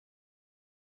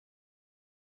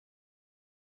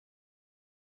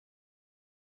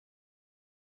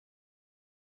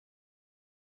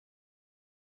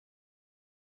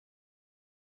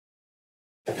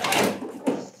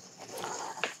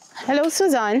Hello,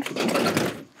 Susan.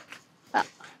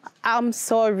 I'm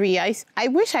sorry. I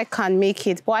wish I can make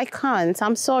it, but I can't.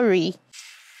 I'm sorry.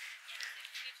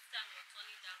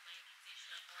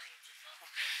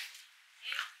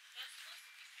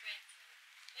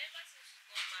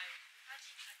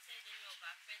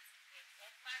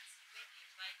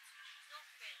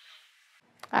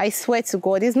 I swear to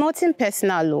God, it's nothing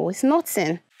personal, though. It's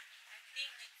nothing.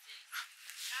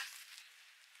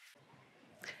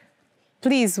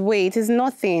 Please wait, it's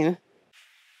nothing.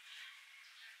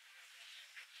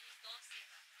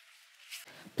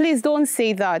 Please don't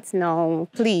say that now,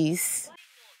 please.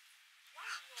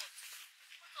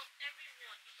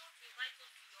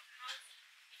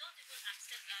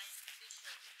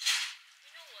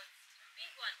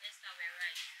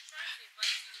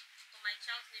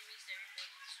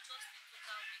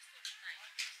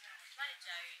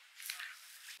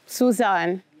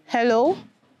 Susan, hello?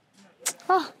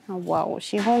 Oh, wow,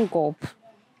 she hung up.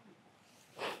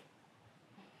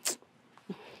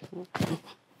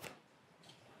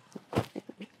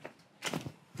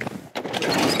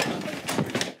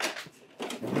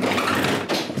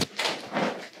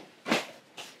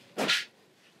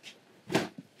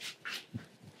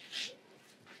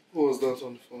 What was that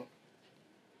on the phone?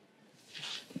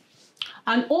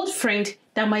 An old friend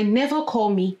that might never call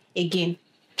me again.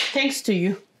 Thanks to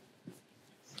you.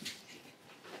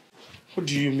 What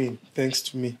do you mean, thanks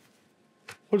to me?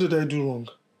 What did I do wrong?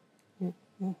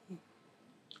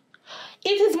 It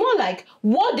is more like,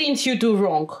 what didn't you do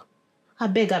wrong? I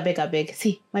beg.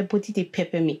 See, my body, they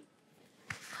pepper me.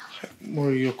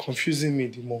 Mori, you're confusing me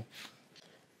the more.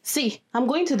 See, I'm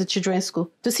going to the children's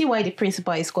school to see why the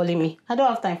principal is calling me. I don't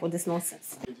have time for this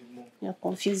nonsense. You're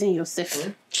confusing yourself.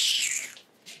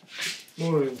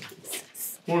 Mori,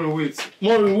 wait. Mori, wait.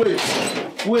 Mori, wait.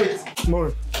 What?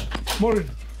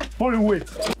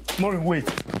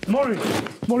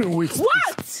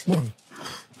 Mori.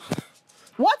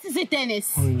 What is it,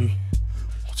 Dennis? Mori,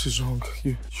 what is wrong?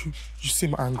 You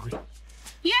seem angry.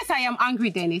 Yes, I am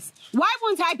angry, Dennis. Why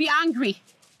won't I be angry?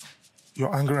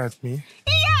 You're angry at me?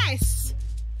 Yes!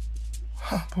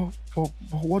 But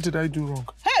what did I do wrong?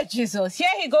 Hey, Jesus, here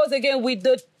he goes again with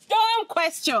the dumb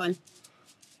question.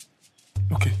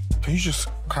 Okay, can you just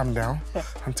calm down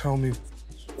and tell me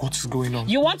what is going on?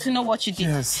 You want to know what you did?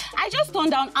 Yes. I just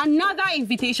turned down another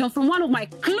invitation from one of my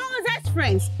closest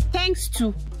friends, thanks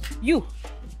to you.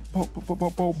 But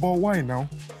why now?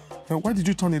 Why did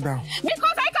you turn it down?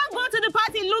 Because I can't go to the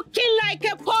party looking like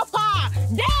a pauper.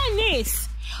 Dennis,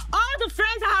 all the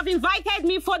friends that have invited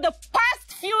me for the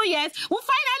past few years will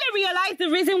finally realize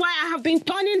the reason why I have been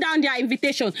turning down their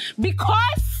invitation.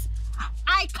 Because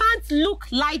I can't look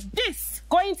like this,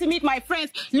 going to meet my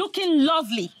friends looking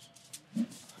lovely.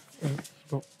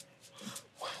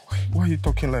 Why are you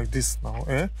talking like this now,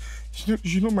 eh?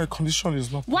 You know my condition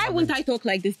is not... Why wouldn't I talk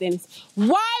like this, Dennis?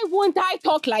 Why wouldn't I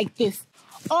talk like this?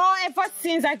 Oh, ever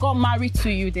since I got married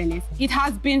to you, Dennis, it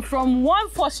has been from one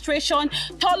frustration,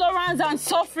 tolerance, and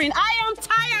suffering. I am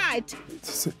tired.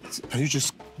 Can you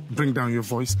just bring down your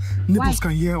voice? Neighbors can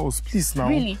hear us, please now.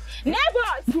 Really?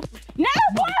 Neighbors! Come and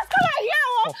hear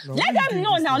us! Let them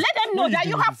know now. Let them know that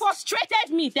you have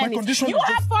frustrated me, Dennis. You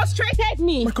have frustrated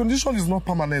me. My condition is not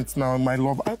permanent now, my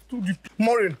love. I told you.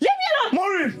 Maureen! Leave me alone!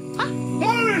 Maureen! Huh?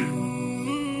 Maureen!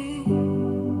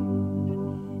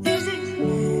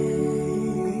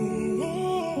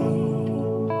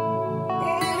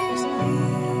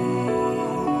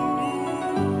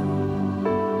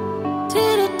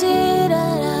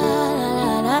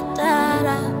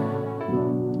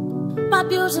 My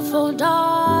beautiful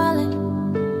darling,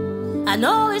 I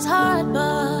know it's hard,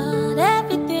 but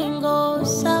everything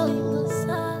goes south.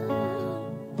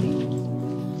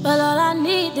 But all I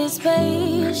need is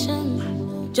patience.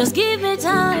 Just give me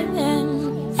time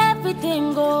and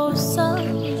everything goes south.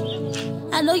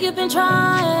 I know you've been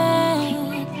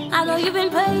trying, I know you've been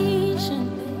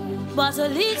patient, but a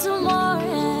little more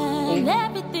and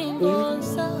everything goes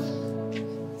south.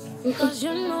 Cause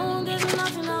you know there's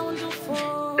nothing I won't do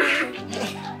for.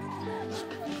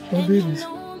 My babies,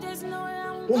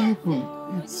 what happened?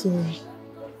 It's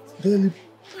barely...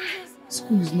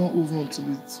 School is not over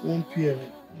until it's 1 p.m.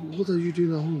 What are you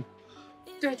doing at home?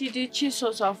 Daddy, they chased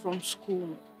us out from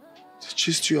school. They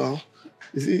chased you out?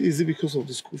 Is it because of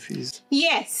the school fees?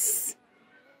 Yes.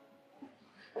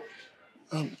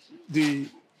 The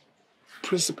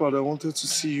principal that wanted to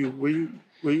see you,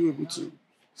 were you able to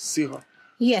see her?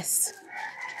 Yes.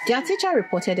 Their teacher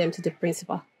reported them to the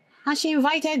principal. And she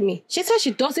invited me. She said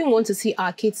she doesn't want to see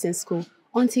our kids in school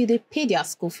until they pay their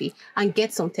school fee and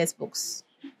get some textbooks.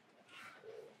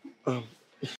 My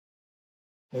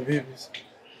babies,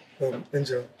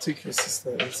 Angel, take your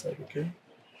sister inside, okay?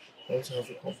 I want to have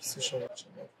a conversation with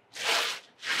you now.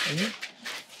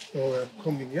 So I'm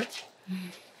coming, yeah?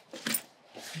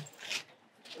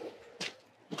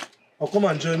 I'll come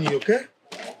and join you, okay?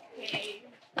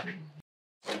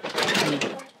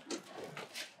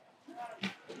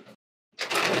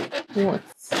 What?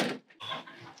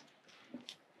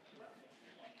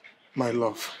 My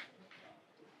love,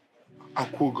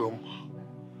 Akugum,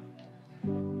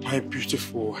 my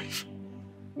beautiful wife,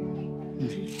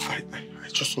 I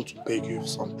just want to beg you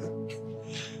something.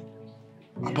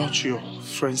 About your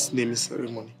friend's naming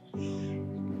ceremony.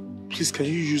 Please, can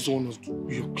you use one of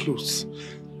your clothes?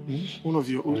 One of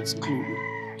your old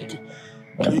clothes.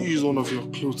 Can you use one of your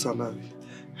clothes and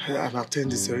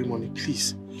attend the ceremony,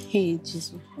 please? Hey,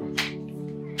 Jesus.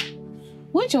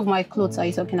 Which of my clothes are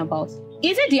you talking about?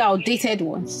 Is it the outdated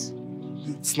ones?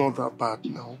 It's not that bad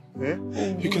now. Eh?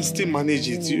 You can still manage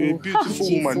it. You're a beautiful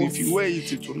woman. If you wear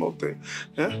it, it will not. Eh?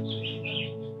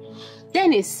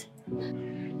 Dennis,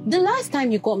 the last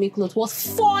time you got me clothes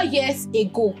was 4 years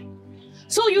ago.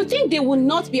 So you think they will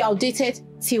not be outdated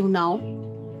till now?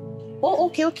 Oh,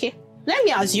 okay. Let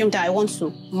me assume that I want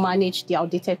to manage the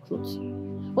outdated clothes.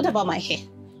 What about my hair?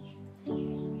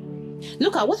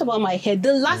 Look, what about my hair?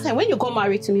 The last time when you got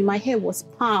married to me, my hair was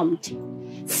palmed.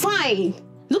 Fine.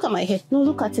 Look at my hair. No,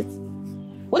 look at it.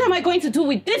 What am I going to do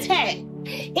with this hair?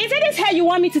 Is it this hair you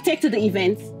want me to take to the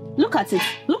event? Look at it.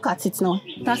 Look at it now.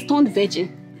 That's turned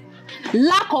virgin.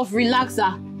 Lack of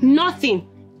relaxer. Nothing.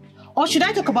 Or should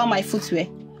I talk about my footwear?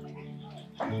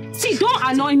 See, don't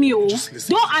annoy me, oh.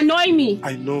 Don't annoy me.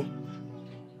 I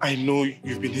know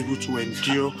you've been able to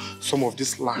endure some of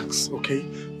these lacks, okay?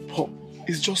 But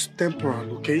it's just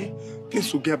temporal, okay?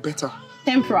 Things will get better.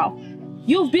 Temporal?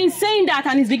 You've been saying that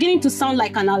and it's beginning to sound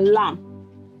like an alarm.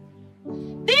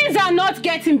 Things are not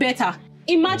getting better.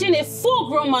 Imagine a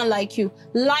full-grown man like you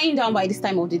lying down by this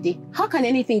time of the day. How can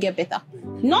anything get better?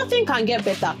 Nothing can get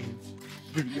better.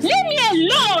 Baby, leave me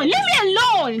alone! Leave me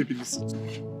alone! Baby,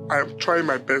 listen. I am trying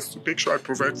my best to make sure I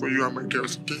provide for you and my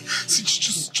girls, okay? See,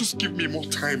 just give me more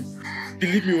time.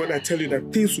 Believe me when I tell you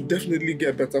that things will definitely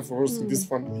get better for us in this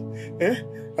family. Eh?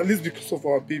 At least because of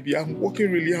our baby. I'm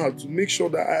working really hard to make sure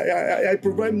that I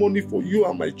provide money for you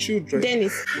and my children.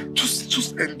 Dennis.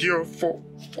 Just endure for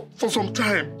some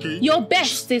time, okay? Your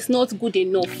best is not good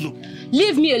enough. No.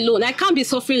 Leave me alone. I can't be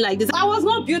suffering like this. I was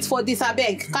not built for this, I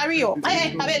beg. Carry on.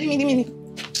 I beg, give me.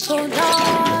 So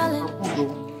darling,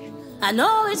 I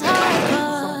know it's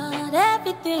hard, but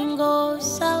everything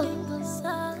goes south.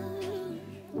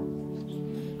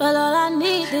 But all I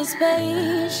need is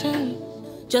patience.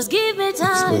 Just give me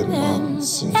time and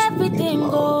everything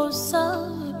goes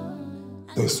south.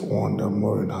 This wonder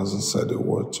Maureen hasn't said a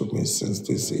word to me since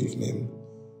this evening.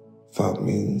 That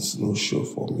means no show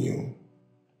from you.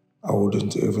 I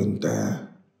wouldn't even dare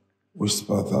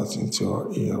whisper that into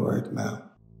her ear right now.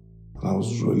 And I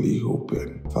was really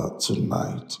hoping that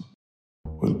tonight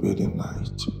will be the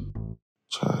night.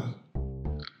 Child.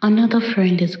 Another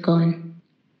friend is gone.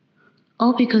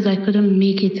 All because I couldn't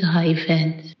make it to her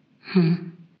event.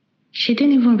 She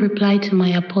didn't even reply to my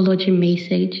apology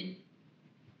message.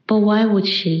 But why would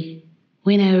she,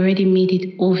 when I already made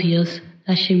it obvious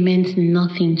that she meant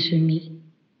nothing to me?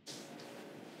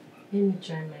 Let me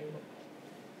try my luck.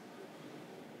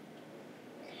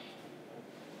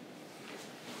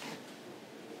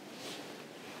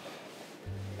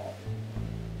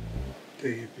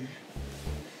 Baby,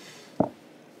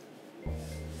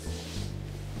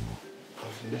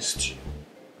 I've missed you.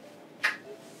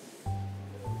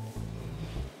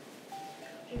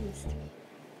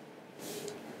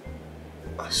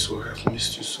 I swear I've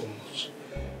missed you so much.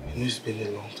 You know it's been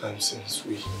a long time since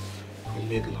we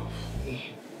made love.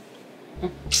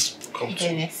 Come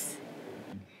to me.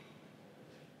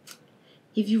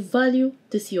 If you value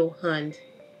this your hand,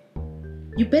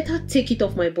 you better take it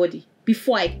off my body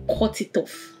before I cut it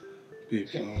off. Babe,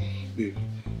 babe,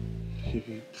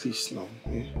 please now.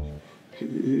 Yeah?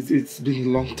 It's been a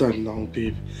long time now,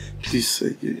 babe. Please,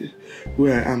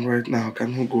 where I am right now, I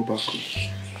cannot go back.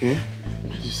 Yeah?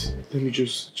 Please, let me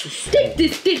just... Take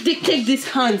these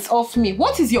hands off me.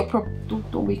 What is your problem?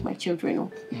 Don't wake my children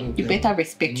up. No, you better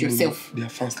respect yourself. They are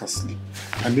fast asleep.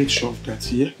 I made sure of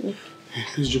that, yeah?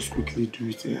 Let's just quickly do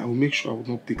it. I will make sure I will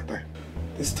not take time.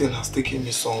 This thing has taken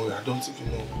me somewhere. I don't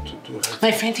even know what to do right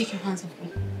My friend, take your hands off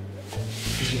me.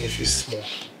 Even if it's small.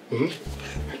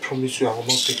 I promise you I will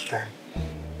not take time.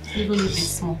 Even if it's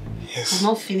small. Yes.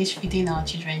 We'll not finish feeding our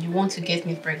children. You want to get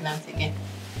me pregnant again.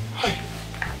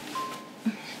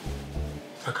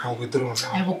 I can withdraw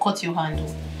now. I will cut your hand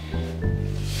off.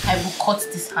 I will cut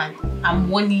this hand. I'm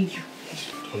warning you.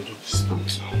 Don't do this,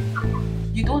 please.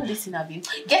 You don't listen, Abi.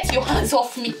 Get your hands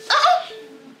off me.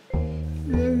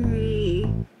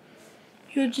 Mommy,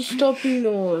 you're disturbing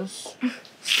us.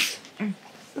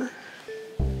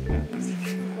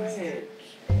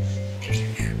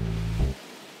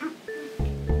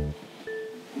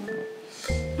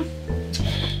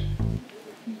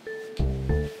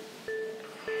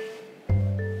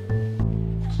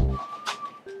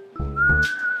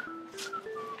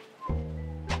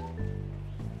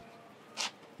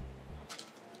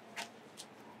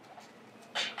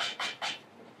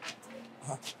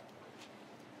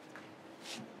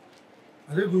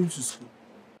 Are they going to school?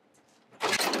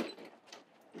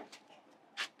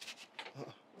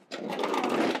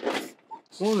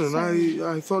 Morning,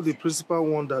 I thought the principal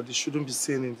warned that they shouldn't be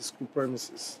staying in the school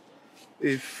premises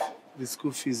if the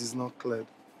school fees is not cleared.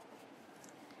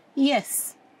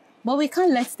 Yes, but we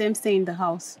can't let them stay in the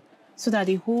house so that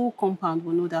the whole compound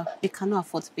will know that they cannot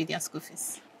afford to pay their school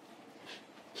fees.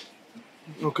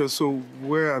 Okay, so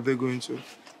where are they going to?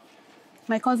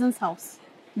 My cousin's house.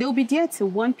 They'll be there till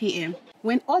 1 p.m.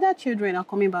 When other children are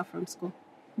coming back from school,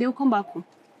 they'll come back home.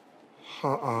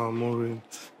 Maureen.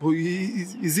 But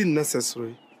is it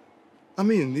necessary? I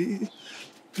mean,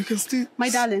 you can still... My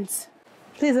darlings,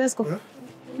 please, let's go. Huh?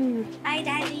 Hi,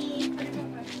 Daddy.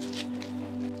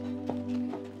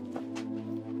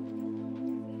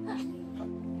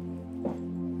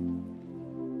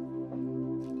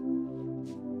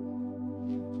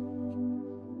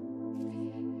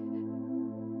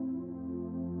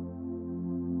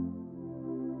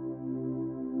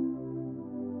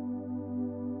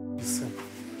 Listen.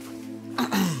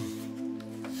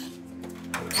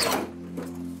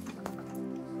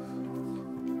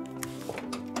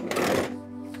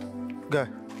 Guy,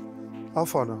 how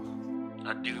far now?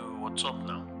 What's up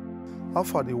now? How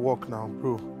far the work now,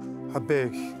 bro? I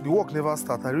beg. The work never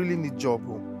start. I really need job,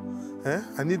 bro.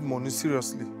 I need money,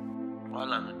 seriously.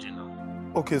 Well, I'm not, you know.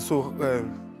 Okay, so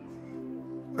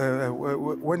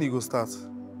when you go start?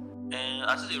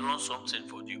 As they run something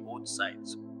for the old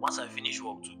site. Once I finish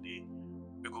work today,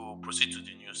 we go proceed to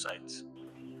the new site.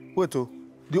 Wait,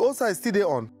 the old site still there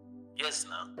on? Yes,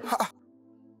 now.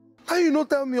 How you not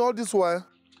tell me all this while?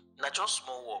 Now just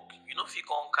small work. You know if you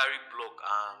can carry block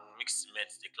and mix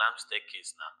cement, the climb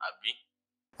staircase now,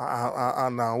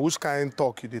 Abi? Now, which kind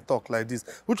talk you they talk like this?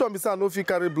 Which one be say I know if you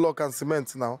carry block and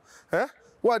cement now?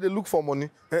 Why they look for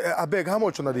money? I beg, how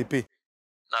much on they pay?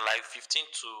 Now like 15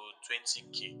 to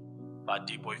 20k per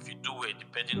day, but if you do it,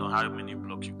 depending on how many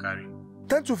blocks you carry.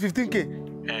 10 to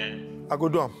 15k? I go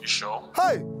do them. You sure?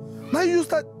 Hi! Now you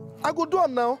start. I go do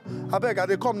them now. I beg, I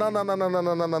they come. No.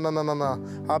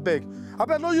 I beg,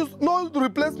 no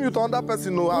replace me with another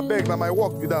person. No, I beg. Now my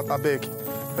work with that. I beg.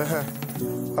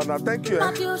 And thank you.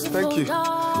 Thank you.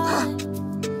 Hi.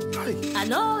 I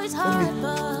know it's hard,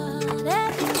 but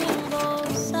everything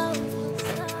goes out.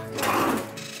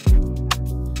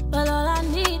 But all I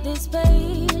need is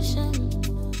patience.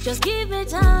 Just give me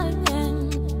time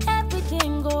and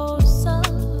everything goes up.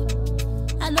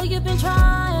 I know you've been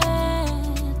trying,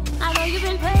 I know you've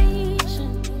been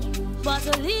patient, but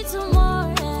a little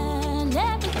more and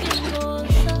everything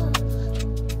goes up.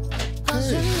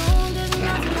 Cause you know there's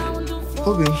nothing I won't do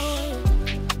for you.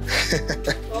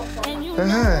 And you know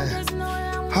there's no way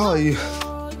I won't How are you?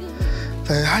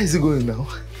 How is it going now?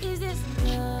 Is this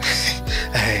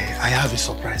Hey, I have a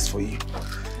surprise for you.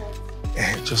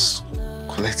 Just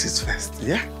collect it first,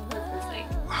 yeah?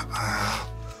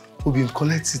 Obin,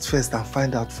 collect it first and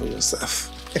find out for yourself.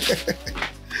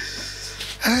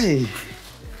 Hey.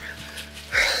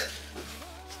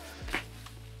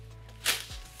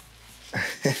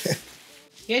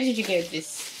 Where did you get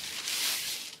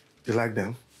this? You like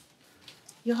them?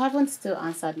 You haven't still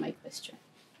answered my question.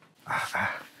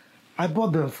 I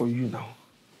bought them for you now.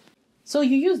 So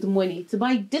you used money to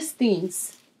buy these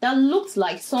things that looked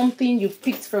like something you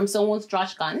picked from someone's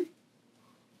trash can?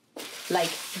 Like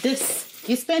this.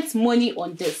 You spent money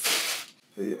on this.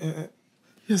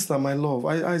 Yes, now, my love.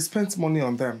 I spent money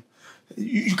on them.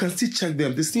 You can still check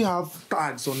them. They still have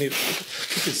tags on it.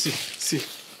 Okay, see.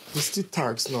 There's still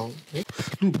tags now.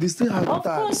 Look, they still have tags.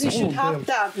 Of course you should have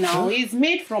tags now. It's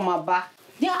made from Abba.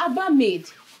 They are Abba made.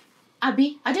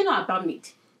 Abi, I didn't know Abba made.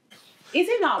 Is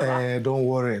it not Abba? Don't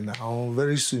worry now.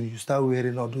 Very soon you start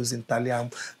wearing all those Italian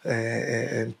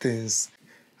things.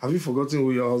 Have you forgotten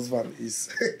who your husband is?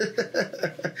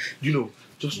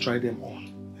 Just try them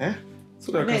on.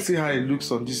 So that I can see how it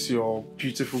looks on this your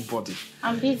beautiful body.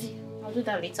 I'm busy. I'll do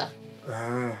that later.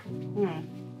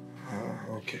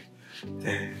 Okay.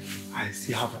 I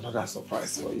still have another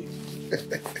surprise for you.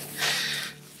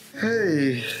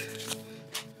 Hey.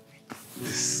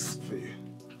 This is for you.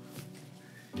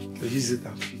 Use it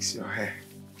and fix your hair.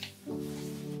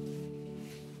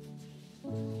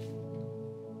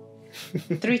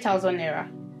 3,000 naira.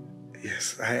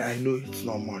 Yes, I know it's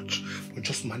not much, but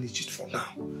just manage it for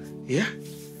now. Yeah?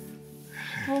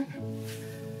 Oh.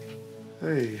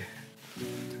 Hey.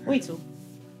 Wait,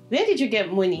 where did you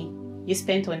get money you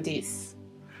spent on this?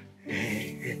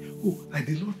 Oh, I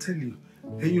did not tell you.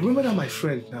 You remember that my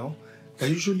friend now? They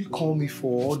usually call me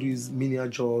for all these menial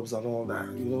jobs and all that.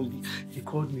 You know, he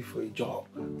called me for a job.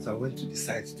 So I went to the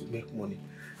site to make money.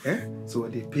 So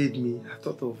when they paid me, I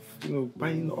thought of,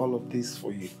 buying all of this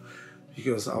for you.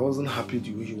 Because I wasn't happy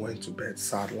the way you went to bed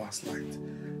sad last night.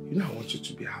 I want you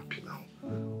to be happy now.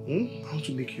 I want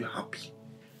to make you happy.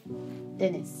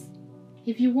 Dennis,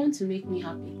 if you want to make me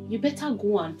happy, you better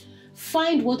go and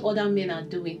find what other men are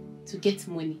doing to get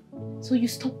money. So you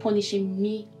stop punishing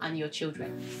me and your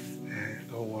children.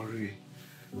 Don't worry.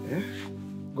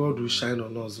 God will shine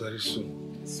on us very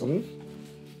soon.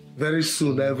 Very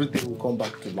soon, everything will come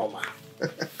back to normal.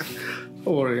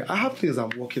 Don't worry. I have things I'm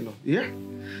working on. Yeah?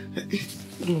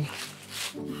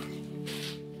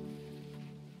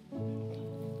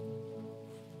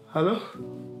 Hello?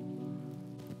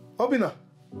 Obina?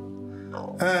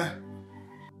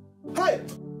 Hi!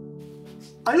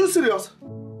 Are you serious?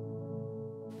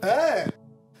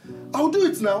 I'll do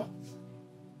it now.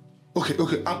 Okay.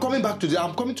 I'm coming back to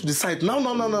the site. No.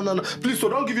 Please, so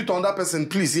don't give it to another person,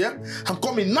 please, yeah? I'm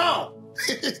coming now.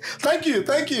 Thank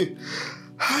you.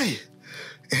 Hi.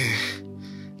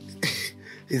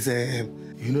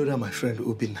 You know that my friend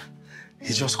Obina,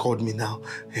 he just called me now.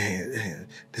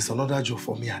 There's another job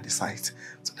for me at the site.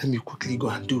 So let me quickly go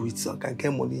and do it so I can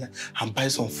get money and buy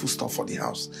some food stuff for the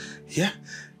house. Yeah?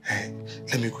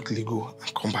 Let me quickly go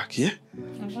and come back, yeah?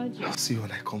 I'll see you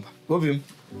when I come back. Love him.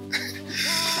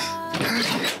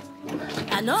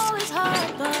 I know it's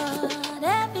hard, but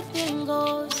everything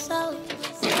goes south.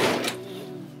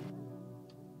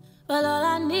 But all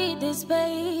I need is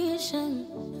patience.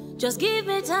 Just give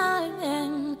me time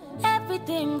and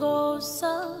everything goes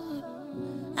south.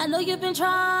 I know you've been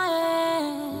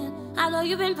trying, I know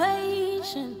you've been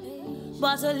patient,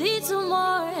 but a little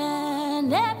more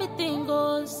and everything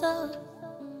goes south.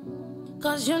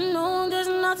 Cause you know there's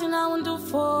nothing I won't do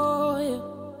for you.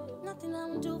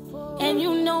 And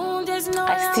you know there's no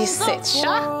way I still sit,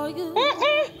 for you.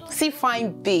 See,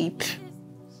 fine, babe.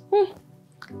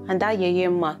 And that yeye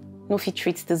man, no fit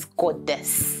treat this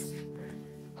goddess.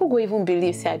 Who go even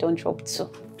believe say I don't drop too?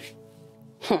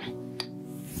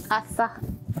 Asa.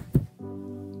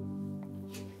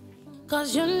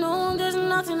 Cause you know there's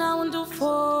nothing I won't do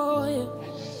for you.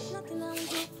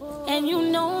 And you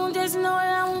know there's no way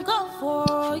I won't go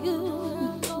for you.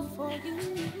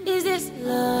 Is this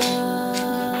love?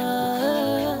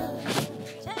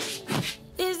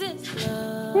 Is this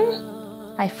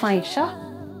love? I find Sha.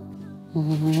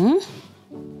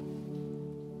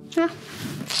 Yeah.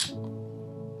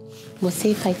 But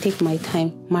say if I take my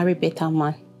time, marry better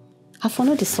man, I for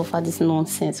not to suffer this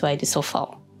nonsense why they suffer.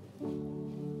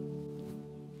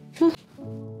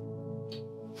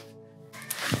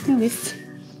 Anyways.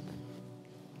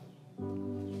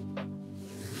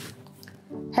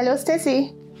 Hello,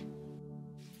 Stacy.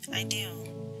 I do.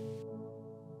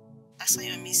 I saw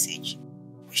your message.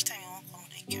 Which time you want to come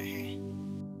like your hair?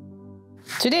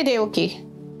 Today they okay.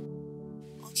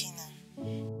 Okay now.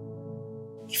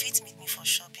 You fit meet me for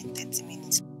shop in 30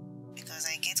 minutes because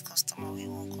I get customer we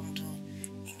won't come do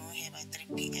hair by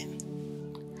 3 p.m.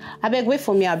 I beg wait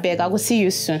for me, I beg. I will see you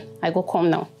soon. I go come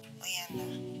now. Oh yeah, no.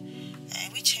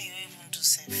 Which hair you even do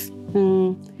safe?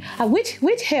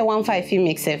 Which hair 1.5 you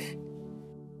make safe?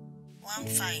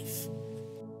 1.5.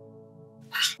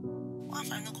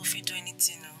 1.5 no go fit do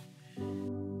anything, no.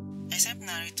 Except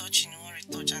now retouch,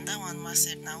 retouch, and that one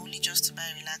myself now only just to buy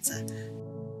a relaxer.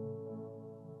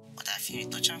 But I feel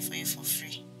retouch them for you for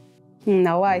free.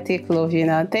 Now I take love you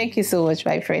now. Thank you so much,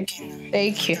 my friend. Okay,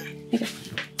 thank you.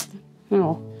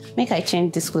 No, make I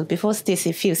change this clothes before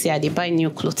Stacy feels say I dey buy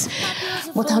new clothes.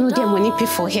 But I don't get money pay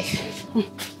for hair.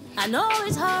 I know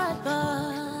it's hard,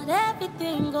 but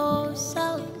everything goes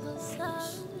south.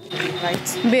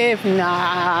 Right. Babe,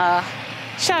 nah.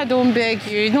 Sha, don't beg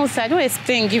you. No, sir, I don't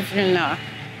explain, give you now.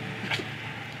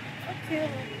 Okay.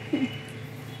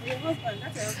 Your husband,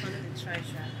 that's your husband in the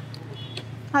trash.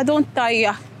 I don't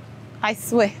tire. I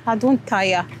swear, I don't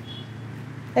tire.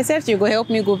 Except you go help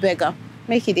me go beggar.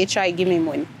 Make it, they try give me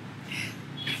money.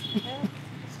 He's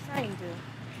trying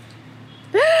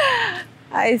to.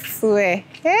 I swear.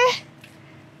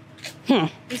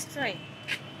 He's trying.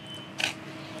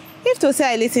 If to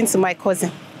say I listen to my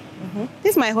cousin,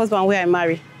 this is my husband where I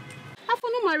marry. I for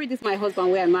not marry this my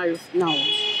husband where I marry now.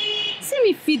 see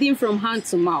me feeding from hand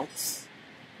to mouth.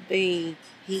 Babe,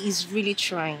 he is really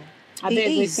trying. I bet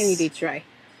everything they try.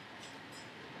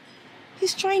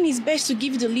 He's trying his best to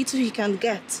give you the little he can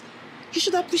get. You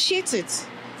should appreciate it.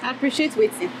 I appreciate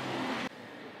waiting.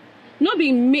 Not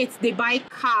being mates, they buy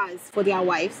cars for their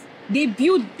wives. They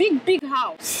build big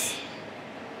house.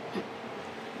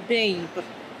 Babe,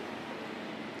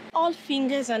 all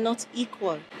fingers are not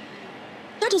equal.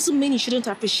 That doesn't mean you shouldn't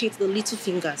appreciate the little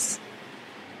fingers.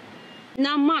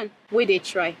 Now man, where they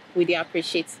try, where they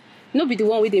appreciate. Not be the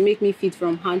one where they make me feed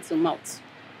from hand to mouth.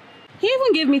 He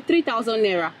even gave me 3,000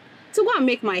 naira to go and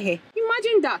make my hair.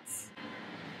 Imagine that.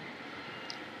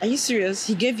 Are you serious?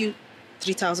 He gave you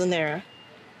 3,000 naira?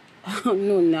 Oh,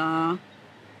 no, nah.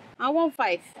 I want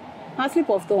 5. I slip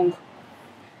of tongue.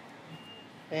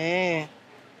 I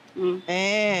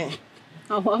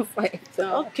want 5.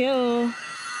 So. Okay.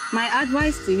 My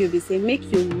advice to you be say, make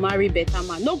you marry better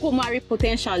man. No go marry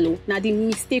potential. Now the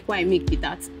mistake why I make with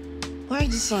that. Why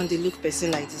this one they look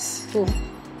person like this? Oh.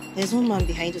 There's one man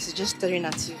behind us, he's just staring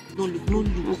at you. No look, no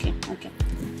look. Okay.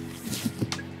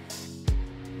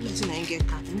 Listen, I get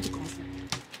cat. I need to come from.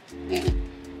 Yeah.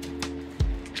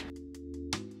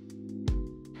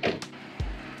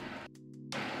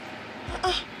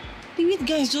 The weird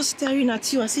guy is just staring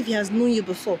at you as if he has known you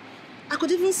before. I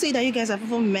could even say that you guys have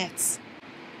even met.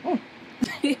 Oh.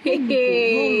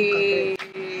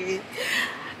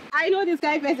 I know this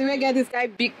guy person will get this guy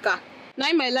big car. Now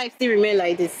in my life still remain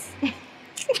like this.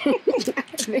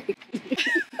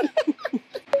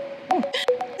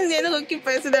 They're not gonna keep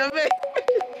person that way.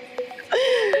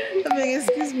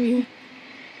 Excuse me.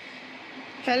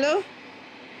 Hello?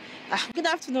 Good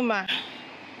afternoon, ma.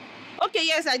 Okay,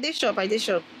 yes, I did shop.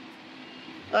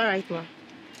 All right, ma.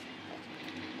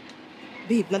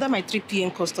 Babe, now that my 3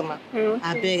 p.m. customer.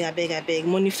 I beg.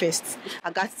 Money first.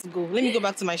 I got to go. Let me go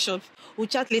back to my shop. We'll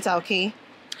chat later, okay?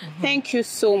 Thank you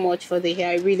so much for the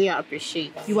hair. I really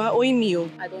appreciate it. You are owing me, oh.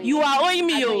 You are owing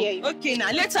me, oh. You. Okay,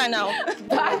 now later now.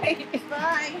 Bye.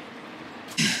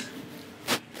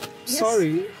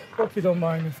 Sorry, hope you don't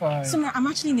mind if I... So, I'm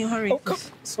actually in a hurry. Oh,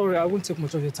 sorry, I won't take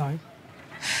much of your time.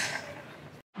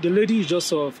 The lady you just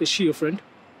saw, is she your friend?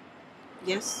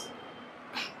 Yes.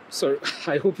 Sorry,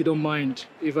 I hope you don't mind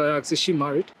if I ask, is she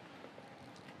married?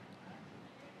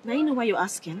 Now you know why you're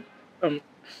asking?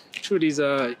 Truth is,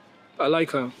 I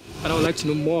like her, and I would like to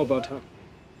know more about her.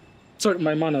 Sorry,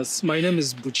 my manners. My name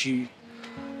is Buchi.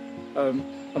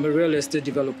 I'm a real estate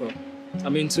developer.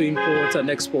 I'm into import and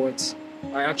export.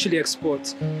 I actually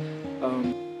export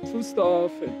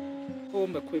foodstuff and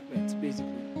home equipment,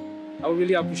 basically. I would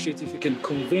really appreciate if you can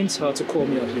convince her to call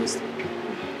me at least.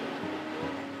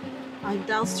 I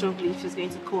doubt strongly if she's going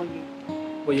to call you.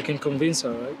 But you can convince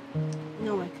her, right?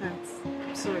 No, I can't.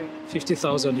 I'm sorry.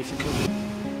 50,000 if you can.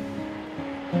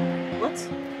 What?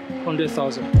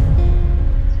 100,000.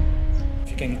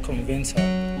 If you can convince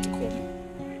her to call me.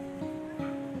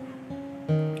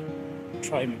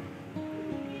 Try me.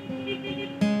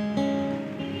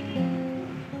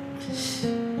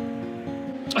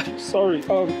 Sorry,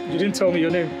 you didn't tell me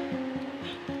your name.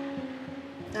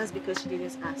 That's because she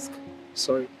didn't ask.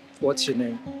 Sorry, what's your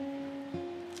name?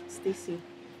 Stacy.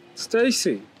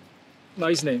 Stacy.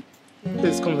 Nice name.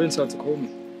 Please convince her to call me.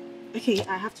 Okay,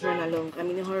 I have to run along. I'm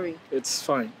in a hurry. It's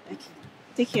fine. Okay.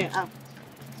 Take care. Out.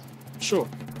 Sure.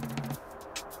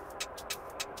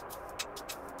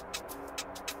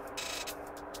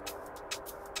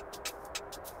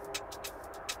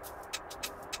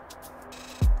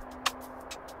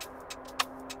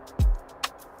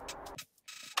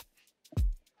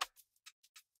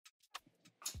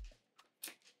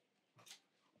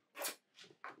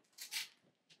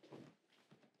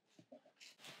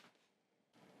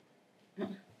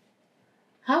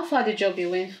 How far the job you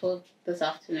went for this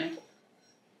afternoon?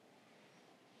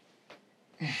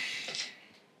 The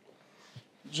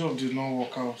job did not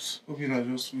work out. Hoping I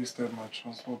just wasted my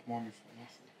transport money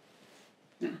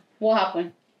for nothing. What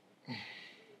happened?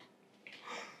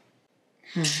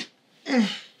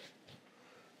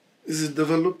 He's a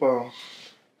developer.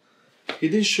 He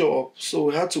didn't show up, so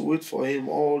we had to wait for him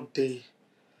all day.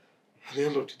 At the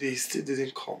end of the day, he still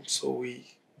didn't come, so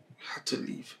we had to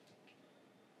leave.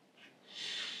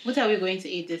 What are we going to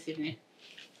eat this evening?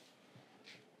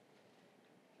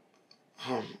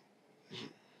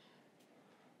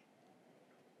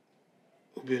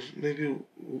 Maybe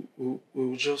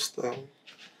we'll just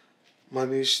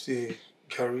manage the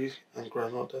curry and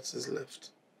granola that is left.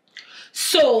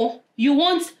 So, you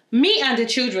want me and the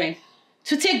children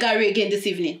to take Gary again this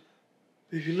evening?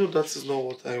 Babe, you know that is not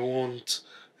what I want.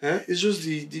 It's just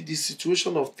the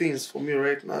situation of things for me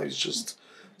right now is just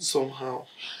somehow.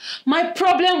 My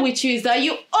problem with you is that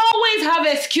you always have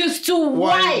excuse to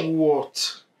why. Why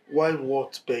what? Why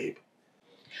what, babe?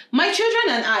 My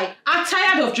children and I are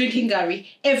tired of drinking Gary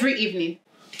every evening.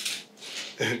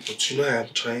 But you know I am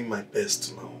trying my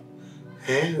best now.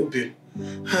 Babe?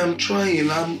 I'm trying.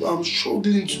 I'm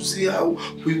struggling to see how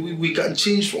we can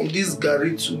change from this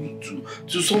Gary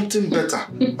to something better.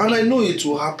 And I know it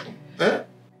will happen.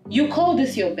 You call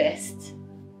this your best?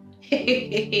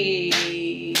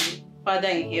 Father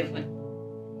in heaven.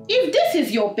 If this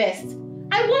is your best,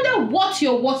 I wonder what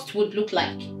your worst would look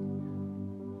like.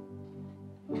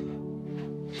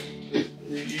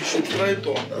 You should try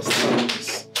to understand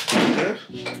this.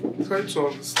 Try to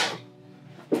understand.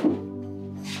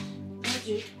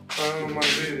 My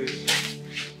baby.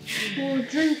 We'll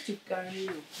drink to Gary.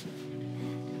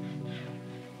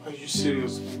 Are you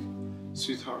serious,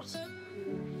 sweetheart?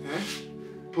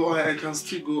 But I can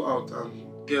still go out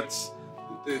and get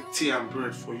the tea and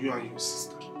bread for you and your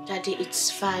sister. Daddy,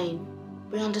 it's fine.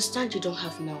 We understand you don't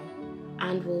have now,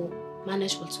 and we'll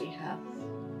manage what we have.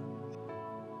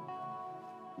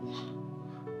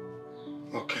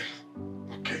 Okay.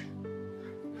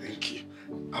 Thank you.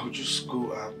 I'll just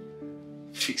go and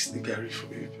fix the Gary for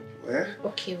you people,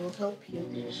 Okay, we'll help you.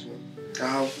 I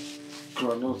have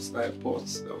granules I bought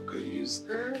that I can use.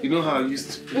 You know how I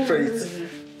used to prepare it?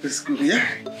 It's good, yeah?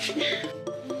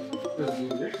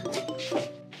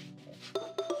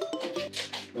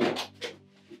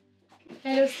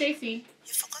 Hello, Stacy.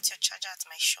 You forgot your charger at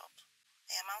my shop.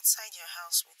 I am outside your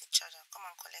house with the charger. Come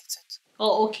and collect it.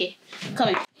 Oh, okay. Come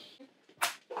in.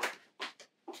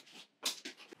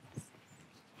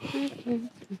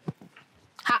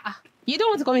 You don't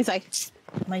want to come inside?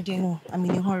 My dear, no. I'm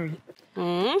in a hurry.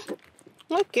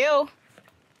 Okay.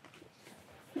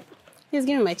 Please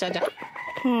give me my charger.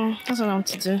 That's what I want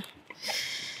to do.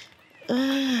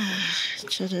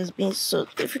 Charger has been so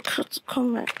difficult to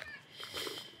come back.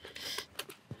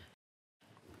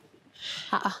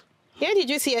 Where did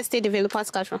you see estate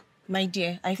developers card from? My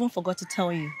dear, I even forgot to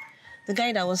tell you. The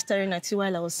guy that was staring at you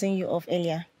while I was seeing you off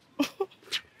earlier.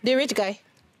 The rich guy?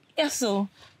 Yes, so.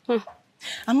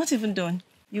 I'm not even done.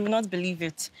 You will not believe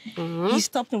it. He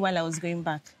stopped me while I was going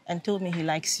back and told me he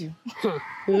likes you.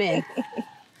 Man.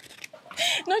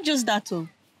 Not just that, though.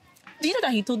 Do you know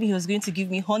that he told me he was going to give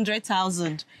me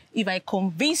 100,000 if I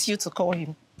convince you to call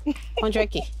him?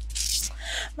 100K?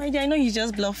 My dear, I know he's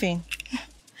just bluffing.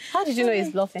 How did you know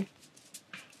he's bluffing?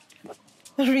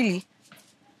 Really?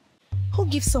 Who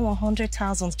gives someone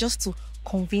 100,000 just to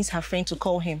convince her friend to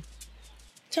call him?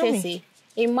 Tell me.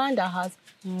 A man that has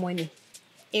money,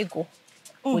 ego,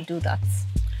 would do that.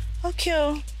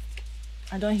 Okay.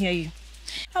 I don't hear you.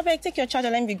 I beg, take your charger.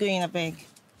 Let me go in, I beg.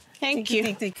 Thank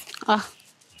you. Take.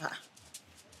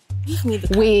 Give me the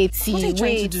card. Wait,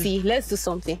 see. Let's do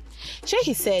something. Sure,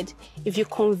 he said, if you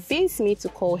convince me to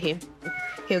call him,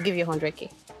 he'll give you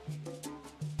 100K.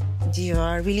 You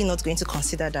are really not going to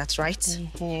consider that, right?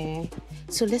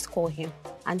 So let's call him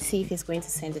and see if he's going to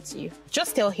send it to you.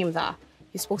 Just tell him that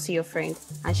you spoke to your friend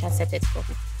and she accepted for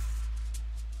him.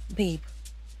 Babe,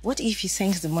 what if he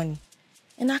sends the money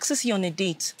and asks you on a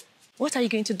date? What are you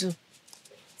going to do?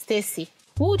 Stacy,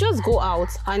 we'll just go out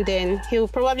and then he'll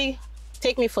probably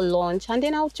take me for lunch and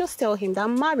then I'll just tell him that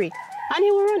I'm married and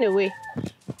he will run away.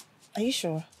 Are you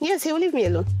sure? Yes, he will leave me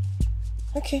alone.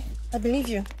 Okay, I believe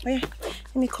you. Oh, yeah.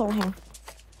 Let me call him.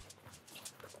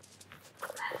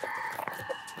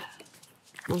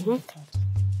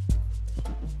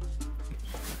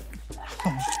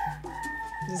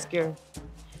 This girl.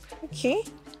 Okay.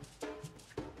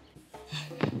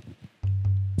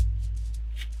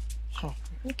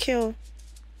 Okay.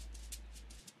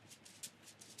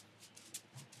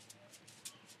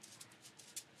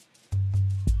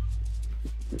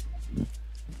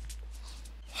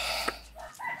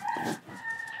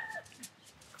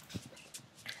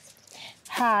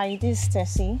 Hi, this is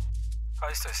Tessie. Hi,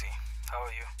 Tessie. How are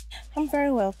you? I'm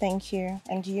very well, thank you.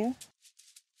 And you?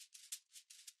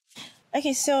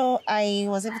 Okay, so I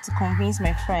was able to convince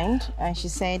my friend and she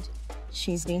said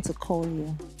she's going to call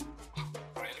you.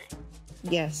 Really?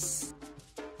 Yes.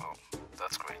 Oh,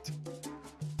 that's great.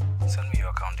 Send me your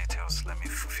account details. Let me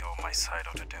fulfill my side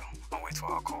of the deal. I'll wait for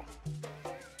our call.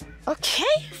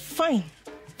 Okay, fine.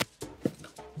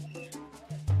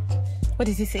 What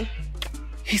did he say?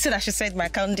 He said I should send my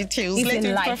account details. It's Let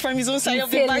him confirm his own side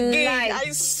of the bargain.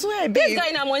 I swear, babe. This guy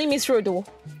in our money misroad though.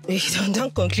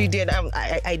 Don't conclude it.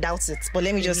 I doubt it. But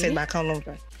let me just send my account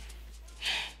number.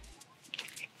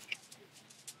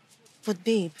 But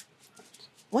babe,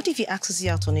 what if he asks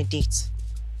you out on a date?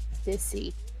 Let's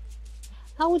see.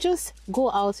 I will just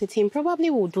go out with him. Probably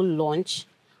we'll do lunch.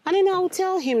 And And then I'll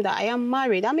tell him that I am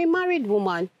married. I'm a married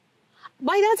woman.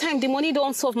 By that time, the money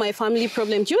don't solve my family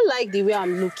problem. Do you like the way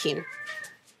I'm looking?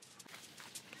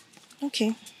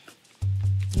 Okay.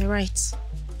 You're right.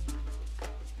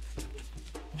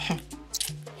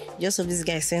 Just hope this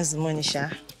guy sends the money, Sha.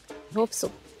 Hope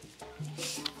so.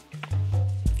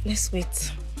 Let's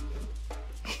wait.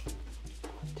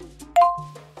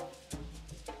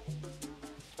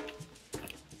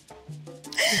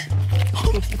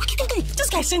 This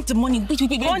guy sent the money. Wait.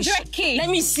 100K. Let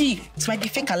me see. It might be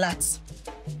fake alert.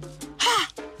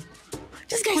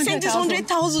 This guy sent this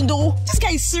 100,000 though. This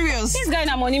guy is serious. This guy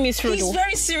na money Miss Rodo. He's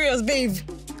very serious, babe.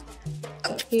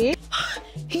 Okay.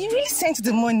 He really sent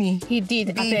the money. He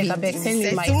did. I beg. Send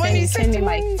me my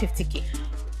 50K.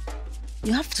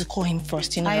 You have to call him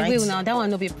first, you know, I right? will now. That one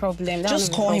no be a problem.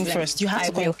 Just call him first. You have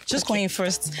to call. Just call him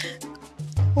first.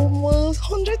 Almost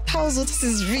 100,000. This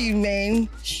is real, man.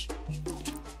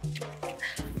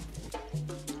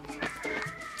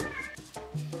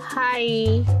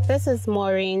 Hi, this is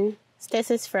Maureen,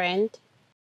 Stacy's friend.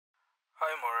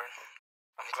 Hi, Maureen.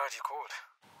 I'm glad you called.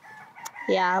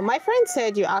 Yeah, my friend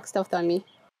said you asked after me.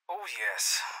 Oh,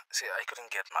 yes. See, I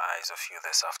couldn't get my eyes off you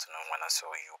this afternoon when I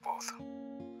saw you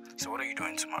both. So what are you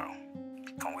doing tomorrow?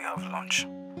 Can we have lunch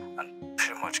and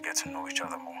pretty much get to know each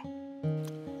other more?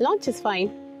 Lunch is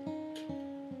fine.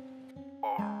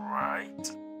 All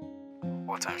right.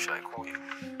 What time should I call you?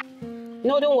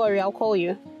 No, don't worry. I'll call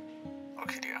you.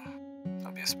 Okay, dear.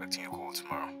 I'll be expecting your call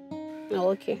tomorrow. Oh,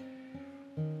 okay.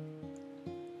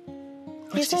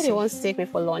 He said he wants to take me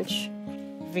for lunch.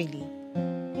 Really?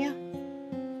 Yeah.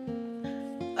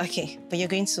 Okay, but you're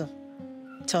going to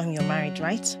tell him you're married,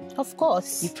 right? Of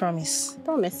course. You promise?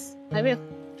 Promise. I will.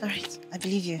 All right, I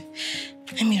believe you.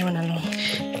 Let me run along.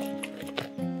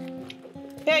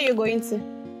 Where are you going to?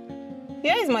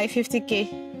 Here is my 50K.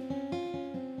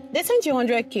 They sent you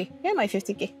 100K. Here my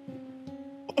 50K.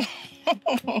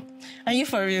 Are you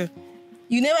for real?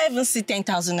 You never even see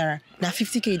 10,000 naira. Now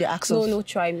 50K they ask of. No,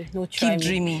 try me. No, try me. Keep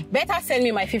dreaming. Better send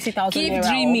me my 50,000 naira. Keep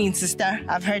dreaming, sister.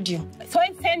 I've heard you. So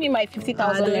send me my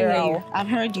 50,000 naira. I've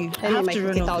heard you. Send me my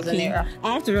 50,000 naira.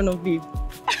 I have to run off, babe.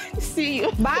 See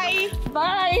you. Bye.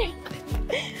 Bye.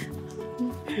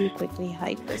 Let me quickly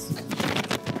hide this.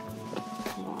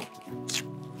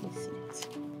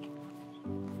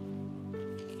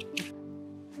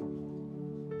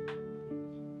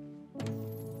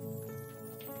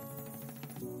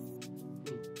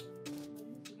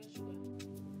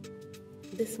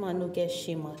 This man no get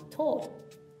shame at all.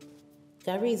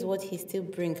 Gary is what he still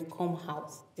bring come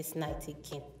house this night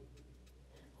again.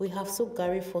 We have soaked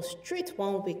Gary for straight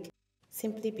 1 week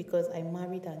simply because I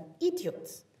married an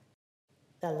idiot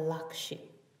that lacks shame.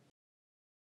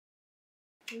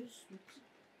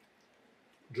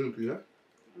 Drink, yeah?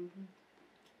 Mm-hmm.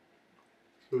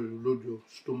 So you load your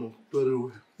stomach very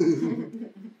well. So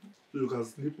you can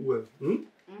sleep well. Hmm?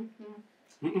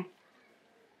 Mm-hmm. Mm-mm.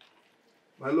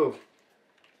 My love,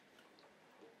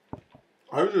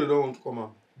 I really don't want to come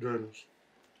and join us.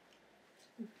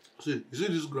 See, you see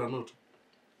this granite?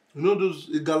 You know those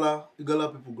Igala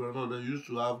people granite that used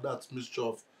to have that mixture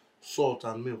of salt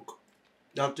and milk?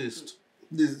 That taste.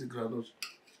 This is the granite.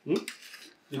 Hmm?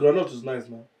 The granite is nice,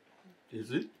 man. You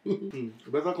see? You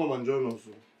better come and join us.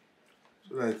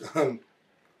 So that I can.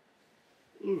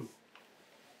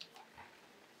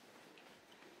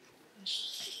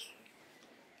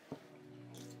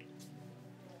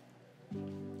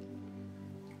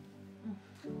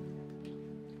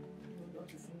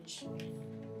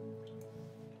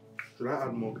 Should I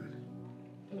add more garlic?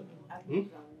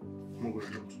 More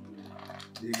granite.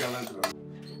 The Igala granite.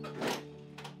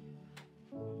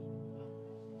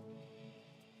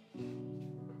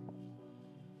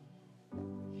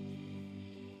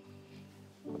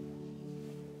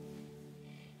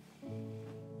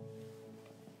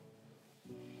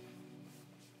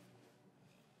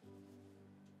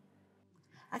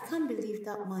 I can't believe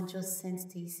that man just sent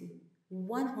Stacy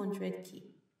 100K,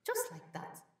 just like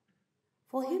that.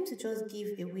 For him to just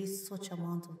give away such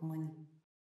amount of money.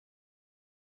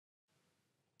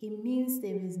 It means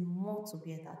there is more to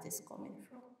where that is coming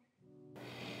from.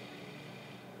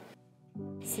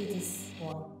 See this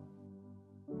one.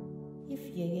 If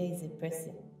Yeye is a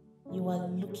person, you are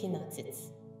looking at it.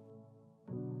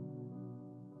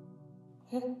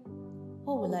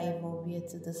 What will I even wear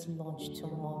to this lunch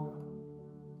tomorrow?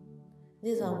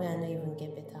 This one where I don't even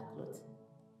get better clothes.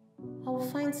 I will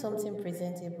find something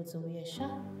presentable to wear, sha.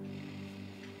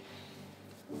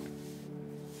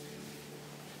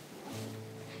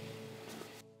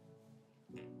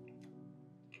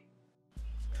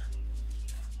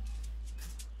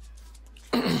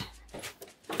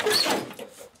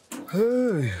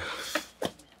 Hey.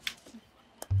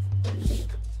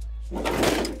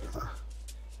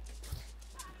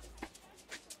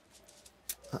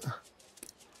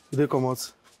 Did they come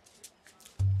out?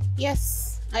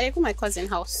 Yes, I go my cousin's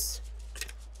house.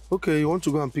 Okay, you want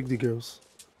to go and pick the girls?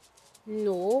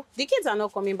 No, the kids are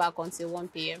not coming back until 1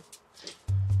 p.m.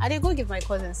 I dey go give my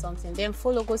cousin something, then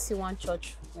follow go see one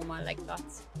church woman like that.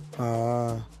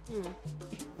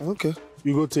 Okay.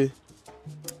 You go to?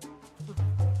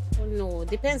 Oh no,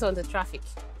 depends on the traffic.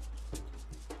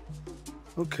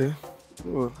 Okay.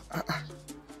 Well,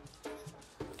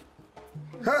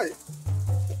 Hi!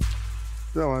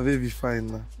 That my baby fine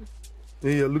now.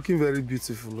 You're looking very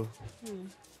beautiful.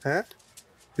 Huh?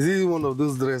 Is it one of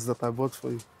those dresses that I bought for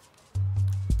you?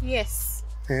 Yes.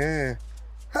 Yeah.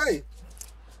 Hi!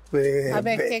 I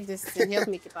beg, take this thing, help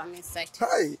me keep am inside.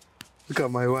 Hi! Look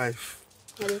at my wife.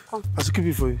 I will come. I should keep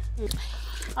it for you.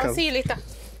 I'll see you later.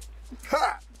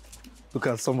 Ha! Look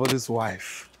at somebody's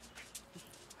wife.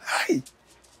 Hi!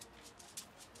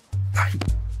 Hi!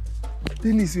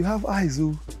 Dennis, you have eyes,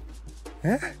 oh.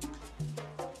 Eh?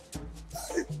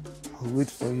 I'll wait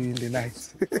for you in the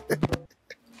night.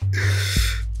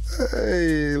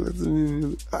 Hey, let's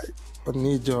move. Hi. I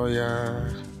need your, Yeah.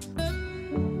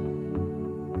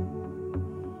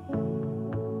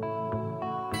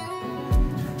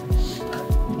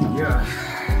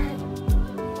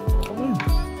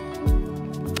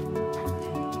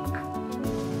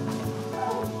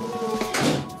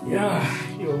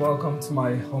 Yeah, you're welcome to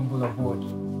my humble abode.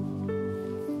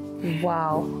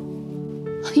 Wow.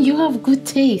 You have good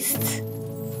taste.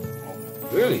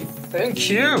 Really? Thank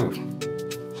you.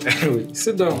 Anyway,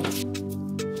 sit down.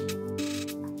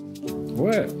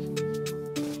 Well.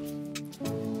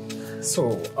 So,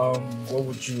 what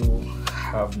would you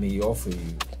have me offer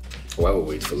you while we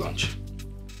wait for lunch?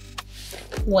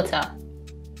 Water.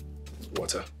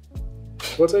 Water?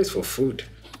 Water is for food.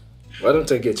 Why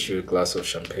don't I get you a glass of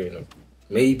champagne or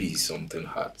maybe something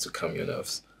hot to calm your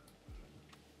nerves?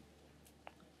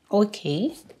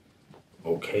 Okay.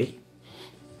 Okay.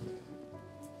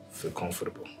 Feel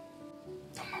comfortable.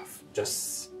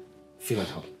 Just feel at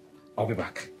home. I'll be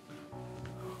back.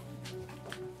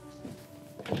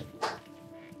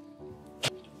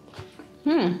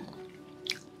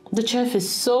 The chef is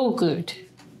so good.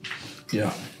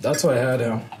 Yeah, that's why I heard.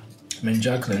 I mean,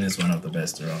 Jacqueline is one of the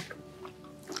best around.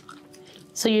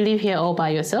 So you live here all by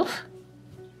yourself?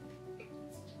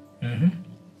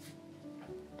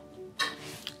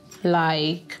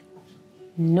 Like,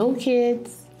 no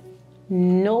kids,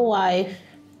 no wife,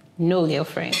 no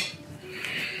girlfriend.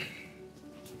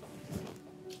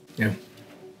 Yeah.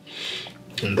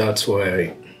 And that's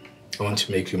why I want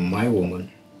to make you my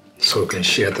woman so we can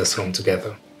share this home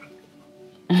together.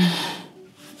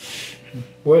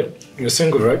 What? You're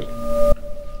single, right?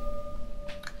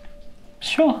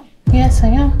 Sure. Yes, I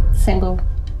am single.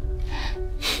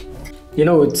 You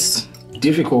know, it's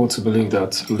difficult to believe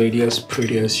that a lady as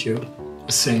pretty as you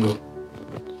is single.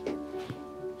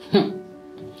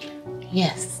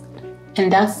 Yes.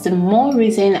 And that's the more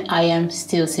reason I am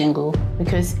still single.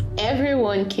 Because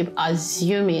everyone keep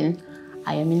assuming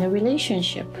I am in a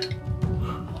relationship.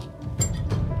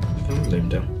 Don't blame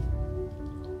them.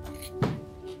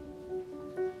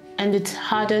 And it's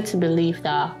harder to believe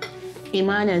that a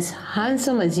man as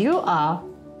handsome as you are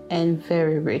and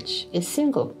very rich is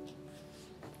single.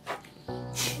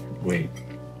 Wait,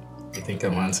 you think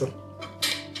I'm handsome?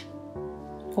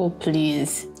 Oh,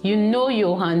 please. You know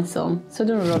you're handsome, so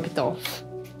don't rub it off.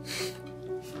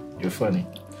 You're funny.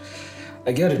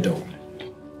 I get it though.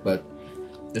 But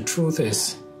the truth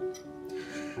is,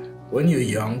 when you're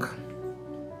young,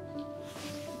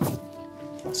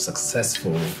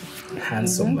 successful,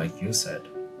 handsome like you said,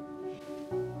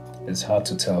 it's hard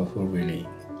to tell who really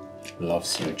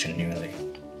loves you genuinely.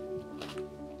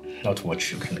 Not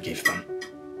what you can give them.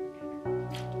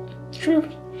 True.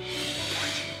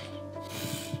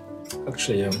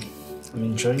 Actually, I'm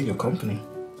enjoying your company.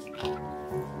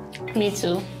 Me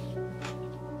too.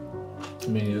 I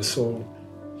mean, you're so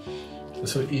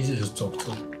easy to talk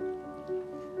to.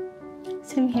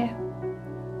 Same here.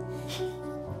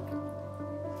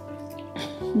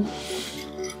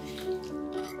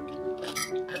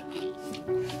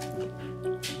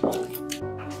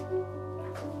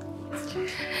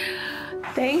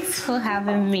 Thanks for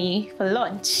having me for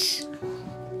lunch.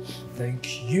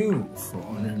 Thank you for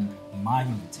honoring my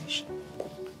invitation.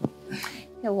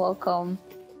 You're welcome.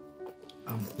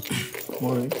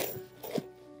 Maureen,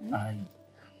 I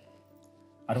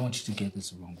don't want you to get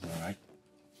this wrong, all right?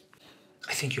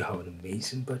 I think you have an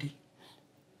amazing body.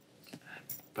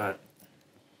 But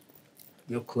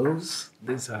your clothes,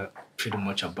 these are pretty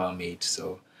much about made,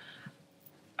 so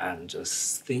I'm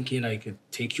just thinking I could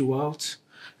take you out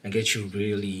and get you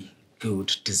really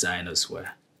good designers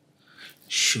wear.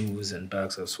 Shoes and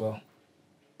bags as well.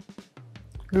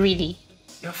 Really?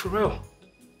 Yeah, for real.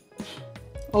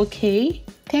 Okay,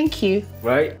 thank you.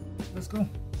 Right? Let's go.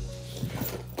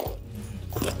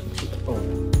 Oh,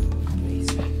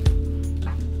 amazing.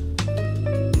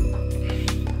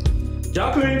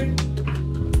 Jacqueline!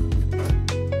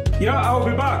 Yeah, I'll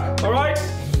be back, all right?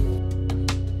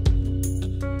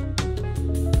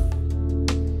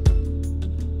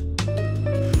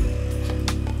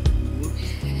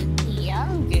 Yeah,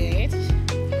 I'm good.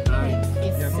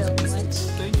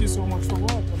 Thank you so much for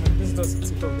what? I mean, this doesn't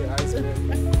tip off the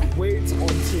iceberg. Wait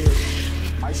until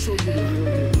I show you the real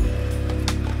deal.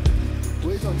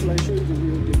 Wait until I show you the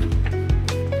real deal.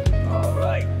 All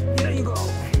right, there you go.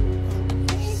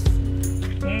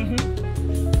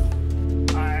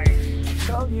 I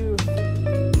tell you.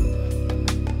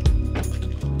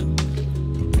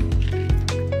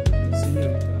 See you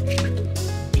later.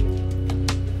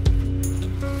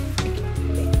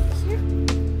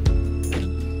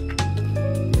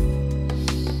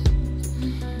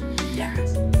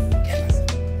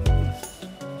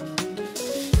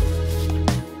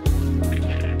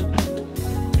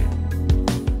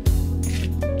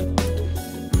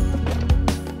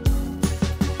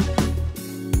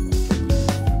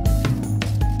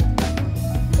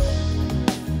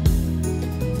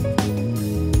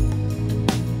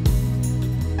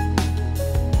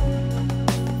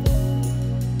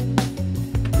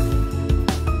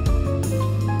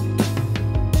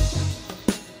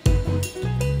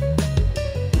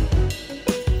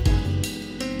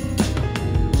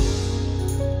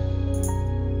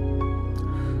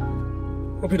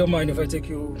 Hope you don't mind if I take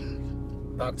you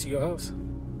back to your house.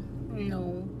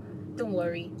 No, don't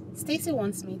worry. Stacy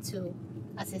wants me to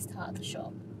assist her at the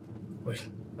shop. Wait,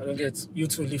 I don't get you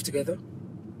two live together?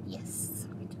 Yes,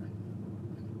 we do.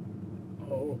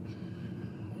 Oh,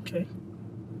 okay.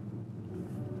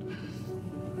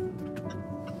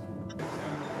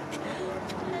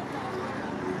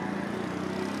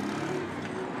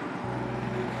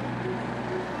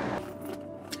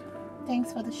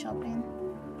 Thanks for the shopping.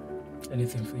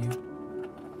 Anything for you.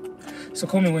 So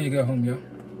call me when you get home, yeah?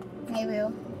 I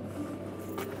will.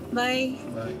 Bye.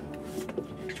 Bye.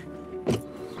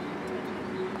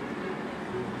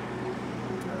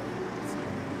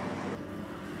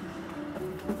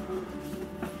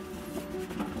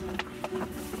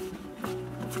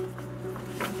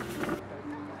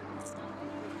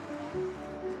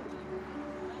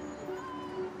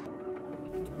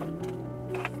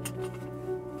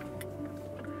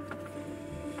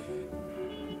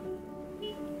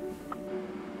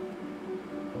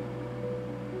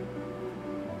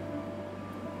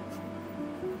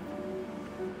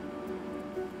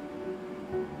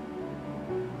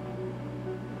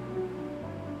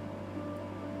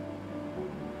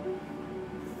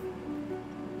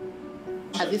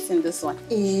 Have you seen this one?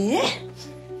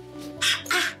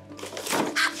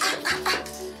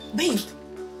 Babe,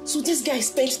 so this guy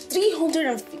spent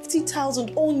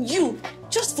 350,000 on you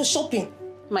just for shopping.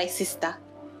 My sister.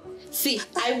 See,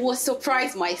 I was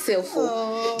surprised myself.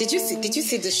 Oh. Did you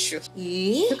see the shoe?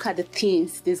 Look at the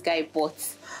things this guy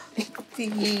bought.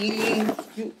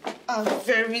 You are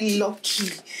very lucky.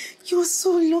 You're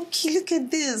so lucky. Look at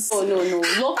this. Oh, no.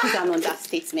 Luck is an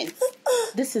understatement.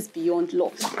 This is beyond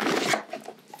luck.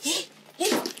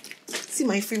 See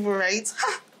my favorite?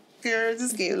 Ha! Girl,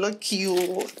 this guy lucky.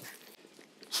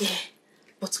 Yeah,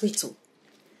 but wait, oh.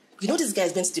 You know this guy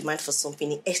is going to demand for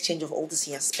something in exchange of all this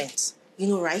he has spent. You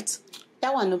know, right?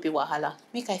 That one no be wahala.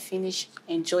 Make I finish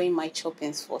enjoying my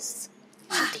choppings first.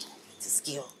 This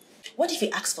girl. What if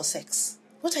he asks for sex?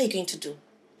 What are you going to do?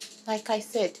 Like I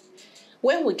said,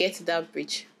 when we get to that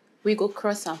bridge, we go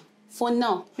cross him. For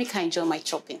now, make I enjoy my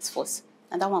choppings first.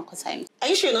 And that one cause I'm... Are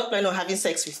you sure you're not planning on having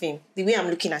sex with him? The way I'm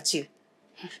looking at you.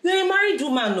 You're a married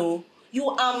woman, no? You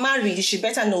are married. You should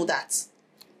better know that.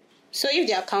 So if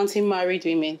they are counting married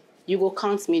women, you go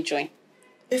count me join.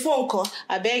 Before Uncle,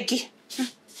 I beg you.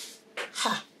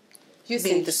 Ha. You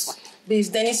seen this one. Babes,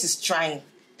 Dennis is trying.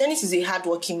 Dennis is a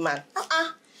hardworking man.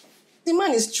 The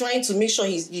man is trying to make sure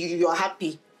you're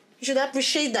happy. You should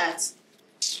appreciate that.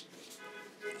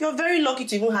 You're very lucky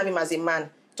to even have him as a man.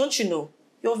 Don't you know?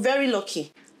 You're very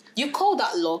lucky. You call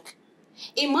that luck?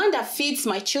 A man that feeds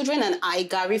my children and I,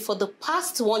 Gary, for the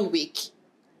past 1 week.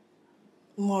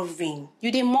 Maureen.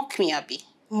 You didn't mock me, Abby.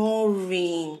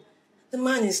 Maureen. The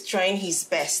man is trying his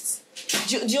best.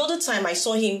 The other time I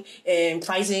saw him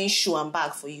pricing shoe and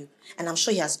bag for you. And I'm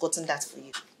sure he has gotten that for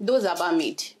you. Those are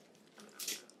made.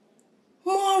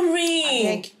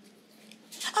 Maureen!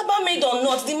 Abamade or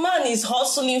not, the man is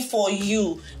hustling for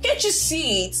you. Can't you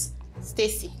see it?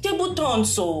 Stacy. Table turn,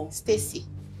 so. Stacy,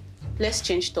 let's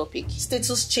change topic.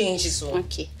 Status changes, so.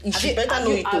 Okay.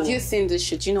 Have you seen this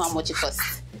shoot? Do you know how much it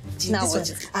costs? Do you know how much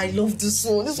it costs? I love this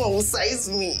one. This one will size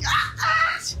me.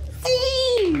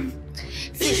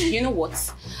 See, you know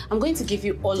what? I'm going to give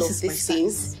you all of these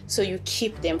things so you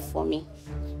keep them for me.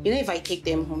 You know, if I take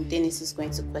them home, Dennis is going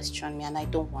to question me, and I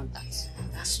don't want that.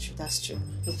 That's true.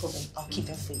 No problem. I'll keep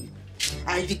them for you.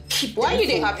 I will keep them. Why are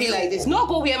you happy like this? No,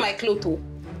 go wear my clothes, oh.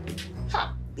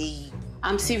 Ha, babe.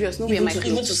 I'm serious. No wear my clothes.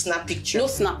 Even to snap picture. No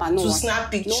snapper, no to want.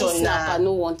 snap picture, no snapper,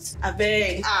 no want. I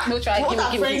beg. No try.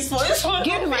 What Give me.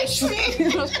 Give me my shoe.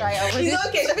 No try. It's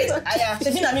okay.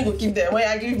 Shebi me go keep them.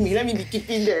 Why you give me? Let me be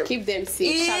keeping them. Keep them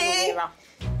safe.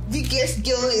 Biggest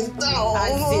girl in town.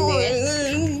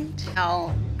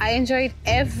 Oh, I enjoyed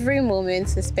every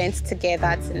moment we spent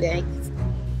together tonight.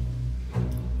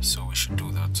 So we should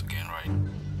do that again, right?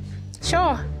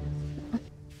 Sure.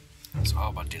 So how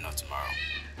about dinner tomorrow?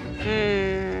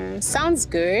 Sounds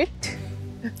good.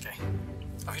 Okay.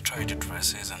 Have you tried the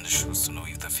dresses and the shoes to know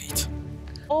if they fit?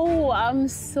 Oh, I'm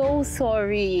so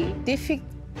sorry. They fit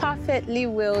perfectly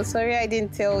well. Sorry I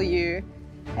didn't tell you.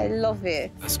 I love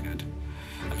it. That's good.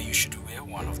 I mean, you should wear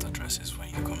one of the dresses when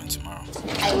you come in tomorrow.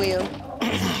 I will.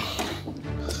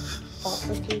 Oh,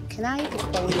 okay. Can I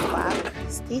call you back?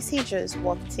 Stacy just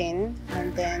walked in,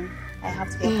 and then I have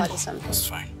to get her something. That's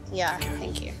fine. Yeah,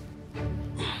 thank you.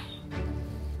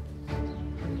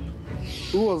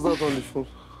 Who was that on the phone?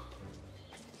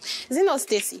 Is it not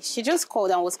Stacy? She just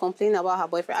called and was complaining about her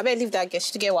boyfriend. I better leave that girl.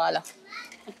 She get wahala.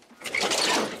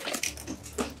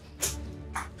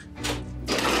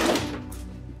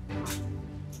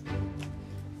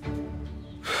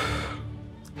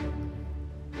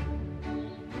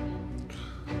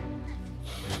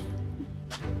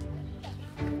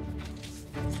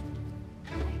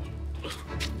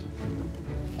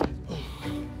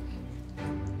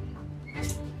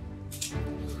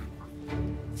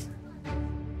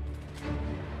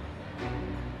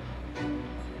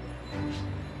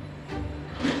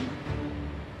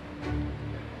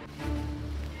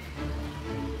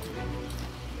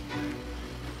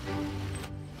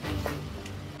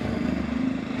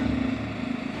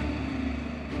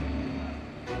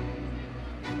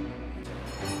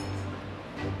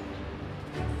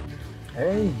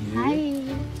 Hey, you. Hi.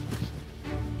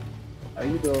 How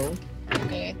you doing? I'm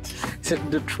good. So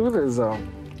the truth is,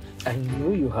 I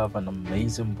knew you have an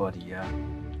amazing body, yeah,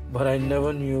 but I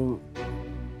never knew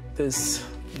this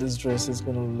dress is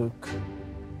gonna look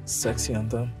sexy on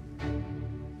them.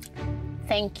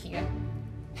 Thank you.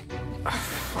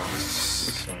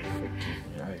 Sorry, forgive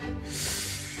me.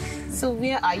 So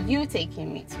where are you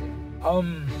taking me to?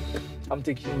 I'm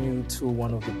taking you to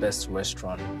one of the best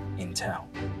restaurants in town.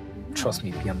 Trust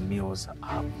me, their meals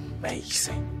are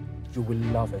amazing. You will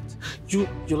love it. You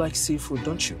like seafood,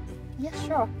 don't you? Yeah,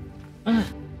 sure.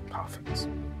 Perfect.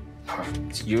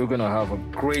 You're gonna have a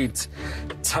great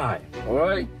time, all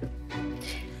right?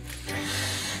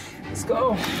 Let's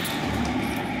go.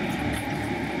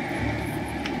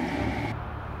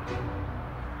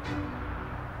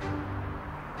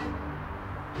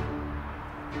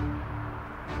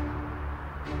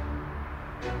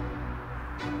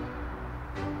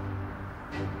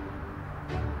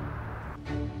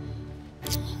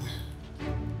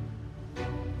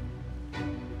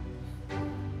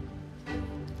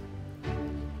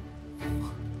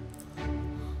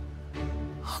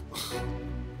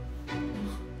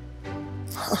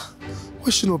 Why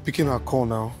is she not picking her call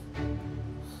now?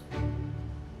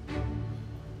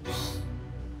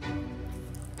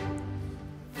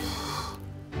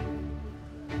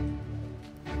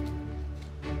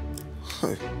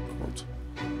 Hey, God.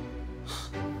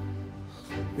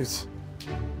 It's...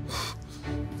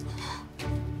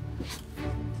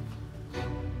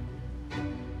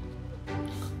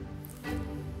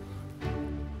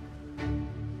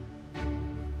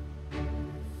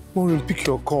 Maureen, pick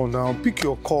your call now. Pick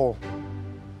your call.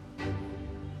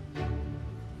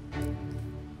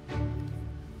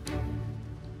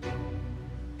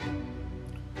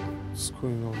 What's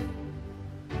going on?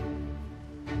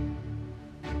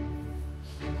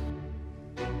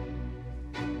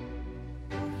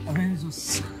 I mean, it's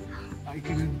just, I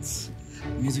couldn't.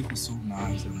 Music was so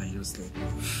nice, and I just like,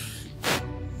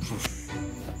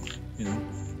 you know.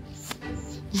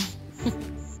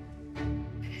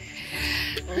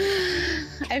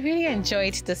 I really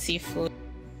enjoyed the seafood.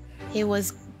 It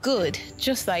was good,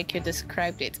 just like you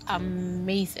described it.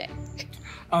 Amazing.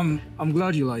 I'm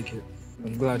glad you like it.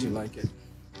 I'm glad you like it.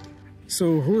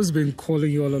 So who's been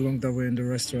calling you all along that way in the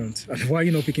restaurant? And why are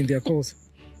you not picking their calls?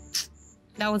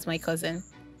 That was my cousin.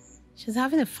 She's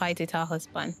having a fight with her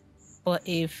husband. But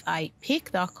if I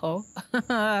pick that call,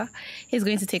 it's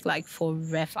going to take like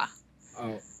forever. Oh,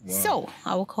 wow. So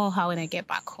I will call her when I get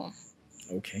back home.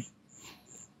 Okay.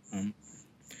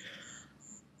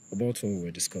 About what we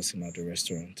were discussing at the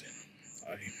restaurant,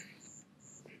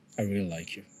 I really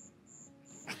like you.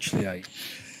 Actually, I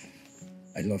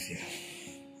love you.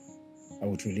 I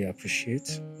would really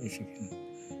appreciate if you can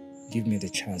give me the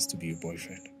chance to be your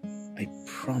boyfriend. I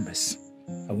promise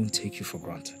I won't take you for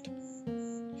granted.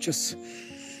 Just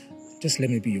let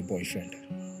me be your boyfriend.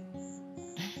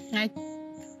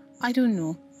 I don't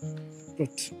know.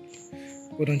 But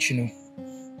what don't you know?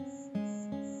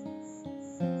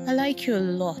 I like you a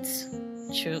lot,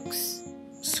 Chooks.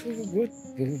 So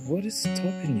what is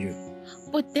stopping you?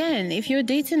 But then, if you're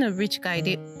dating a rich guy,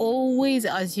 they always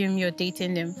assume you're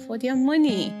dating them for their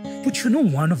money. But you're not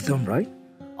one of them, right?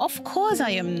 Of course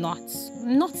I am not.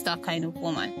 I'm not that kind of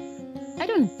woman. I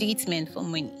don't date men for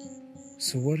money.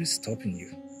 So what is stopping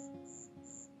you?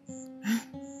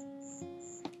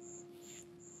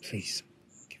 Please,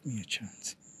 give me a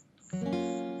chance.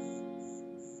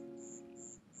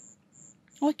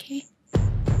 Okay.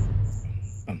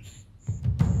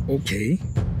 Okay?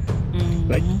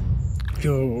 Like,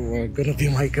 you're gonna be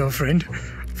my girlfriend?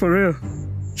 For real?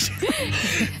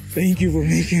 Thank you for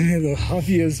making me the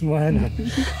happiest man.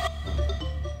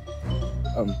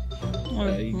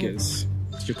 I guess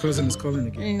your cousin is calling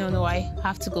again. No, I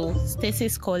have to go.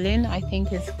 Stacy's calling. I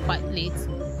think it's quite late.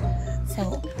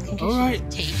 So, I think you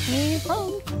should take me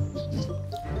home.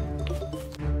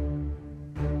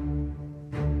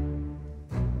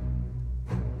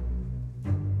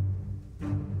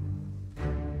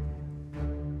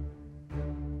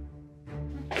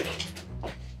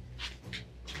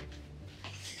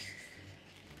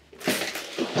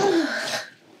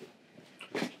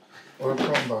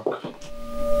 Welcome back.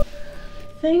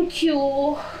 Thank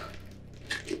you.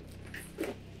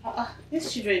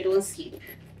 These children don't sleep.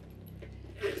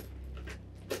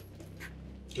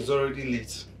 It's already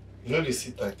late. You know they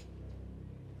sit tight.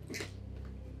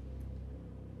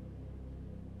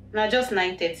 Now just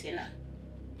 9:30 now.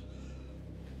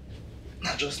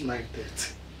 Not just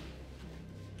 9:30.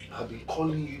 I've been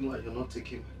calling you and you're not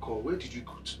taking my call. Where did you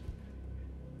go to?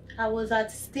 I was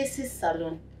at Stacy's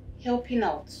salon, helping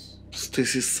out.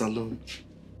 Stacy's salon?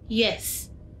 Yes.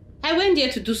 I went there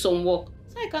to do some work,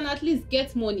 so I can at least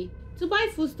get money to buy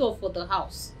food stuff for the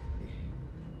house.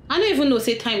 I don't even know,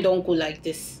 say time don't go like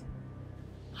this.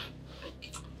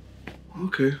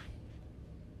 Okay.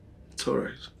 It's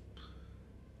alright.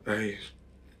 I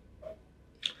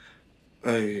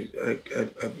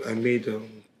made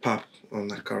pap on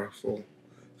akara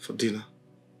for dinner.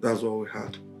 That's what we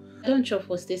had. I don't chop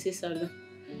for Stacy's salon.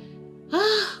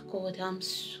 God, I'm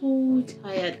so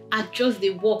tired. I just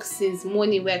dey work since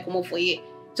morning where I come up for here.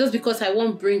 Just because I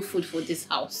won't bring food for this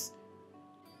house.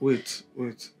 Wait.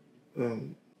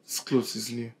 This clothes is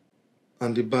new.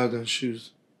 And the bag and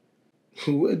shoes.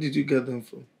 Where did you get them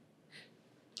from?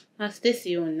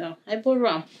 Stacy, you know. I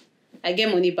borrow them. I get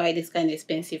money buy this kind of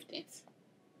expensive things.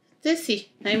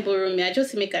 Stacy, I borrow me. I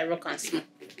just make I rock and small.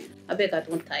 I beg I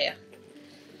don't tire.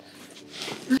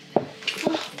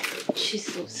 Oh,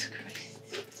 Jesus Christ.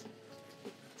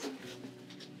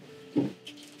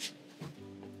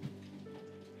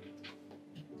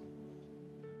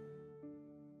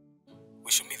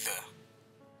 We should meet there.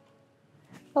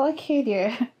 Okay,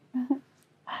 dear.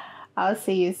 I'll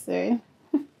see you soon.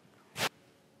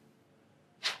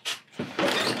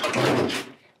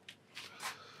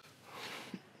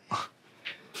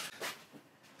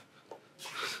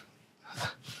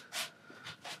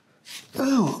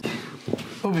 Oh,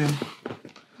 Obi.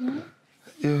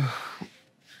 You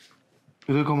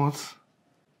dey come out?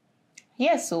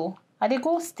 Yes, so I dey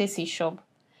go Stacy shop.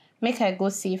 Make I go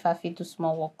see if I fit do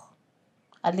small work.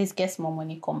 At least get more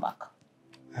money, come back.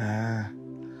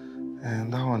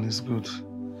 And that one is good.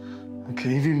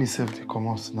 Okay, even myself they come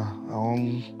out now. I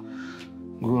won't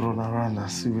go run around and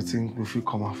see what thing we fit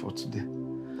come out for today.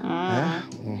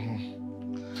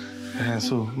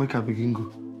 So make I begin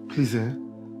go. Please,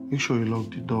 make sure you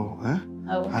lock the door,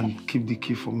 Okay. and keep the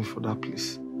key for me for that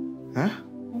place.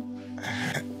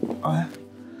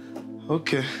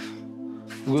 Okay.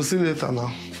 We'll see you later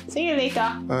now. See you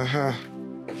later.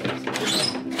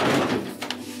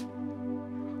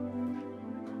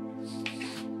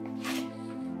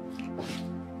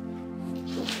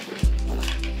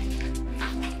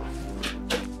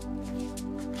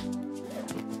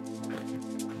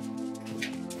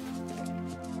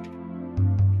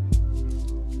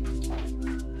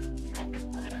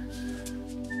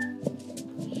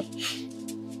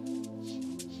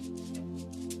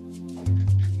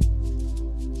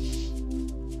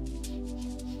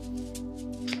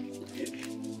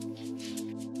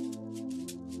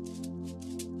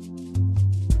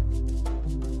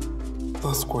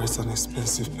 That's quite an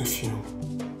expensive perfume.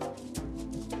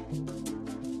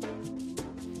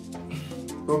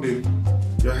 Oh, babe,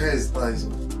 your hair is nice.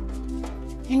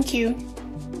 Thank you.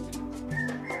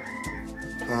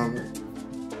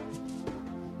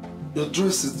 Your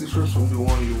dress is different from the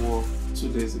one you wore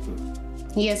 2 days ago.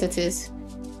 Yes, it is.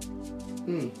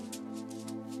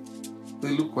 They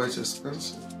look quite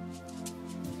expensive.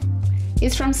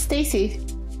 It's from Stacy.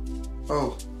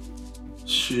 Oh,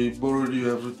 she borrowed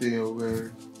you everything you're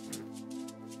wearing?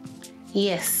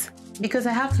 Yes, because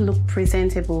I have to look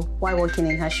presentable while working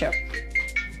in her shop.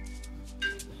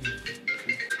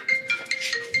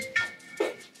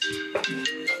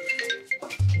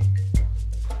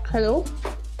 Hello?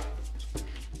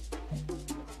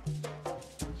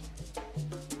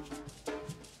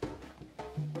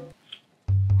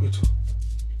 Wait,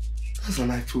 that's an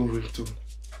iPhone ringtone.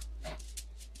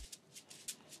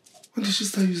 When did she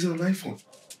start using an iPhone?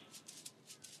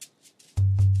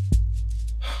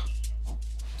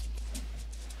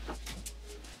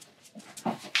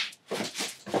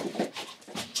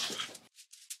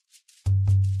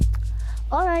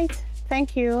 All right,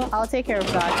 thank you. I'll take care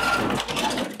of that.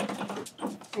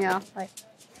 Yeah, bye.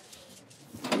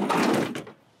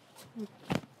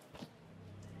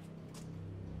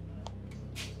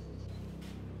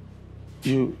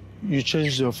 You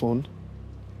changed your phone?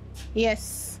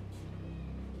 Yes.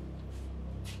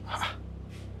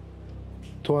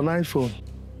 To an iPhone?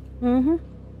 Mm-hmm.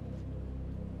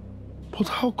 But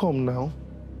how come now?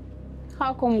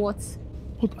 How come what?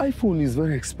 But iPhone is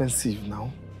very expensive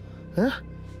now. Eh?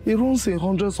 It runs in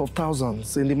hundreds of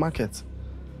thousands in the market.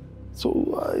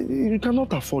 So you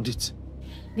cannot afford it.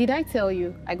 Did I tell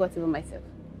you I got it for myself?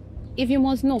 If you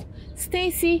must know,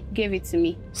 Stacy gave it to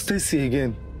me. Stacy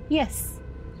again? Yes.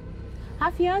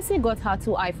 Her fiancé got her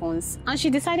 2 iPhones and she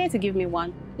decided to give me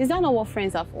one. Is that not what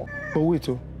friends are for? But wait,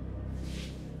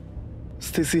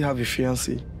 Stacy have a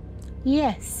fiancé?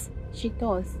 Yes, she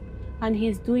does. And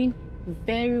he's doing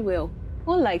very well.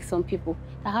 Unlike some people,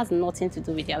 that has nothing to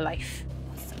do with their life.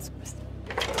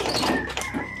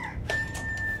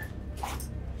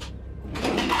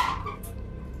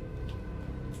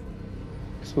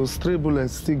 So stray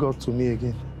bullets still got to me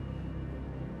again.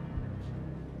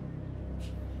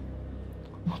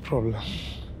 No problem.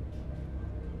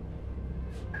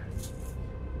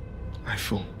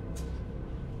 iPhone.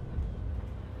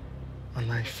 An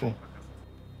iPhone.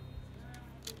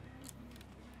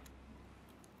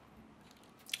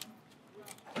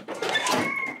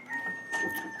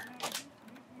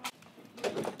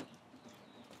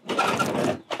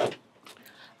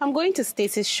 I'm going to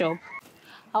Stacy's shop.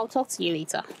 I'll talk to you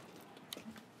later.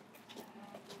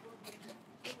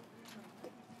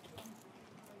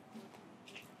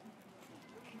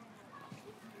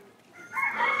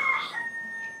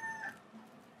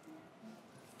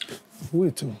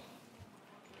 Wait,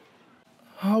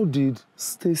 how did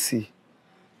Stacy,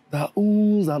 that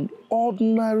owns an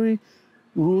ordinary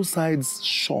roadside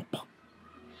shop,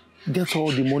 get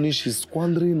all the money she's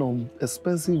squandering on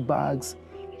expensive bags,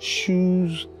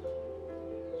 shoes,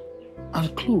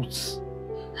 and clothes?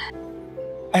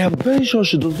 I am very sure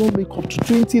she does not make up to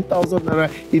 20,000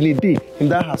 naira in a day in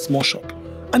that her small shop.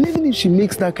 And even if she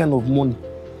makes that kind of money,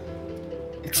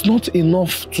 it's not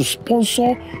enough to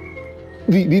sponsor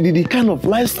the kind of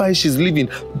lifestyle she's living,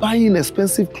 buying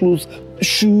expensive clothes,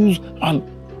 shoes, and...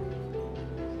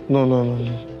 No.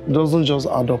 It doesn't just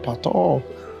add up at all.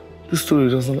 This story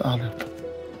doesn't add up.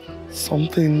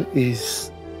 Something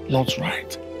is not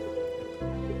right.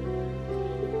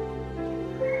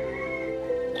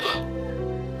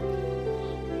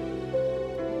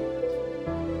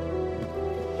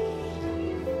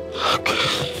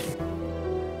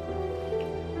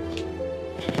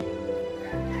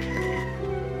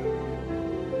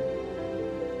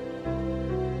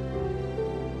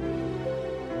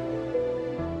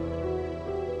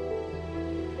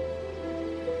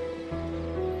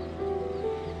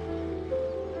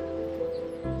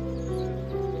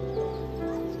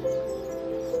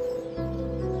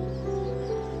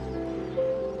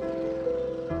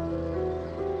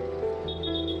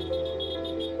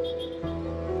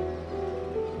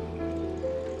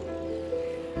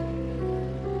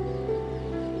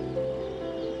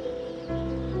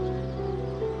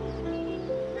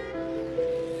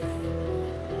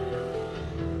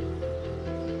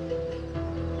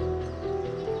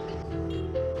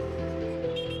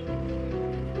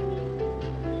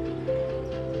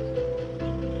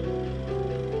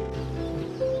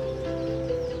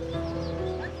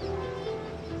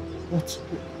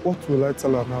 What will I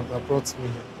tell her now that brought me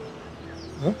here?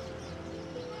 Huh?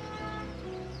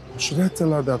 Or should I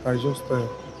tell her that I just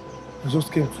I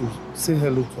just came to say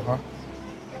hello to her.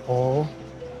 Or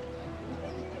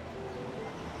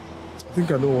I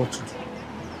think I know what to do.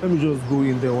 Let me just go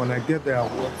in there. When I get there,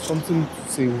 something to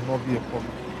say will not be a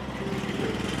problem.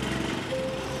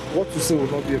 What to say will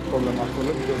not be a problem at all.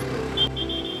 Let me just go.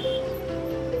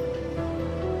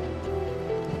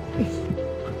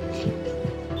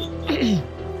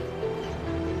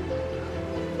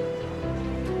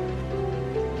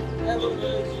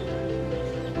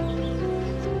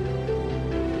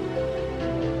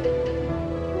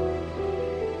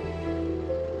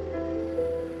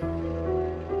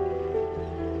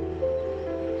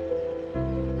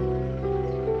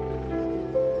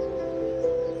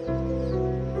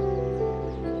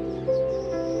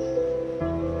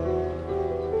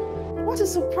 What a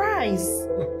surprise!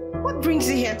 What brings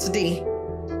you here today?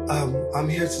 I'm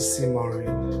here to see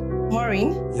Maureen.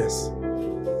 Maureen? Yes.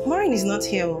 Maureen is not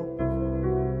here.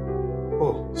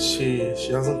 Oh, she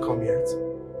hasn't come yet?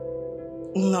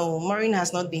 No, Maureen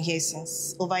has not been here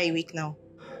since over a week now.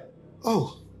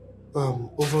 Oh,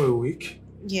 over a week?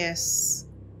 Yes.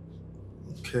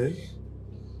 Okay.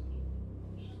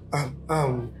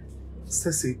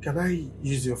 Stacy, can I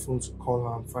use your phone to call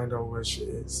her and find out where she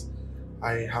is?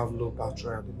 I have low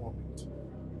battery at the moment.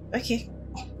 Okay,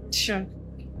 sure.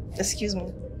 Excuse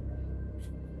me.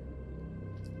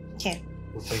 Okay.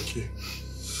 Well, thank you.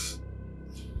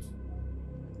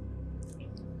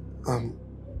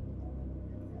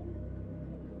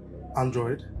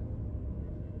 Android?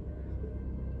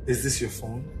 Is this your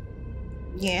phone?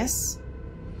 Yes.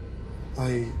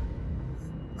 I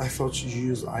thought you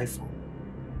used iPhone.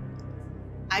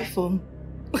 iPhone?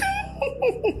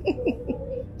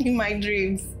 In my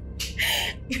dreams.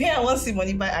 If I want to see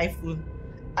money buy iPhone,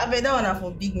 I bet that one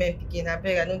for big men picking. I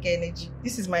beg I don't get energy.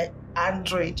 This is my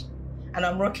Android and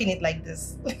I'm rocking it like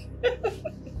this.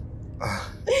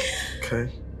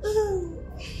 Okay.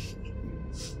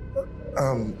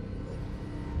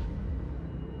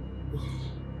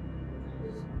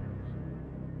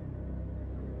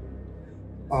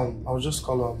 I'll just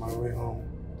call her on my way home.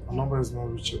 Her number is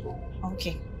not reachable.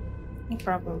 Okay, no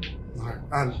problem. Alright.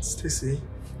 And Stacy,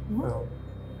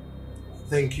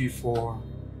 thank you for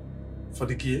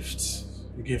the gift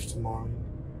you gave to Maureen.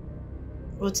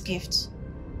 What gift?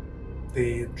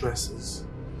 The dresses.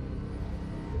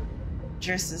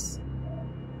 Dresses?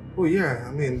 Oh yeah,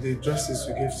 I mean the dresses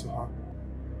you gave to her.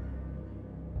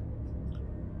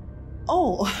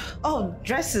 Oh,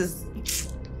 dresses.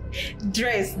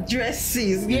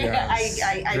 Dresses. Yeah, Yes,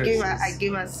 I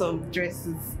gave her some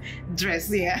dresses.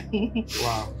 Yeah.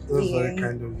 Wow, that's very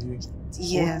kind of you.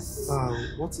 Yes.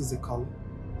 What is the color?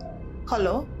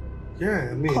 Color?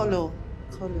 Yeah, I mean Color.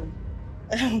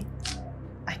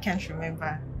 I can't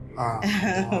remember.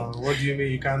 What do you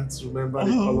mean you can't remember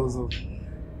the colors of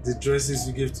the dresses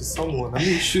you gave to someone? I mean,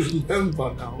 you should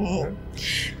remember now.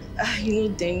 You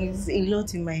know, there is a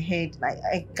lot in my head.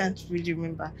 I can't really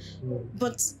remember.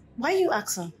 But why are you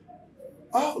asking?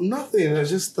 Oh, nothing. I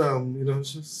just,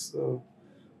 just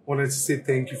wanted to say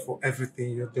thank you for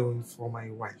everything you're doing for my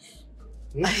wife.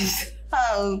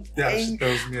 Oh, yeah, she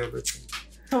tells me everything.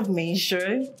 Don't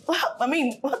mention. I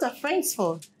mean, what are friends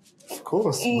for? Of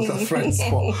course, what are friends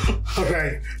for? All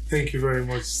right. Thank you very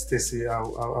much, Stacy.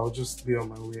 I'll just be on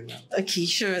my way now. Okay,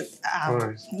 sure. All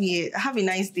right. Yeah, have a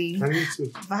nice day. And you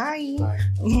too. Bye. Bye.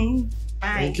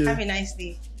 Bye. Thank you. Have a nice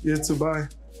day. You too. Bye.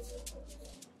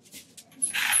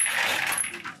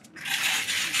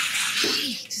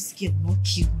 This girl will not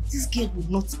kill me. This girl would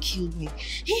not kill me.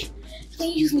 Hey, can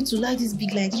you use me to lie this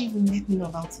big lie? Didn't even let me know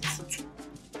about it.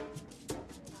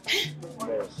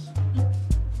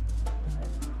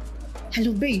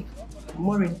 Hello, babe.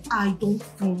 Maureen, I don't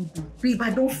phone you. Babe, I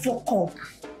don't fuck up.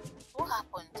 What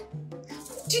happened?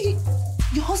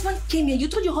 Your husband came here. You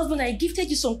told your husband I gifted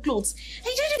you some clothes. And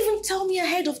you didn't even tell me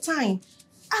ahead of time.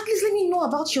 At least let me know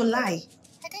about your lie.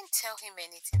 I didn't tell him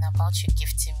anything about you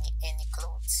gifting me any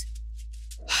clothes.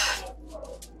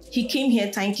 He came here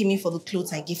thanking me for the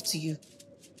clothes I give to you.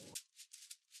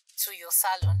 To your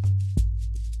salon?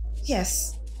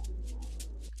 Yes.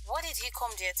 What did he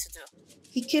come there to do?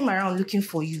 He came around looking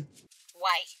for you.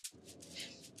 Why?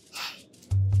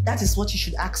 That is what you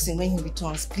should ask him when he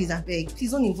returns. Please, I beg.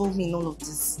 Please don't involve me in all of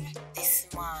this. This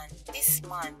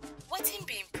man. What's him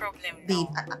being problem now? Babe,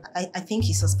 I think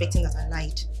he's suspecting that I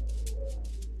lied.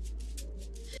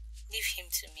 Leave him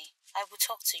to me. I will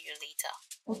talk to you later.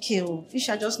 Okay, oh, you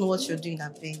should just know what you're doing, I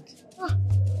beg.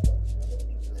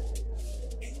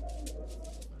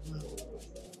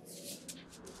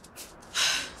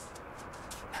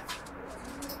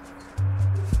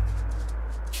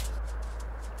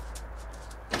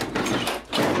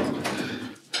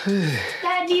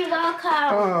 Daddy, Daddy, welcome.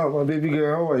 Ah, my baby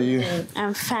girl, how are you?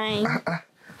 I'm fine.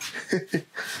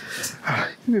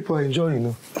 You people are enjoying,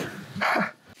 no?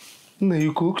 No,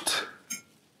 you cooked?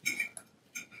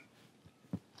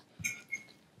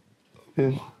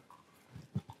 Yeah.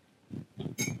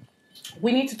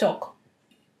 We need to talk.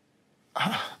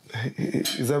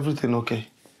 Is everything okay?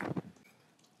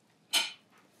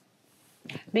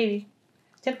 Baby,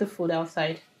 take the food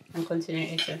outside and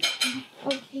continue eating.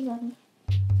 Okay, Mommy.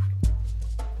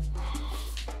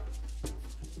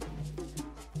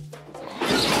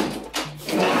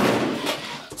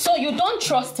 So you don't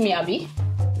trust me, Abby?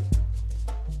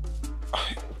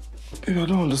 Baby, I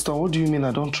don't understand. What do you mean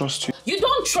I don't trust you? You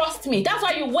don't trust me. That's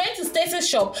why you went to Stacey's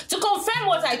shop to confirm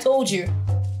what I told you.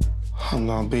 Oh,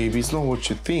 no, baby, it's not what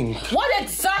you think. What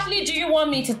exactly do you want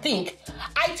me to think?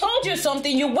 I told you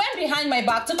something. You went behind my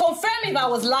back to confirm if I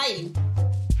was lying.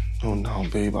 Oh, no,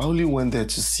 babe. I only went there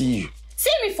to see you.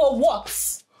 See me for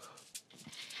what?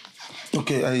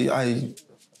 Okay,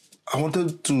 I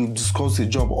wanted to discuss a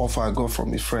job offer I got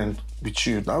from a friend with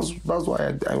you. That's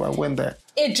why I went there.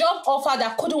 A job offer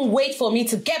that couldn't wait for me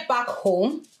to get back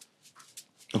home?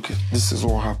 Okay, this is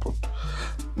what happened.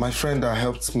 My friend that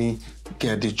helped me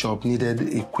get the job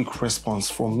needed a quick response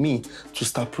from me to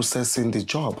start processing the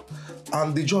job.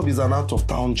 And the job is an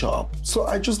out-of-town job. So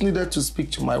I just needed to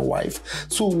speak to my wife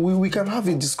so we can have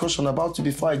a discussion about it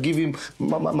before I give him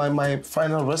my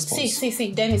final response.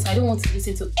 See, Dennis, I don't want to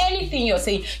listen to anything you're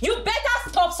saying. You better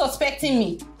stop suspecting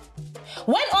me.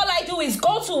 When all I do is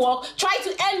go to work, try to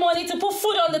earn money to put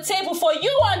food on the table for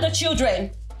you and the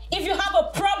children. If you have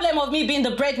a problem of me being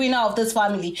the breadwinner of this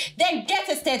family, then get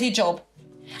a steady job.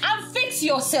 And fix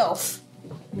yourself.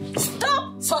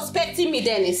 Stop suspecting me,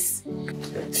 Dennis.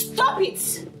 Stop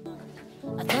it.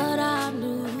 I thought I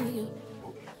knew you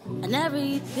and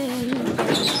everything.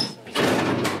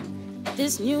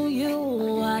 This new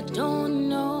you, I don't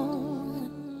know.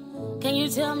 Can you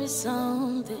tell me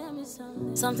something?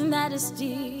 Something that is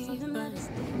deep.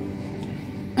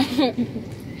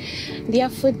 Their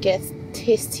food gets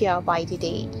tastier by the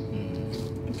day.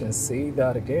 You can say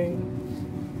that again.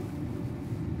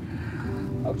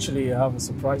 Actually, I have a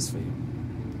surprise for you.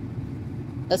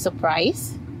 A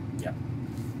surprise? Yeah.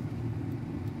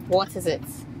 What is it?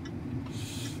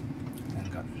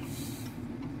 Hang on.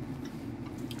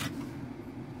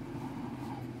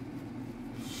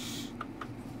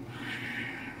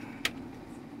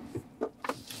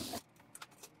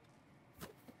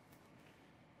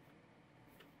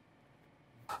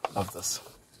 Love this.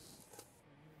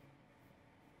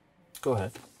 Go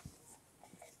ahead.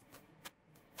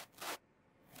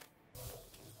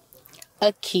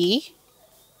 A key?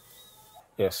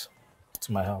 Yes,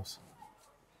 to my house.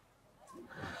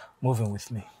 Move in with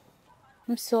me.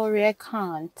 I'm sorry, I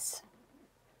can't.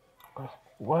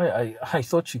 Why? I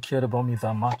thought you cared about me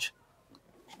that much.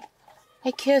 I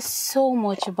care so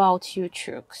much about you,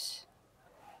 Trooks.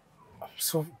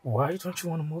 So why don't you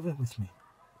want to move in with me?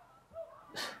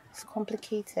 It's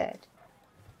complicated.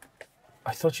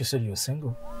 I thought you said you were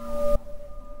single.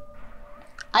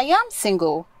 I am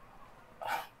single.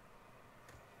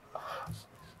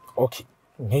 Okay,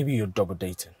 maybe you're double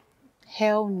dating.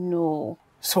 Hell no.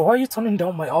 So why are you turning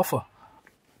down my offer?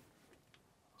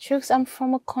 Trooks, I'm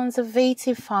from a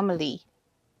conservative family.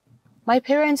 My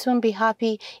parents won't be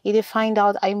happy if they find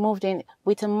out I moved in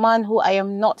with a man who I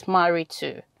am not married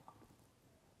to.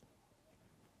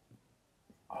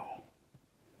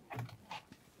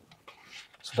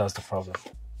 So that's the problem.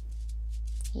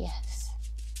 Yes.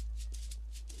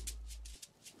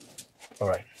 All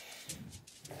right.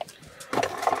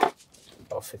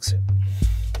 I'll fix it.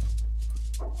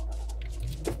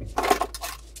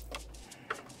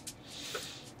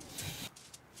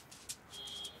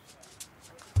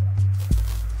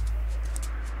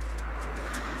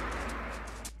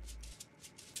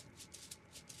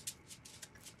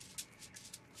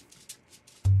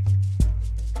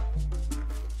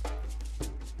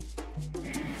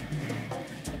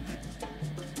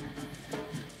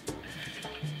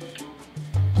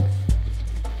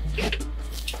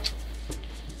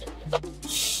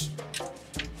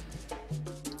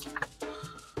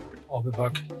 I'll be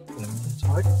back in a minute,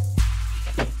 all right?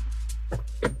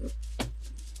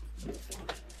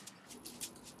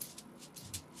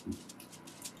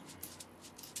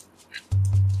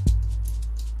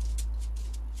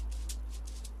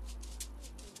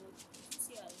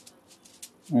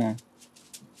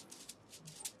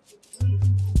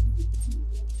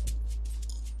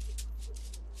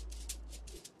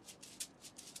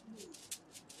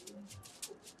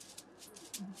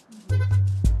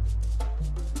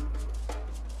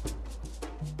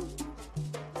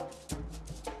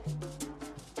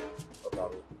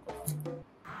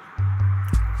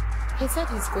 He said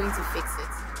he's going to fix it.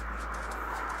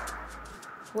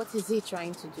 What is he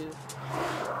trying to do?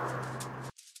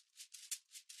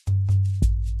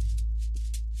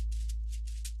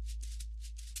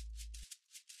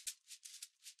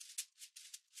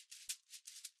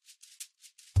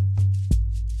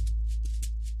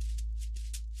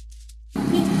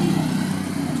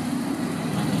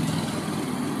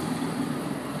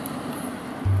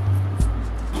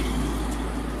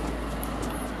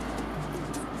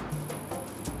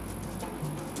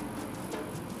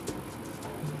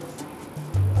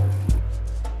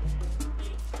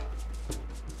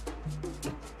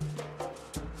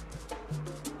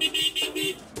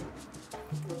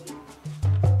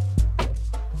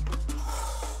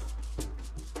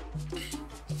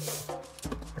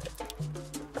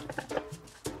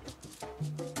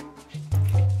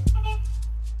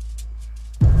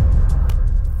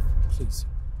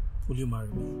 Will you marry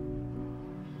me?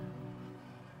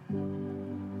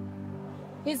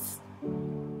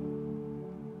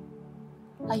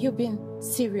 Are you being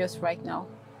serious right now?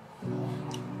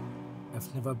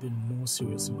 I've never been more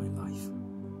serious in my life.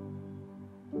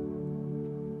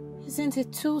 Isn't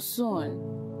it too soon?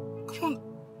 Come on,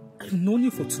 I've known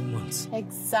you for 2 months.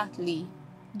 Exactly.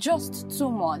 Just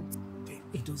 2 months.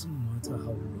 It doesn't matter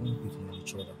how long we've known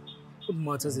each other. What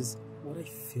matters is what I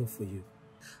feel for you.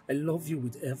 I love you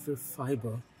with every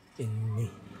fiber in me.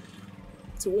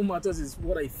 So what matters is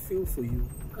what I feel for you,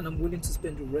 and I'm willing to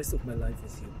spend the rest of my life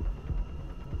with you.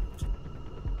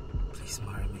 Please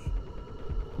marry me.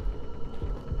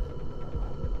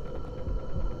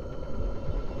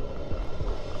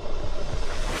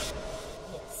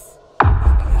 Yes.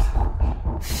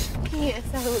 Yes,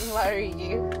 I will marry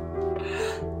you.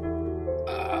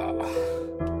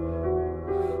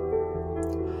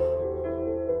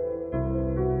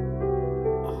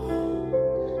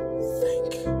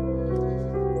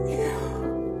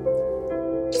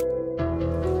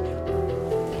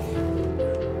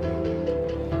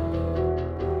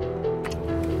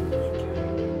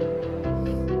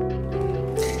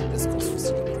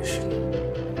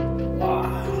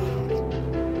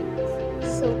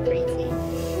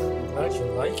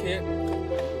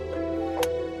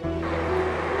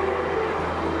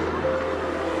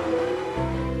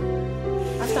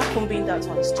 That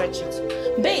one, stretch it.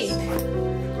 Babe!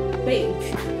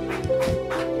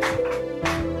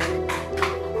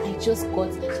 I just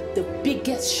got the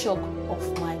biggest shock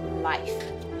of my life.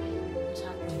 What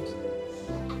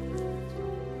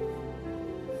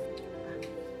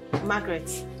happened?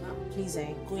 Margaret, please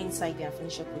go inside there and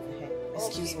finish up with the hair.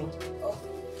 Excuse me. Okay.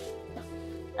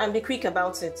 And be quick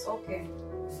about it. Okay.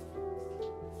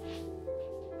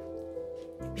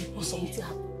 What's something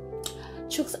happened?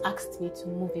 Chooks asked me to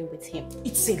move in with him.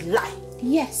 It's a lie.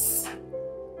 Yes.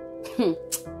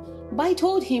 But I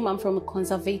told him I'm from a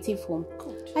conservative home.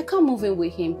 Good. I can't move in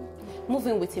with him.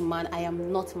 Moving with a man I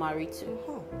am not married to.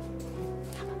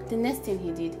 The next thing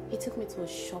he did, he took me to a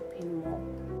shopping mall.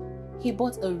 He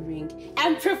bought a ring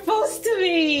and proposed to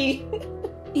me.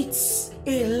 It's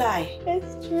a lie.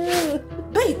 It's true.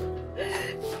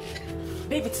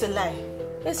 Babe, it's a lie.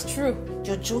 It's true.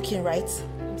 You're joking, right?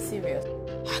 I'm serious.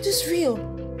 That is real.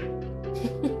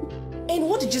 And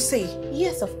what did you say?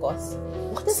 Yes, of course.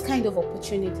 This kind of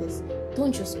opportunities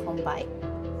don't just come by.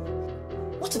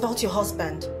 What about your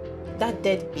husband? That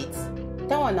deadbeat.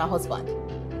 That one, our husband.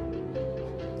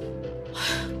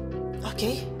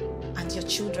 Okay. And your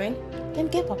children? Then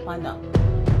get Papa now.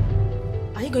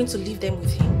 Are you going to leave them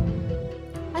with him?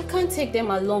 I can't take them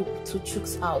along to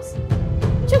Chooks' house.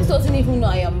 Chooks doesn't even know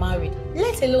I am married,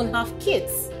 let alone have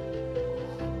kids.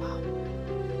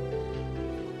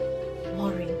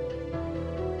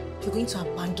 You're going to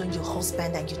abandon your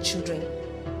husband and your children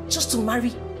just to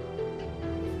marry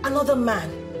another man.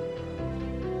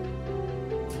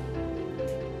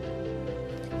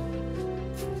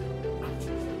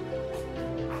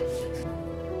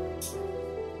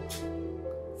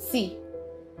 See,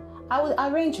 I will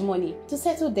arrange money to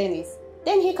settle Dennis.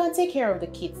 Then he can take care of the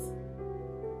kids.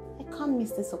 I can't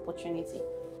miss this opportunity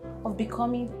of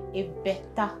becoming a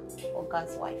better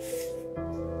Oga's wife.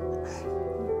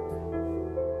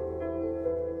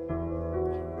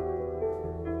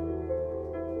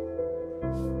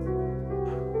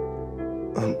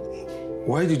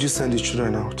 Why did you send the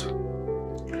children out?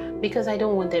 Because I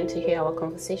don't want them to hear our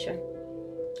conversation.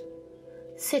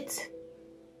 Sit.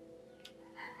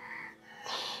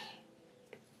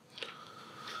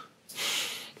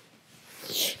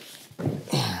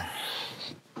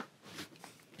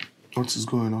 What is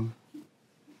going on?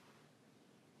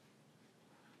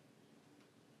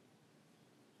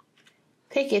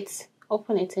 Take it,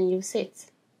 open it, and you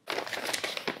sit.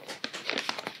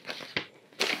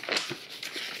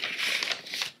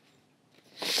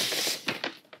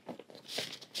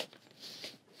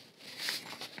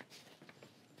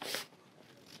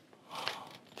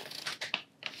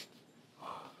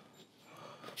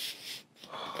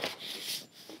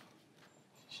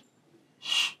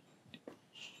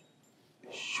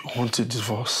 You want a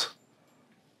divorce?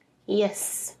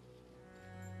 Yes.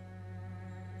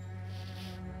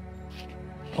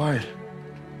 Why?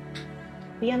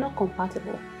 We are not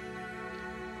compatible.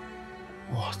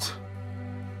 What?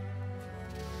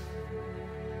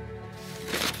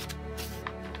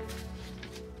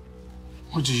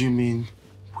 What do you mean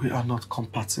we are not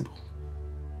compatible?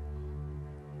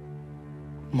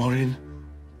 Maureen,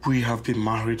 we have been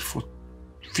married for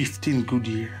 15 good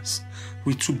years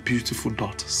with 2 beautiful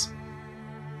daughters.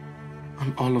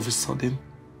 And all of a sudden,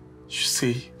 you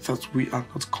say that we are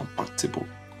not compatible.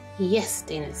 Yes,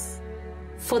 Dennis.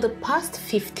 For the past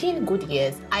 15 good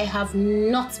years, I have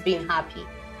not been happy.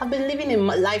 I've been living a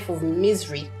life of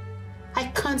misery. I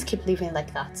can't keep living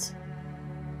like that.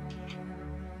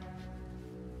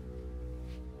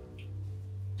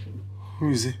 Who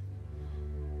is he?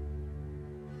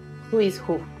 Who is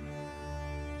who?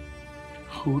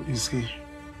 Who is he?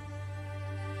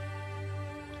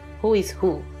 Who is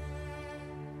who?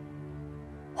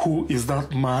 Who is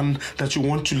that man that you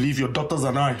want to leave your daughters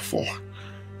and I for?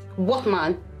 What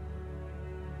man?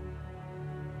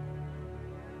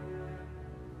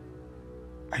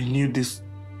 I knew this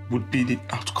would be the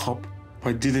outcome, but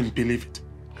I didn't believe it.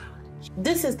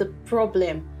 This is the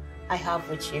problem I have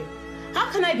with you. How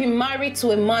can I be married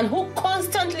to a man who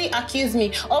constantly accuses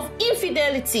me of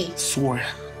infidelity? Swear.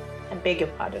 I beg your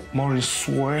pardon. Maureen,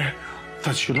 swear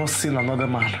that you're not seeing another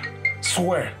man.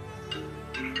 Swear.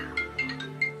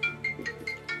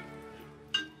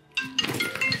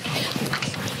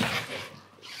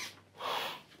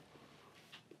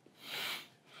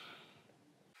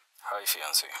 Hi,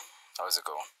 fiancé. How's it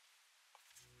going?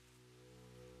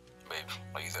 Babe,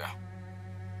 are you there?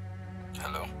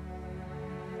 Hello?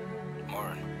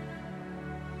 Maureen?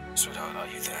 Sweetheart, are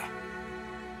you there?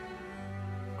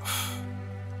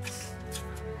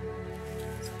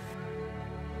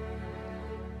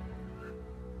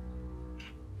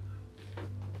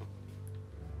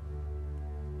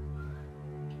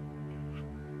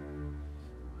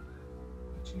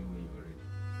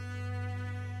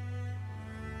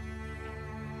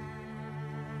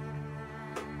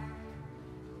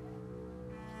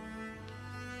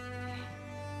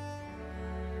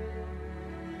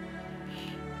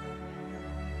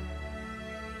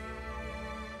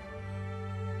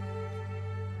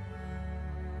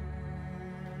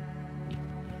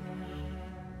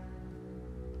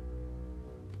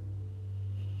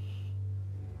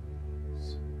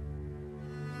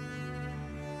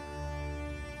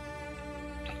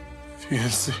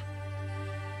 Fiancé.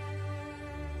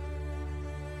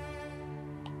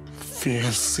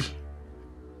 Fiancé.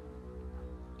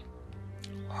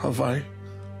 Have I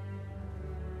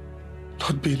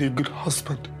not been a good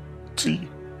husband to you?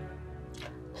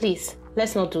 Please,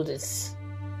 let's not do this.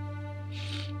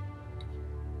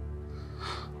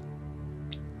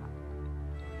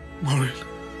 Maureen,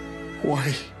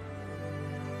 why?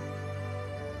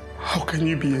 How can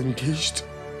you be engaged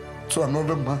to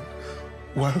another man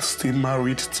while still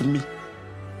married to me?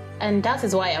 And that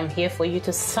is why I'm here for you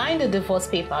to sign the divorce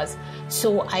papers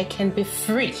so I can be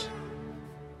free.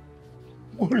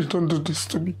 Maureen, don't do this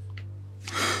to me.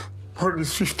 Maureen,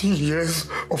 it's 15 years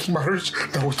of marriage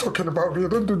that we're talking about here.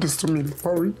 Don't do this to me,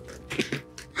 Maureen.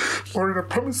 Maureen, I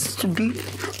promise to be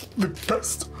the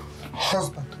best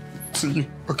husband to you,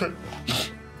 okay?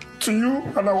 To you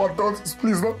and our daughters,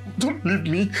 please don't leave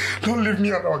me. Don't leave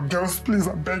me and our girls, please,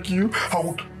 I beg you.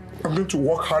 I'm going to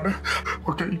work harder.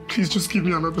 Okay, please just give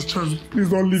me another chance. Please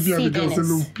don't leave me and the girls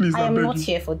alone. Please, I am beg you. not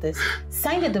here for this.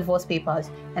 Sign the divorce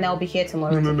papers and I'll be here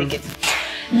tomorrow to pick it.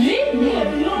 Leave me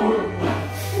alone!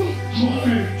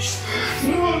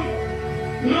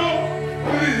 No,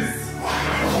 please!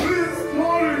 Please,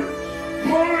 Maureen!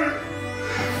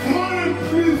 Maureen,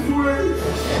 please wait!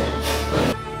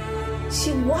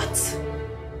 She what?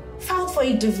 Filed for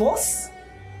a divorce?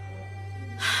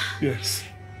 Yes.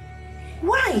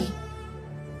 Why?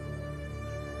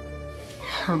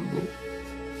 I don't know.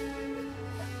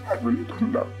 I really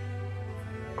don't know.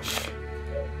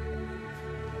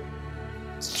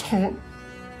 Someone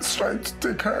is trying to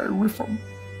take her away from me.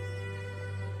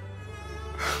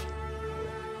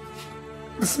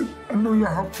 Listen, I know you're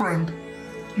her friend.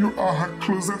 You are her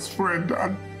closest friend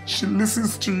and she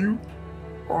listens to you.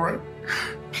 Alright?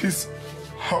 Please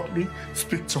help me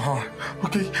speak to her.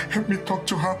 Okay? Help me talk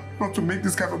to her not to make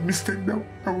this kind of mistake that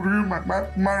will ruin my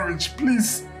marriage.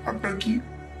 Please, I beg you.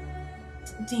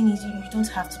 Dennis, you don't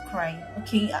have to cry.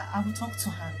 Okay? I will talk to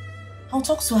her. I'll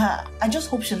talk to her. I just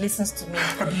hope she listens to me.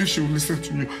 I believe she will listen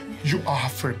to you. You are her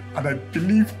friend, and I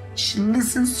believe she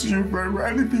listens to you very well.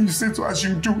 Anything you say to her,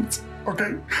 she'll do it.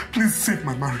 Okay? Please save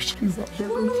my marriage. Please. No,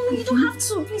 you don't have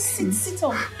to. Please sit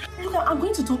up. Look, I'm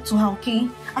going to talk to her, okay?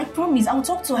 I promise, I'll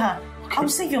talk to her. Okay. I'll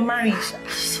save your marriage.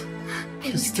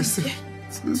 Please, Stacy.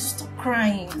 Please. Stop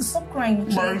crying. Stop crying,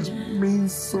 okay? Marriage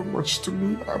means so much to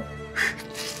me.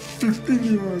 15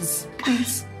 years.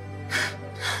 Please.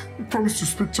 I promise to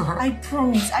speak to her. I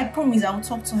promise I'll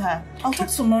talk to her. I'll talk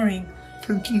to Maureen.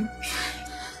 Thank you.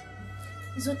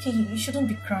 It's okay, you shouldn't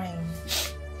be crying.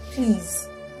 Please.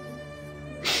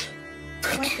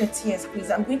 Wipe your tears, please.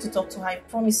 I'm going to talk to her, I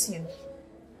promise you.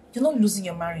 You're not losing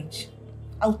your marriage.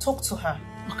 I'll talk to her.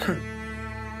 Okay.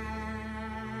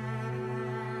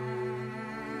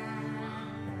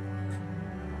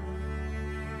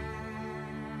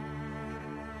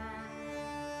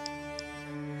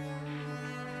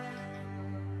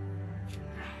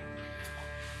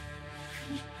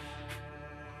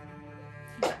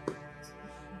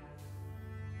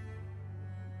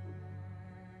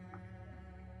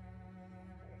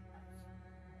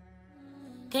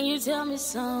 Can you tell me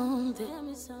something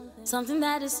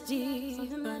that is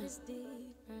deep?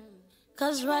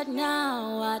 Cause right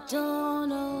now I don't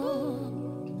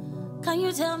know. Can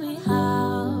you tell me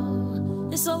how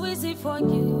it's so easy for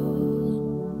you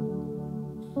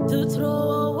to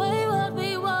throw away what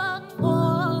we worked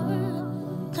for?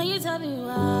 Can you tell me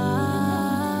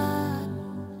why?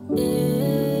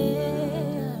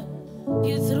 Yeah,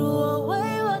 you threw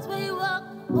away what we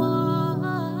worked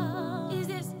for. Is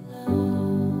this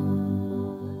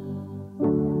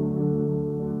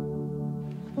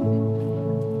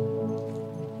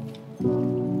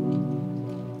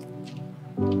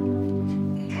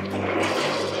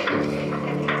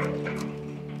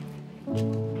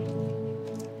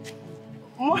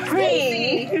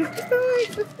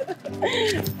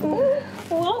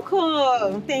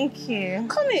Welcome. Thank you.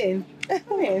 Come in.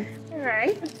 Come in. All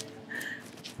right.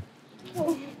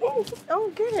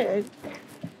 Oh, good.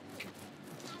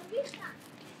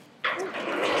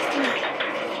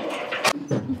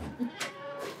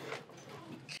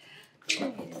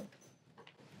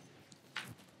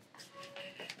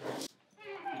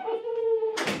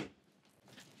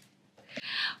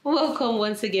 Welcome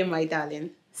once again, my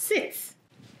darling. Sit.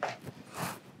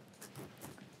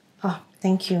 Oh,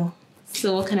 thank you.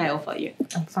 So what can I offer you?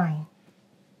 I'm fine.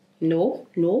 No.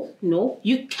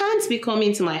 You can't be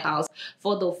coming to my house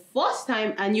for the first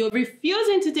time and you're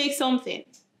refusing to take something.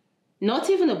 Not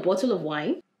even a bottle of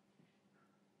wine.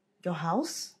 Your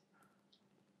house?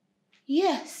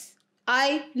 Yes,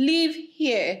 I live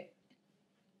here.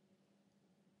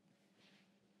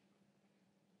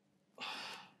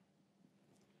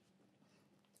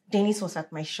 Dennis was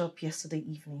at my shop yesterday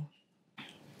evening.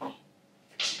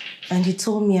 And he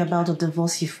told me about the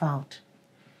divorce you filed.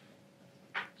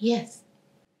 Yes,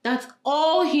 that's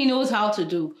all he knows how to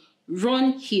do.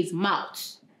 Run his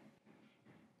mouth.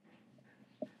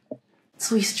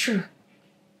 So it's true.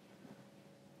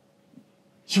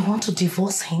 You want to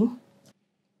divorce him?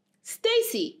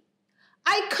 Stacy,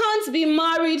 I can't be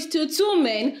married to two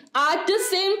men at the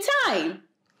same time.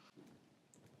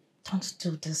 Don't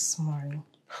do this, Maureen.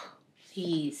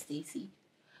 Please, Stacy.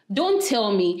 Don't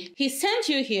tell me he sent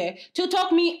you here to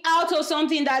talk me out of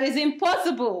something that is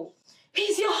impossible.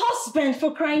 He's your husband,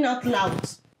 for crying out loud.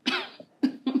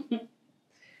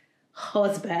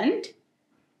 Husband?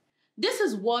 This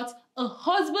is what a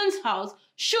husband's house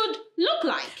should look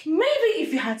like. Maybe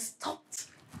if you had stopped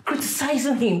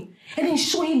criticizing him and then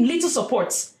show him little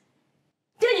support,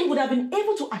 then he would have been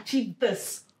able to achieve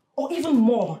this or even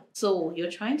more. So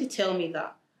you're trying to tell me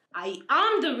that I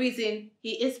am the reason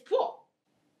he is poor?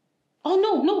 Oh,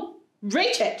 no,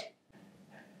 Richard.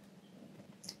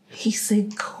 He's a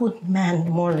good man,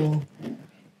 Maureen.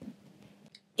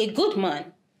 A good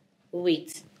man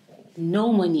with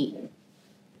no money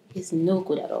is no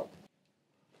good at all.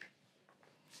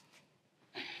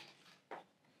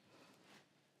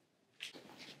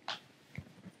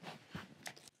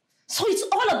 So it's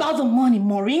all about the money,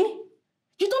 Maureen?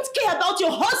 You don't care about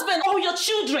your husband or your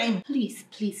children? Please,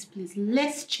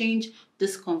 let's change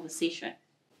this conversation.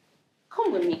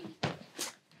 Come with me.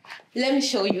 Let me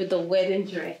show you the wedding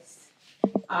dress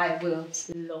I will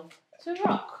love to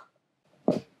rock.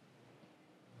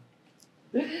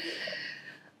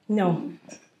 No.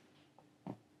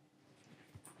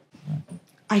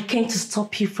 I came to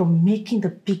stop you from making the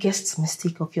biggest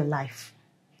mistake of your life.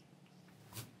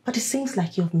 But it seems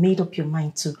like you've made up your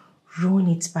mind to ruin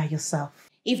it by yourself.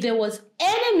 If there was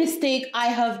any mistake I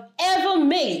have ever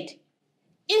made,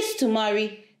 it's to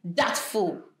marry that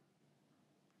fool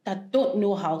that don't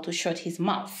know how to shut his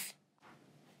mouth.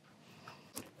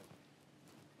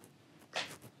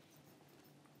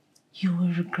 You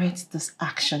will regret this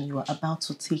action you are about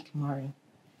to take, Maureen.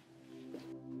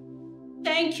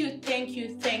 Thank you,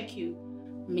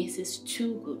 Mrs.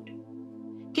 Toogood.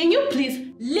 Can you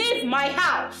please leave my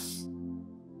house?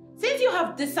 Since you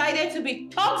have decided to be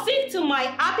toxic to my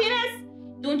happiness,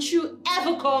 don't you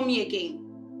ever call me again.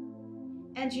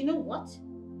 And you know what?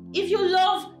 If you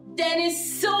love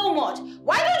Dennis so much,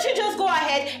 why don't you just go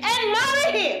ahead and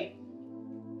marry him?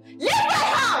 Leave my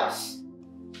house!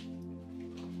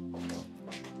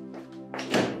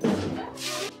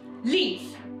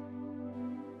 Leave.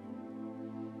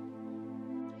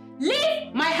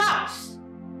 Leave my house!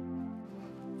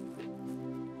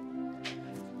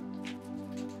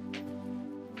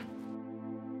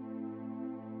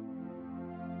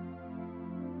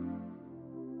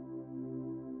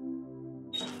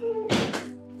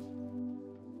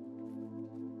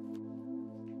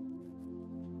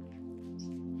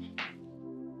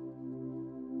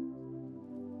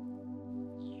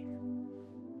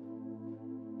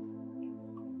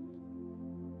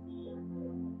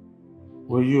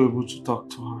 Were you able to talk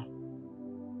to her?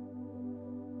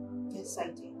 Yes, I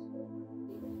did.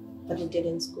 But it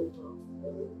didn't go well.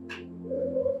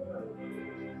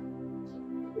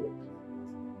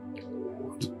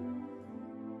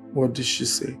 What did she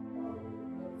say?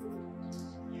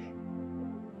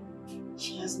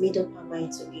 She has made up her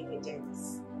mind to be with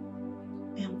Dennis.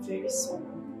 I am very sorry.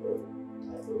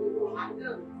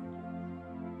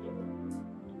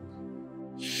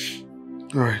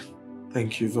 Alright.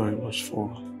 Thank you very much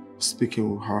for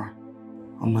speaking with her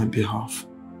on my behalf.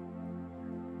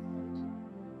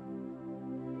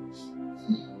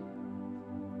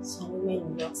 Some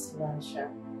women not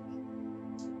sure.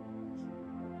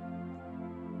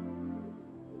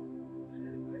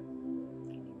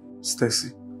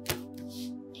 Stacy,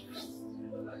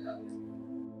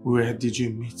 where did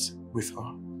you meet with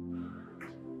her?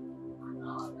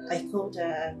 I called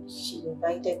her and she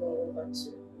invited me over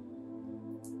to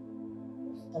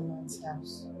the man's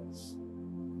house.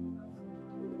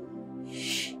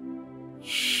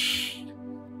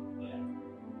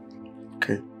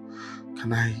 Okay,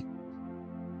 can I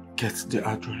get the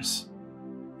address?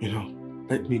 You know,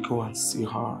 let me go and see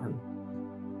her and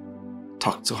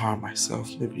talk to her myself.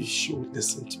 Maybe she would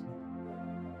listen to me.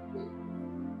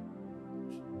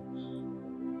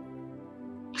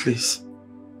 Please.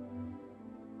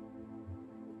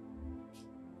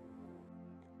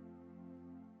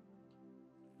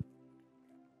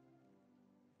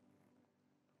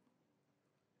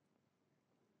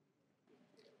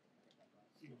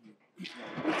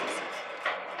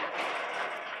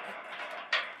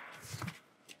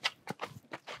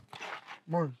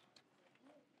 Maureen.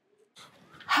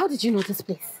 How did you know this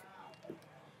place?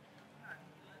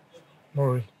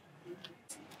 Maureen.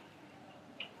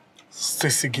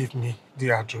 Stacy gave me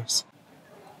the address.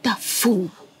 That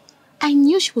fool. I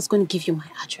knew she was going to give you my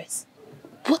address.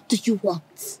 What do you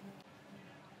want?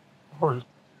 Maureen.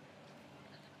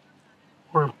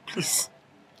 Maureen, please.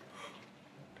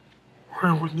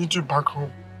 Maureen, we need you back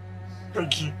home.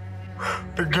 Beg you.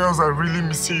 The girls are really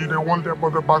missing you. They want their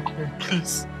mother back home,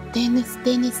 please. Dennis.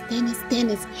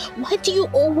 Why do you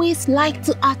always like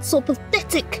to act so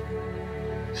pathetic?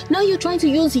 Now you're trying to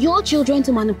use your children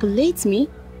to manipulate me?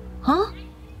 Huh?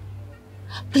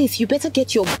 Please, you better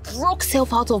get your broke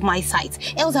self out of my sight,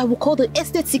 else I will call the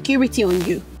estate security on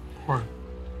you.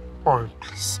 Maureen,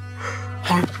 please.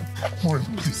 Maureen,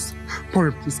 please.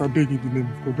 Maureen, please, I beg you in the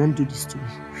name of God, don't do this to me.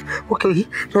 Okay?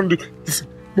 Don't do this.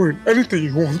 Maureen, anything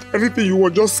you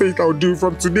want, just say it, I'll do.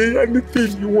 From today,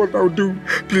 anything you want, I'll do.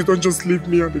 Please don't just leave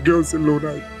me and the girls alone.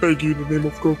 I beg you in the name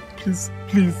of God. Please.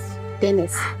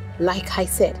 Dennis, like I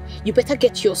said, you better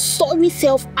get your sorry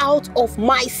self out of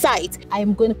my sight. I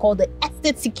am going to call the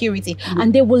estate security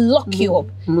and they will lock you up.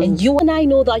 And you and I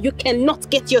know that you cannot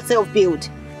get yourself bailed.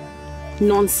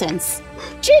 Nonsense.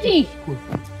 Chidi!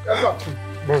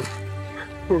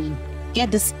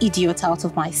 Get this idiot out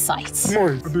of my sight.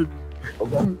 Maureen,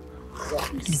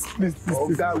 please. I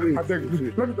beg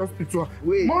you. Let me just speak to her.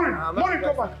 Maureen,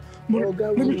 come back.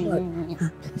 Let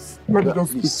me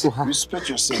just speak to her. Respect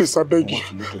yourself. Please, I beg you.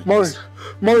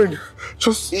 Maureen,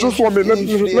 just 1 minute.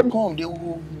 Let me come. They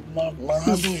will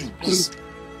handle you. Please,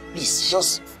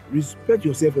 just respect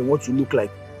yourself and what you look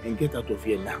like, and get out of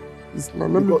here now.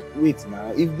 Wait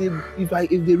now. If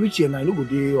they reach here now, you go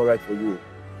be all right for you.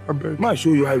 I beg. Might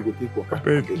show you how you go take work. I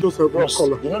beg. Just help me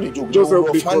call her. You know the joke. Just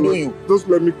help me call her.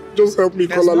 Just help me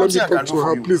call her. Let me talk to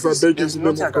her, please. I beg you. There's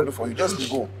nothing I can do for you. Just be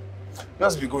going.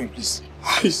 Just be going, please.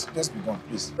 Please. Just be going,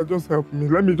 please. Just help me.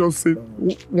 Let me just say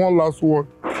one last word.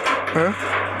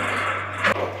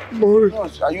 Maureen.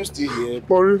 Are you still here?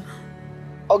 Maureen,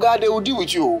 Oga, they will deal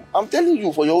with you. I'm telling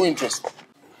you for your own interest.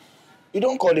 You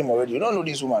don't call him already. You don't know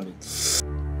this woman.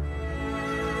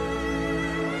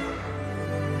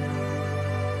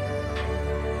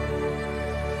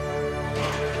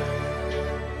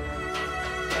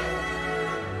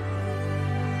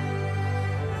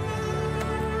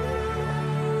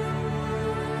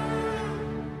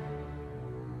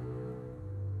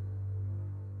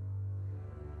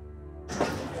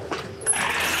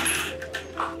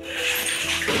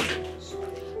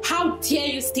 How dare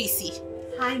you, Stacy?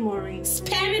 Hi, Maureen.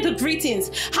 Spare me the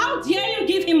greetings. How dare you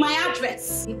give him my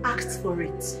address? He asked for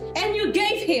it. And you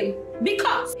gave him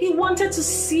because he wanted to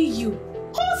see you.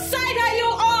 Whose side are you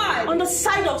on? On the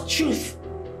side of truth.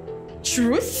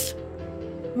 Truth?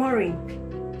 Maureen,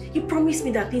 you promised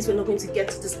me that things were not going to get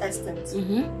to this extent.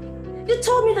 You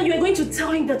told me that you were going to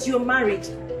tell him that you are married.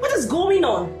 What is going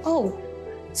on? Oh,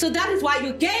 so that is why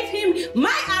you gave him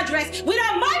my address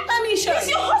without my permission. He's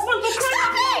your husband.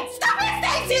 Stop it! Stop it,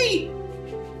 Stacy!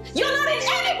 You're not in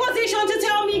any position to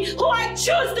tell me who I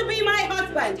choose to be my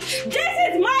husband. This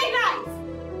is my life.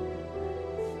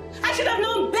 I should have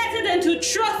known better than to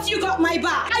trust you got my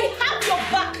back. I have your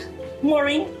back,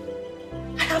 Maureen.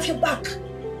 I have your back.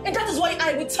 And that is why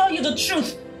I will tell you the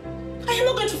truth. I am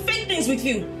not going to fake things with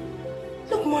you.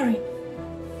 Look, Maureen,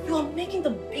 you are making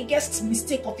the biggest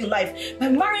mistake of your life by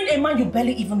marrying a man you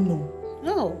barely even know.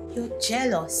 No, you're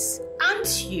jealous,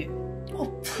 aren't you? Oh,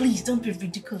 please, don't be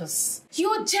ridiculous.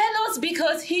 You're jealous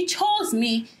because he chose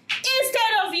me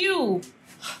instead of you.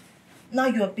 Now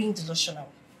you are being delusional.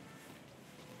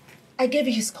 I gave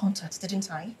you his contact,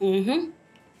 didn't I?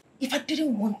 If I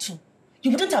didn't want to,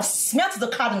 you wouldn't have smelt the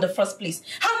card in the first place.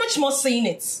 How much more saying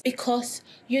it? Because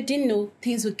you didn't know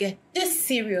things would get this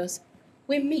serious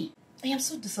with me. I am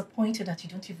so disappointed that you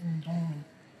don't even know me.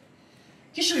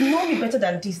 You should know me better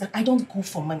than this, that I don't go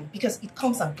for money because it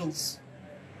comes and goes.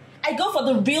 I go for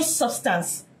the real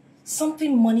substance,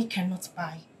 something money cannot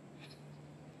buy.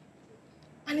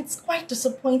 And it's quite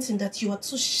disappointing that you are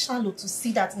too shallow to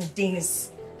see that in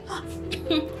Dennis.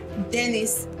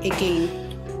 Dennis again.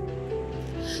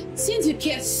 Since you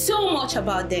care so much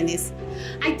about Dennis,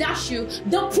 I dash you,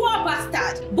 the poor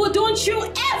bastard. But don't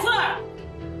you ever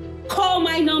call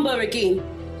my number again,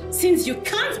 since you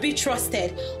can't be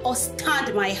trusted or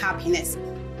stand my happiness.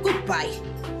 Goodbye.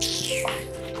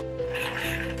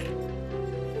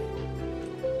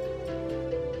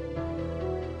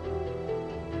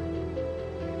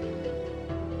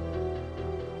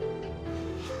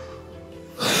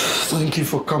 Thank you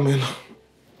for coming.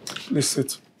 Please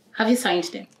sit. Have you signed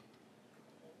them?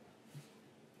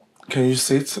 Can you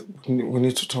sit? We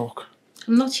need to talk.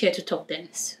 I'm not here to talk,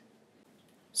 Dennis.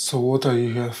 So what are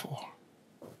you here for?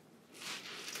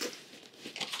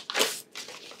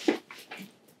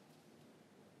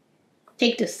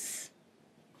 Take this.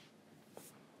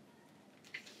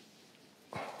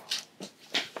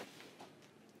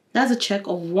 That's a check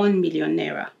of 1 million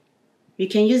naira. You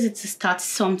can use it to start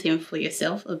something for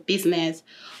yourself, a business,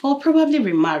 or probably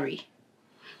remarry.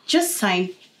 Just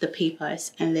sign the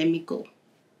papers and let me go.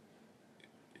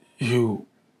 You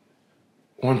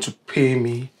want to pay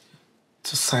me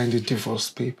to sign the divorce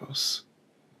papers?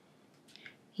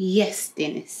 Yes,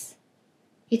 Dennis.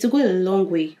 It will go a long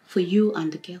way for you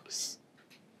and the girls.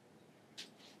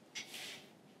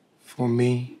 For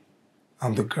me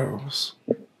and the girls?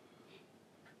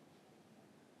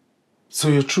 So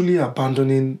you're truly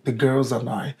abandoning the girls and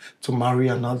I to marry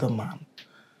another man?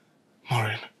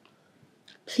 Maureen.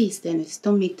 Please, Dennis,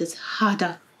 don't make this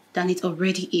harder than it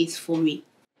already is for me.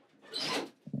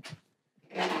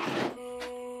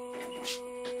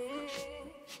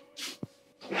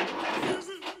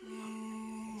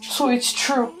 So it's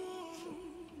true.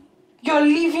 You're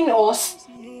leaving us.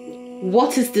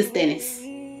 What is this, Dennis?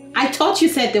 I thought you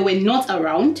said they were not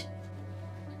around.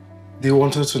 They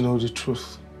wanted to know the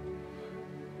truth.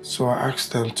 So I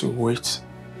asked them to wait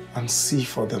and see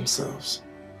for themselves.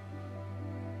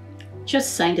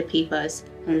 Just sign the papers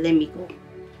and let me go.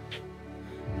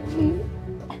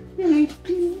 Mommy,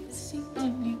 please.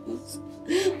 Mommy, please.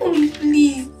 Mommy,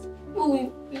 please.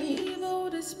 Mommy, please.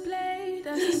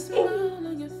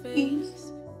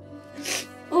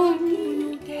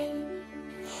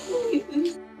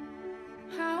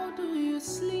 How do you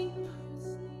sleep?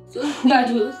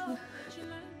 Daddy,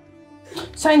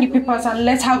 sign the papers and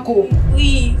let her go.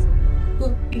 Please.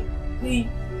 Mommy, please.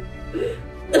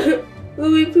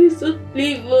 Mommy, please don't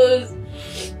leave us.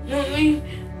 Mommy,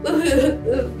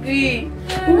 please.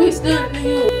 Mommy, don't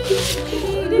leave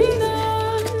us.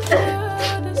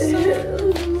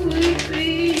 Mommy,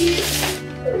 please.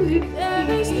 There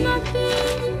is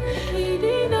nothing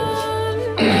hidden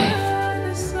under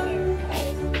the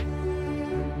surface.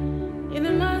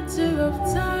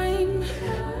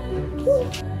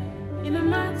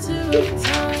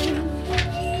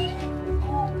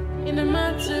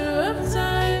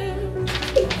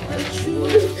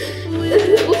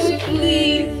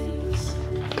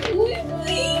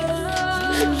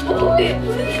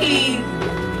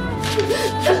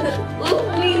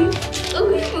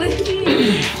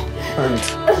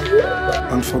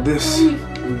 And for this.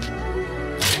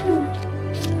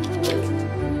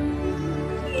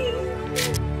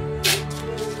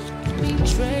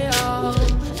 Betrayal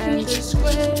and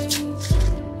disgrace.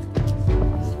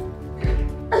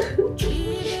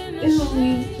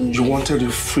 You wanted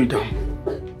your freedom.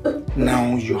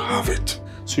 Now you have it.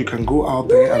 So you can go out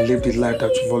there and live the life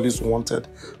that you've always wanted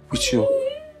with your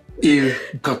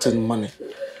ill-gotten money.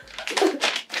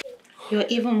 You're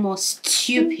even more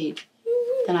stupid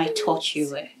than I thought you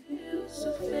were.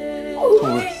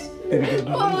 Oh, baby,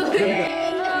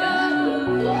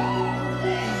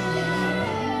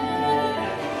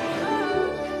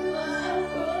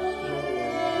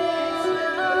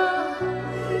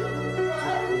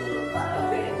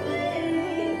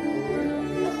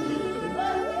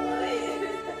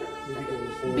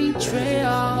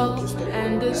 Betrayal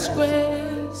and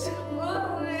disgrace.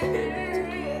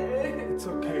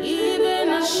 Even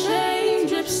a shame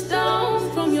drips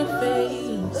down from your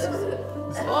face.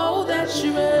 All that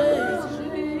you raised.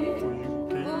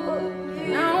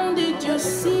 Now did you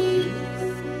see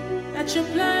that your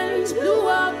plans blew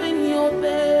up in your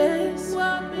face?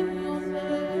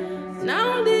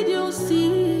 Now did you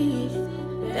see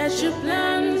that your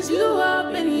plans blew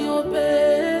up in your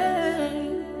face?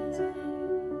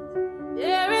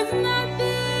 There is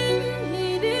nothing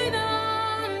needed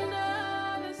under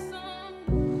the sun.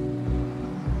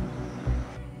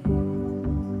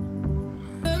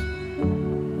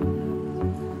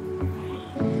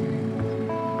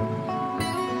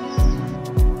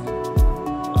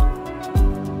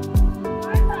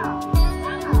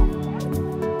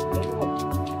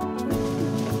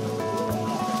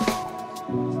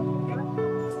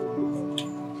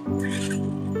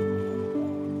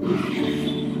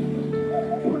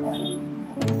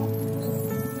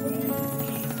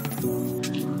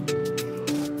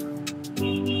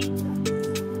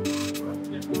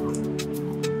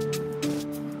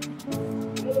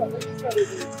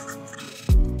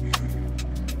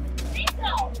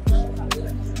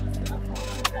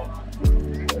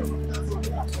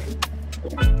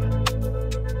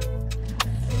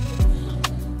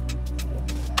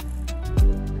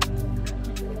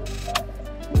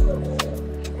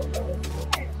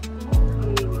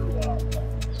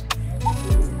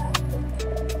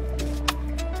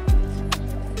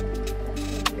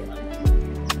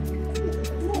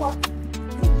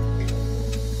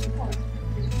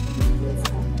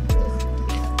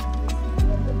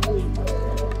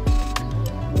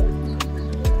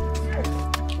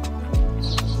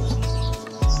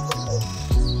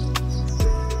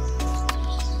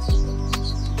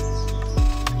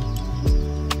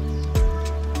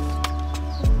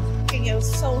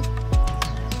 So,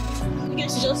 you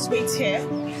guys should just wait here.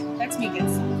 Let me get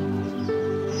some.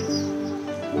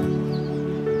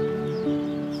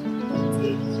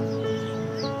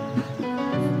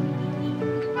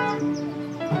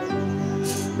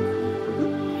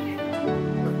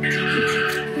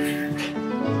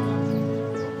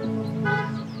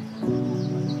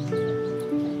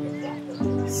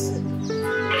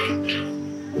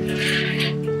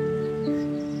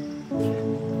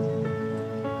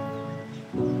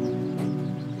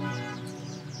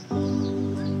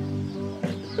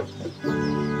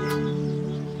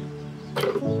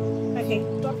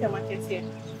 Your market here.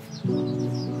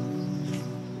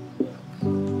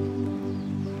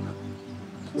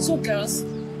 So girls,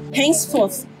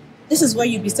 henceforth, this is where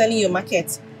you'll be selling your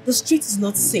market. The street is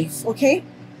not safe, okay?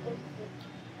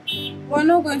 We're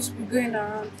not going to be going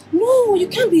around. No, you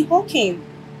can't be walking.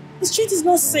 The street is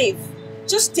not safe.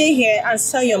 Just stay here and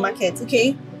sell your market,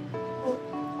 okay?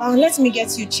 Let me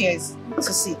get you chairs to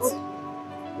sit.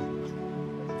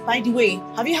 By the way,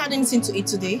 have you had anything to eat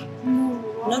today? No.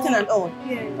 Nothing at all?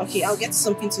 Yes. Okay, I'll get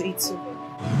something to eat too.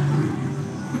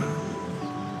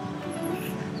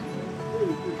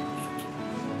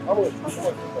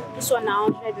 This one now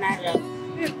 100 naira.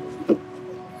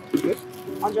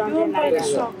 100 naira.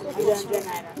 100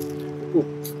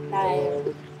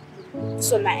 naira.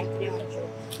 This one like 300.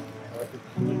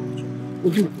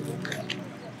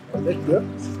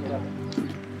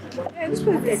 Yeah, this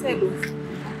one is sell.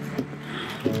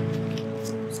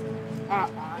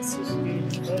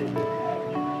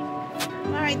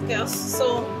 Alright girls,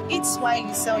 so eat while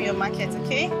you sell your market,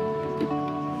 okay?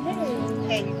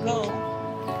 Here you go.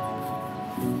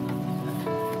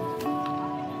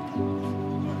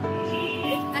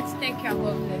 Let's take care of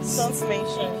this. Don't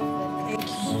mention. Thank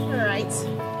you. Alright.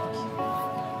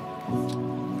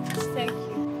 Thank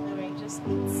you. Alright, just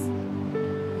eat.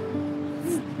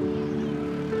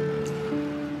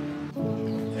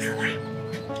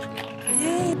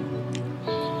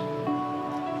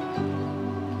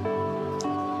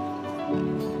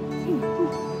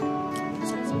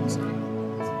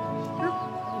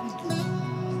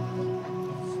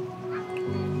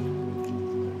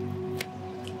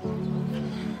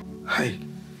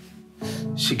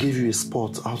 She gave you a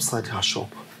spot outside her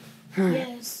shop.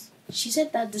 Yes. She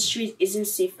said that the street isn't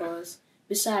safe for us.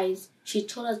 Besides, she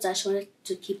told us that she wanted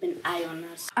to keep an eye on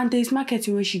us. And there's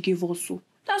marketing where she gave also.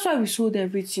 That's why we sold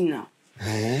everything now.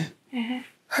 Eh?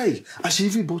 Hey, and she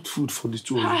even bought food for the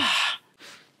two of you.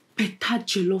 Better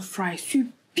jollof rice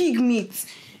with big meat.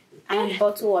 And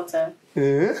bottled water.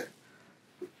 Eh?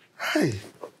 Hey.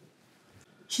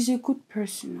 She's a good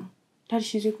person now. Daddy,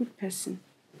 she's a good person.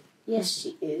 Yes,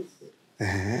 she is.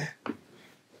 Eh?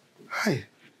 Hi.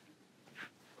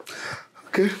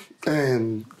 Okay.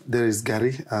 There is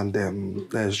Gary and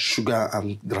there's sugar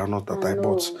and granite that I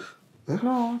bought. Huh?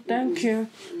 No, thank you.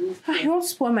 You won't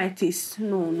spoil my taste.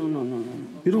 No.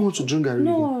 You don't want to drink Gary?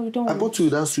 No, I don't. I bought you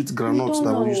that sweet granite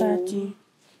that we used. Daddy.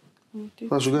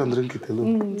 So sugar and drink it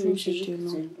alone. Drink it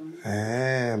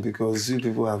alone. Because you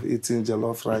people have eaten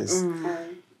jollof rice.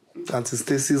 Auntie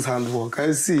Stacy's handwork.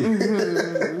 I see.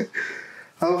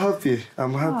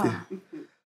 I'm happy.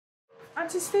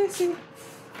 Auntie Stacy.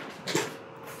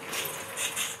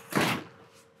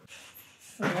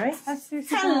 All right.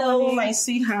 Hello, my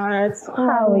sweetheart.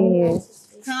 How are you?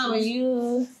 How are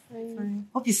you? Fine.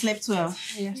 Hope you slept well.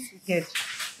 Yes. Good.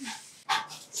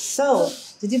 So,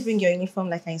 did you bring your uniform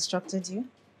like I instructed you?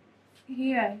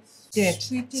 Yes. Good.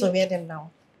 We did. So wear them now.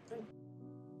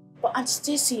 But Aunt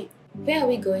Stacy, where are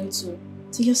we going to?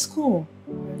 To your school.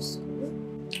 Our school?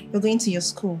 We're going to your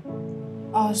school.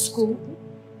 Our school?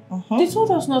 They told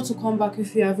us not to come back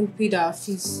if we haven't paid our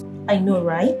fees. I know,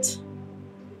 right?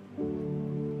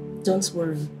 Don't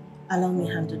worry. Allow me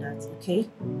to handle that, okay?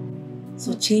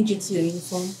 So change into your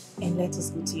uniform and let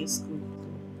us go to your school.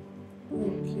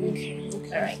 Okay.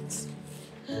 All right.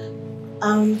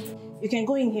 You can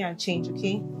go in here and change,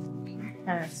 okay?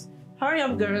 All right. Hurry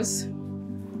up, girls.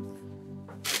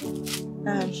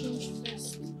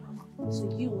 So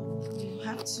you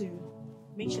have to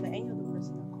make sure that any of the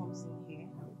person that comes in here,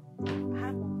 I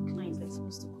have all the clients that's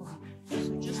supposed to come.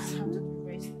 So just handle the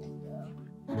rest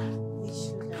and make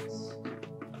sure that.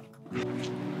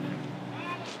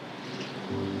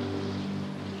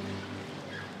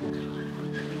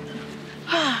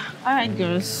 All right,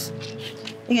 girls.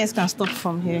 You guys can stop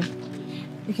from here.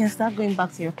 You can start going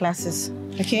back to your classes,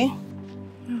 okay?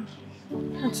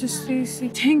 Auntie Stacy,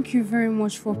 thank you very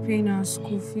much for paying our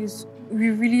school fees.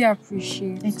 We really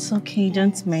appreciate it. It's okay,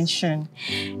 don't mention.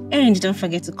 And don't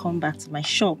forget to come back to my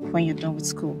shop when you're done with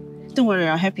school. Don't worry,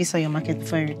 I'll help you sell your market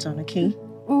before you return, okay?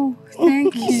 Oh,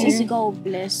 thank you. Stacy, God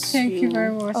bless you. Thank you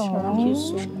very much. Oh, Thank you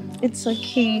so much. It's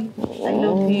okay. I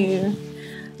love you.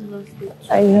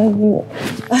 I love you.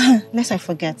 Lest I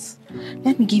forget,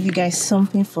 let me give you guys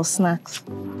something for snacks.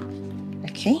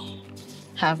 Okay?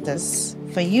 Have this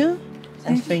for you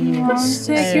and for you.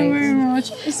 Thank you very much.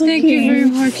 Thank you very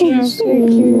much.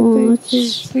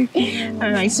 Thank you.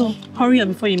 All right, so hurry up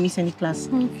before you miss any class.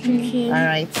 Okay. All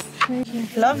right.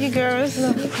 Love you, girls.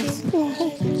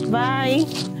 Bye.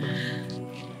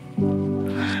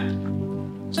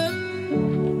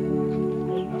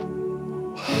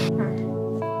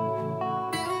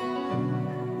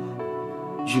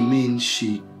 You mean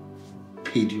she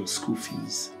paid your school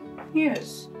fees?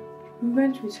 Yes. We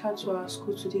went with her to our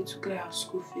school today to clear our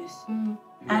school fees.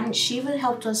 And she even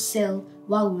helped us sell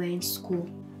while we were in school.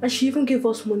 And she even gave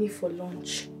us money for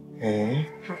lunch. Eh?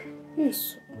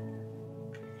 Yes.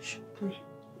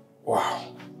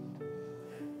 Wow.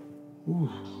 Ooh,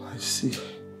 I see.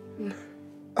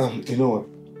 You know what?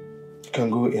 You can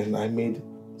go in. I made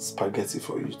spaghetti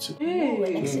for you too. Hey. We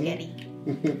like spaghetti.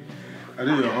 I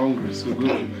know you're hungry, so go in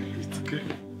and eat, okay?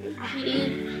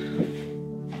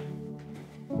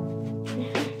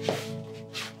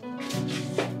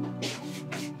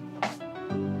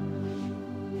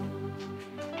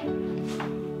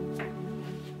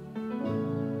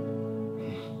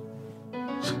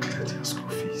 So cleared your school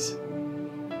fees.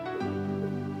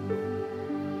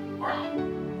 Wow.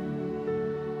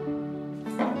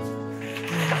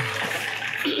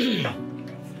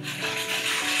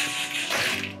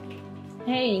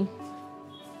 Hey.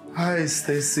 Hi,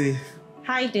 Stacy.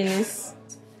 Hi, Dennis.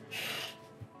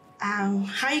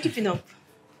 How are you keeping up?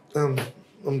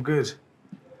 I'm good.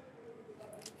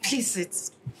 Please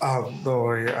sit. Don't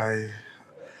worry. I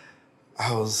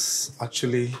was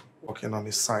actually working on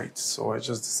the site, so I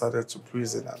just decided to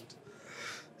breeze in and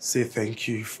say thank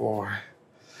you for,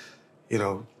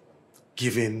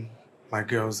 giving my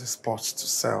girls a spot to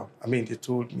sell. I mean, they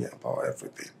told me about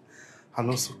everything. And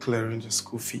also clearing the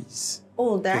school fees.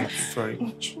 Oh, that? Thank you very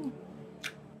much.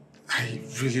 I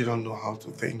really don't know how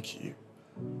to thank you.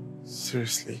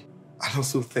 Seriously. And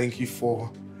also thank you for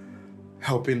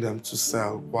helping them to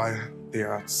sell while they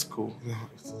are at school.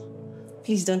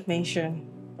 Please don't mention,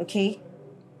 okay?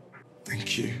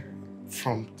 Thank you.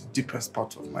 From the deepest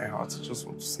part of my heart, I just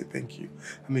want to say thank you.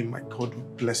 I mean, my God will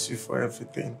bless you for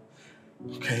everything.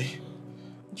 Okay?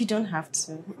 You don't have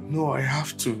to. No, I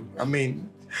have to. I mean,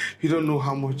 you don't know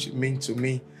how much it means to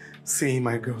me seeing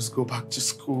my girls go back to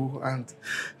school, and,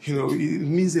 you know, it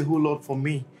means a whole lot for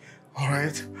me. All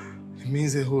right? It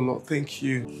means a whole lot. Thank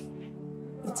you.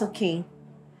 It's okay.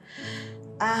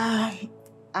 I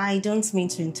don't mean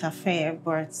to interfere,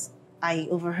 but I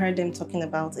overheard them talking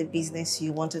about a business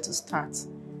you wanted to start.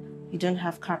 You don't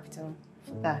have capital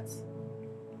for that.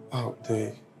 Oh,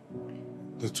 they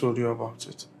told you about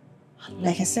it?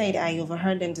 Like I said, I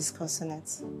overheard them discussing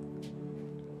it.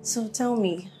 So tell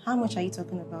me, how much are you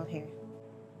talking about here?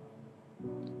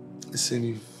 Listen,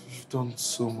 you've done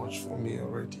so much for me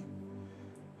already.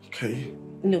 Okay?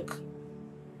 Look,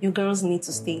 your girls need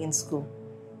to stay in school.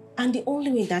 And the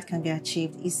only way that can be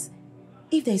achieved is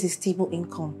if there is a stable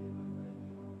income.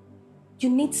 You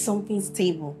need something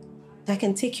stable that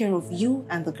can take care of you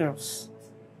and the girls.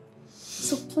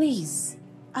 So please,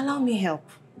 allow me help.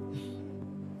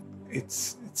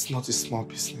 It's not a small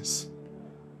business.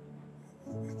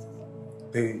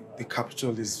 The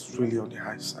capital is really on the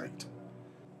high side.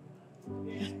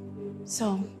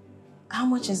 So, how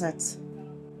much is it?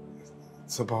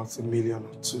 It's about $1 million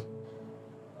or $2 million.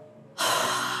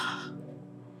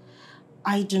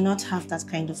 I do not have that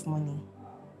kind of money.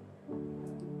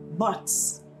 But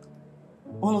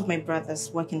one of my brothers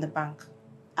works in the bank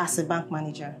as a bank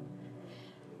manager.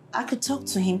 I could talk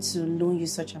to him to loan you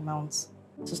such amounts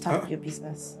to start your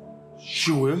business.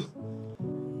 You will?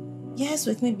 Yes,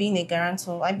 with me being a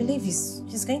guarantor, I believe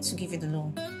he's going to give you the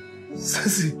loan.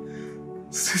 Ceci,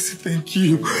 thank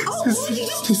you.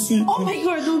 Ceci. Oh my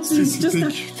God, don't please.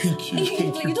 Ceci, thank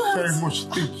you very much.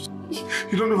 Thank you.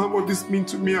 You don't know how much this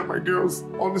means to me and my girls.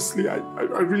 Honestly, I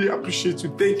really appreciate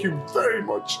you. Thank you very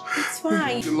much. It's fine.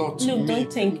 It means a lot to me. Look,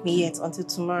 don't thank me yet until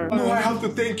tomorrow. No, I have to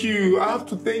thank you. I have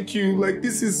to thank you. Like,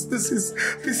 this is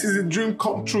a dream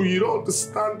come true. You don't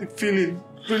understand the feeling.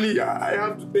 Really, I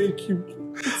have to thank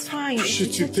you. It's fine. I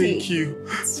appreciate you. Okay. Thank you.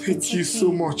 Thank you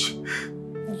so much.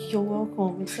 You're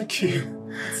welcome. It's okay.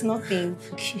 It's nothing.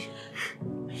 Thank you.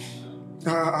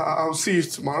 I'll see you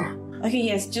tomorrow. Okay,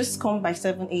 yes, just come by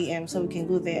 7 a.m. so we can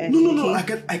go there. No. I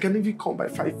can even come by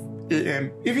 5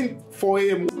 a.m. Even 4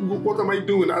 a.m. What am I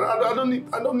doing?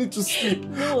 I don't need to sleep.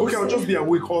 No, okay, I'll just be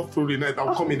awake all through the night.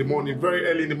 I'll come in the morning, very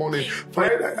early in the morning.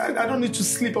 I don't need to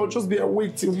sleep. I'll just be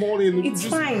awake till morning. It's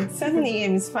fine. 7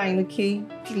 a.m. is fine, okay?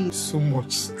 Please. So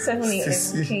much. 7 a.m.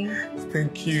 Okay.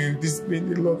 Thank you. This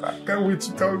means a lot. I can't wait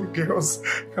to tell the girls.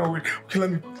 Can't wait. Okay, let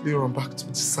me quickly run back to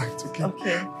the site, okay?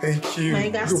 Okay. Thank you. My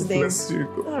regards God to them. bless you.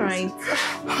 God All right.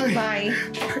 Bye.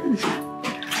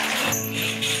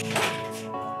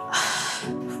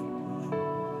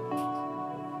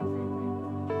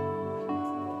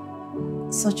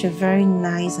 Such a very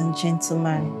nice and gentle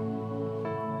man.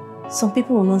 Some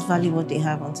people will not value what they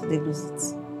have until they lose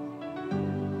it.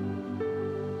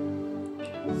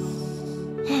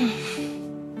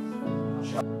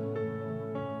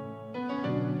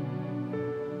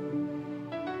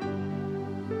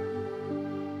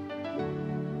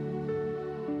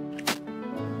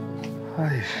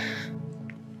 Hi.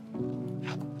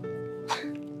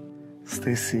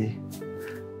 Stacy,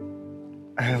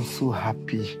 I am so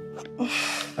happy.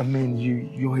 I mean,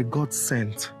 you're a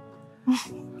godsend.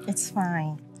 It's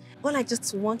fine. All I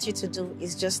just want you to do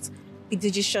is just be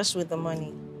judicious with the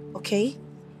money, okay?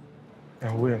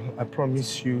 I will. I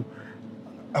promise you,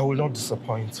 I will not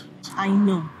disappoint. I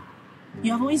know.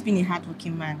 You have always been a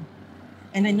hardworking man.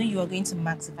 And I know you are going to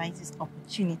maximize this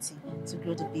opportunity to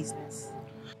grow the business.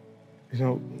 You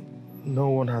know, no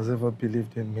one has ever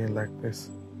believed in me like this.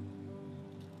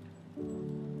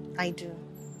 I do.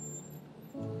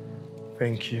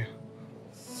 Thank you.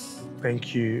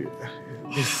 Thank you.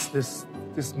 This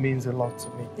means a lot to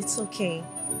me. It's okay.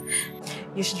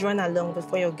 You should run along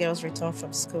before your girls return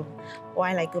from school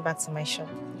while I go back to my shop,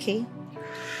 okay?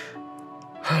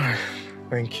 All right.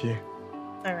 Thank you.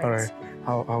 All right.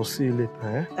 All right. I'll see you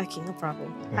later, eh? Okay, no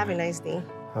problem. Have a nice day.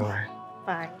 All right.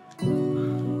 Bye.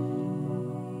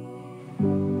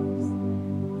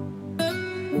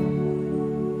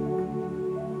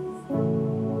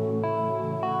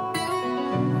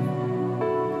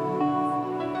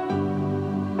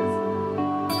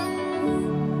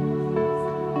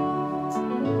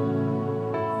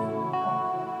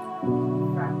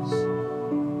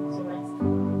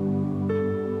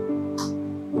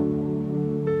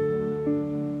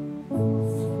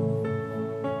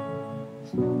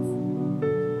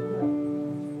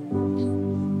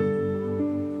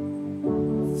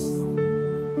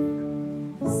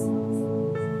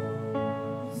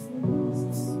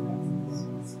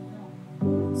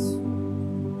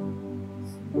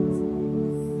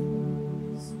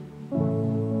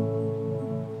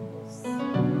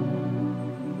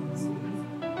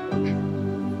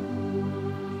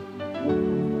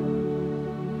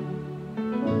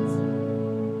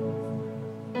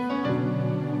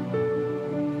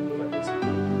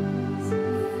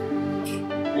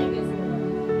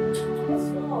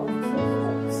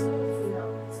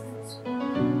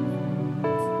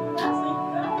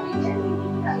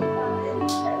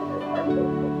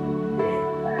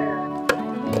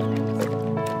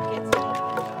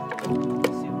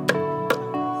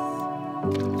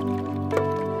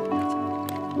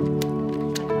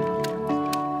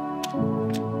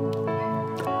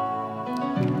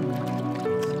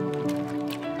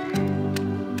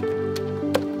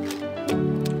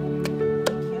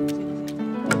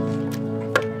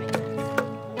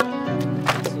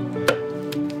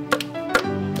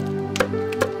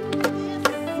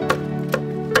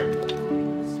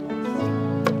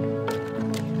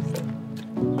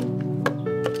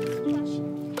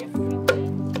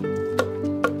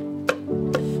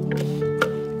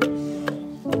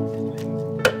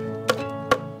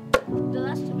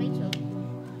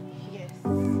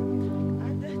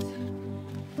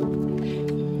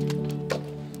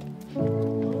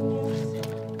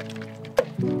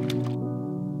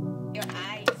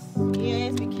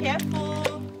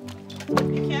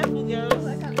 Be careful, girls.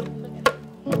 I can't look at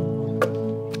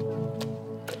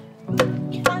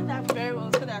it. Find that very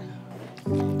well so that.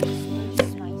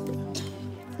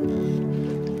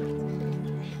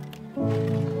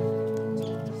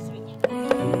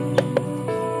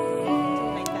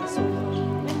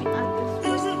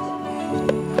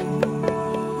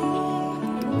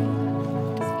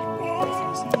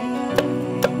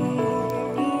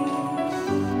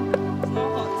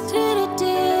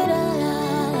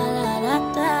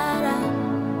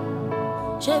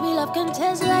 Shabby love can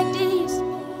taste like this.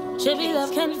 Shabby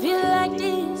love can feel like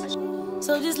this.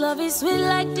 So this love is sweet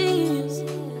like this.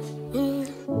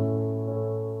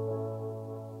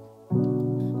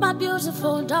 My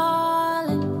beautiful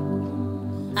darling,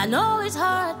 I know it's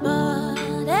hard,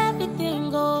 but everything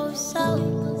goes so.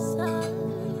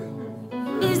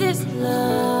 Is this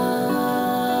love?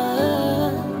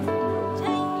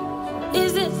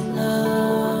 Is this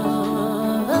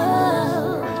love?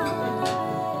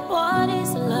 What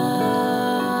is love?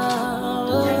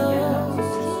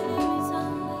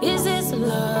 Is this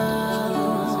love?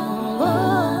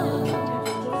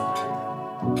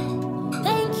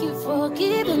 Thank you for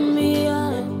giving me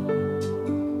up.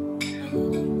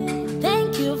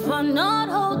 Thank you for not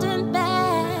holding back.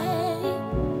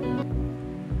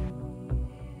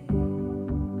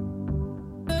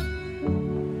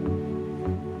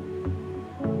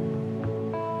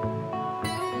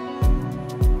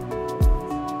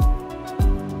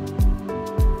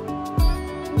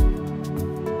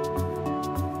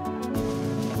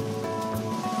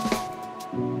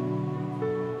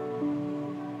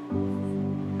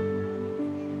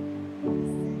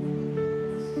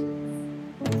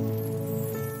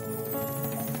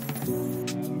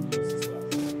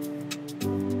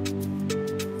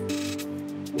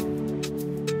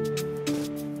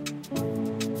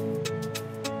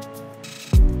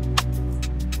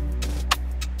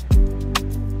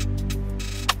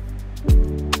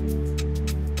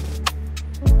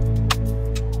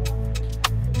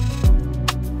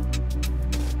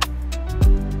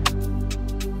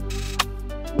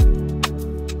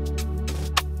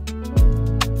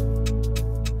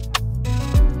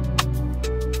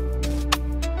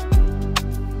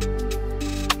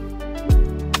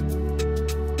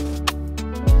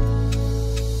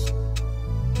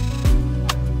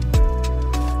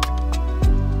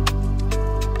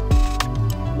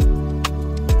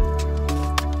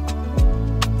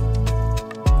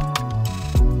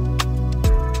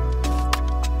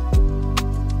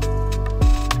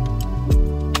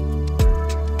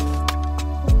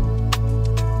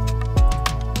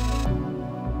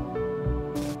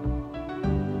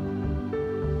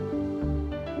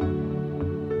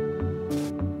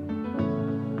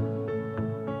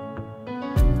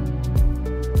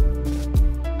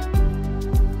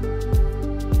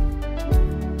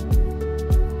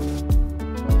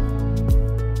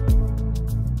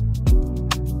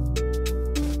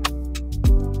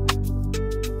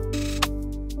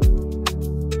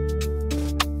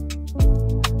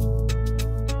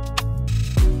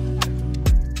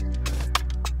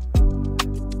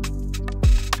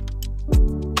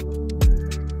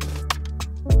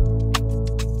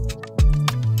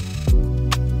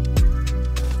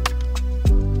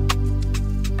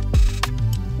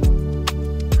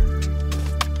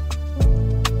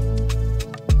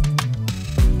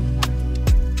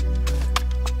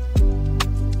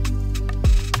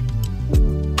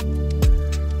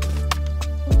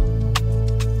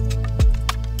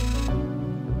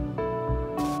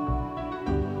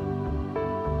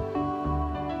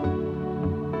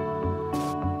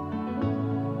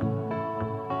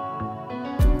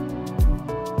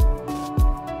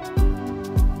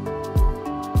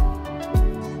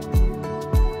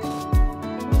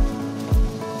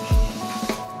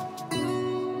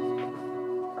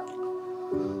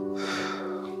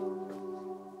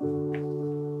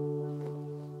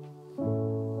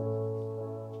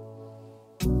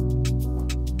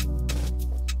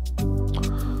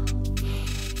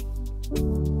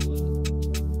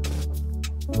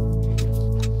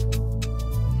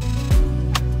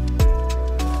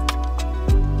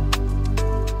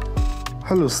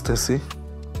 Hello, Stacy.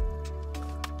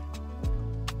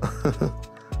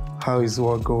 How is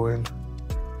work going?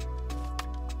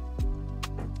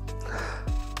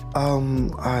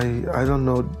 I don't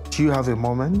know. Do you have a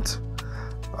moment?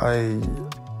 I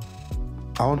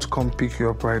want to come pick you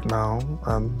up right now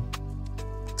and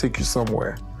take you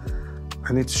somewhere.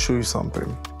 I need to show you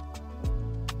something.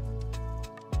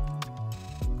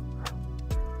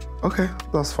 Okay,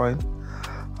 that's fine.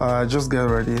 Just get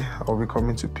ready. I'll be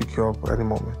coming to pick you up any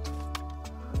moment.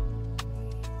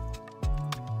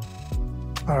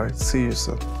 All right, see you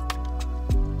soon.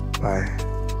 Bye.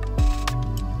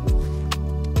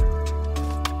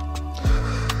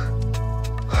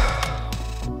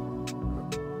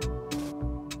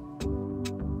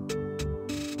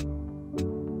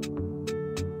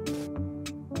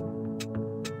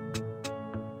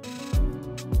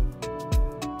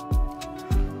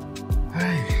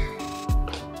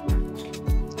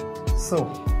 So,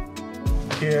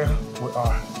 here we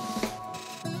are.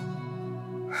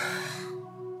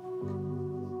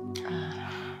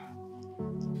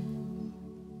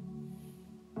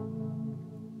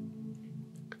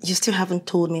 You still haven't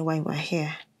told me why we're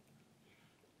here.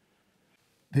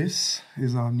 This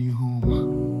is our new home.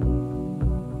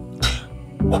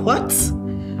 What?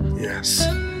 Yes.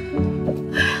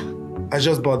 I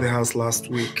just bought the house last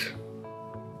week.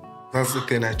 That's the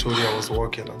thing I told you I was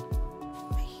working on.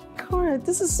 God,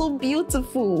 this is so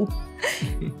beautiful.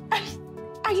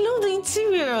 I love the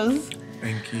interiors.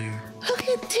 Thank you. Look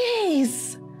at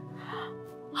this.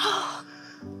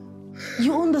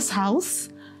 You own this house?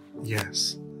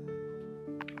 Yes.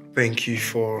 Thank you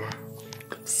for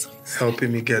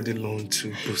helping me get the loan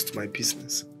to boost my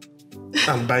business.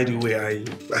 And by the way,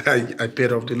 I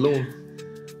paid off the loan.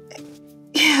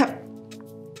 Yeah,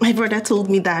 my brother told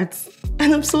me that.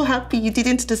 And I'm so happy you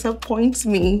didn't disappoint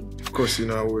me. Of course, you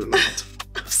know I will not.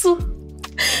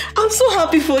 I'm so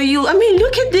happy for you. I mean,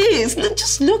 look at this.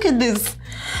 Just look at this.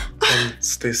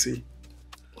 Stacy,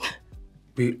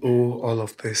 we owe all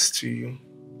of this to you.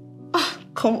 Oh,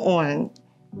 come on.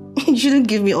 You shouldn't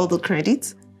give me all the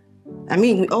credit. I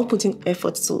mean, we all put in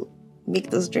effort to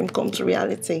make this dream come to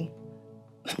reality.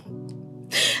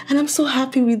 And I'm so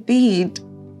happy we did.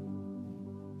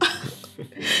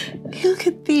 Look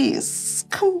at this.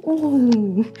 Come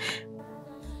on.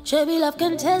 Shabby love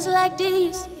can taste like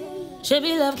this.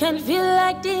 Shabby love can feel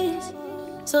like this.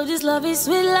 So this love is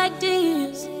sweet like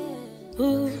this.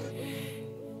 Ooh.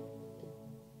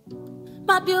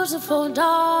 My beautiful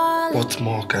darling. What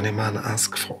more can a man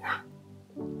ask for?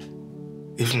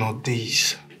 If not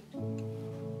these.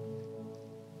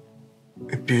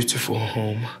 A beautiful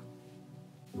home.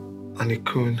 And a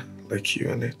coon like you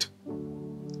in it.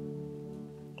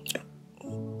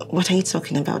 What are you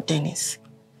talking about, Dennis?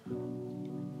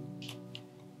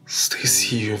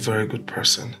 Stacy, you're a very good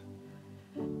person.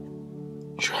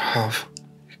 You have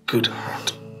a good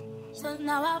heart. So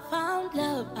now I found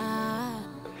love.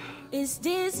 Is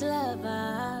this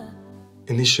love?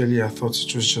 Initially, I thought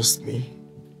it was just me.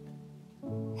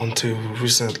 Until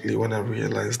recently, when I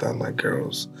realized that my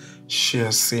girls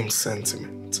share same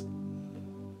sentiment.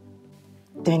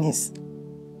 Dennis,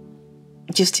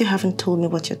 you still haven't told me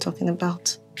what you're talking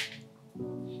about.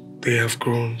 They have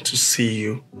grown to see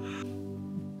you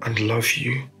and love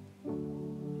you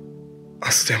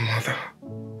as their mother.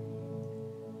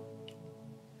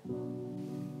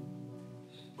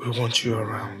 We want you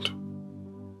around.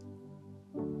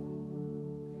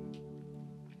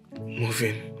 Move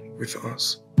in with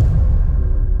us.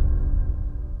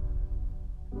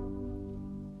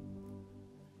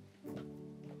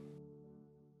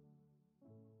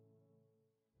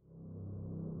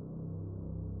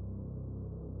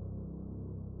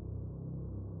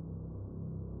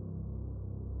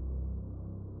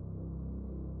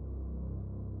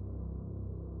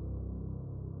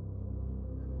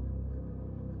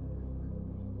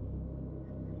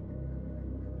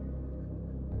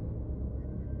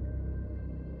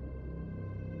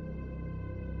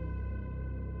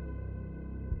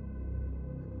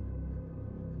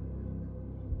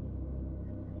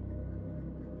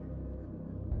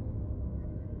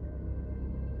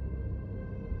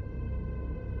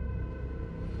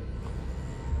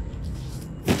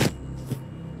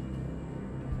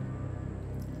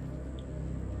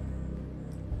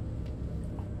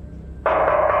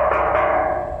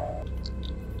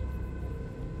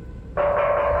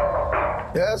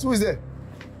 Yes, who is there?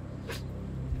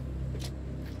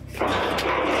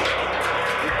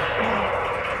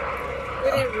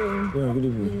 Good evening. Yeah, good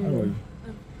evening.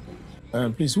 How are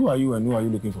you? Please, who are you and who are you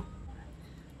looking for?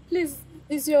 Please,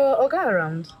 is your Oga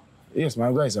around? Yes, my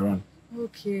Oga is around.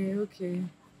 Okay, okay.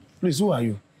 Please, who are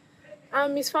you?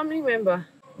 I'm his family member.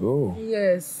 Oh.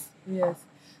 Yes, yes.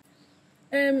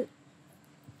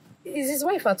 Is his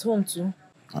wife at home too?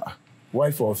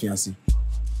 Wife or fiancé?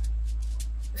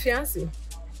 Fiancé?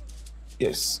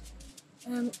 Yes.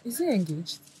 Is he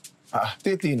engaged?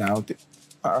 Take now.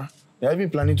 They have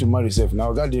been planning to marry herself.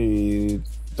 Now, God, they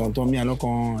don't tell me I don't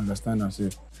can understand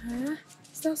herself.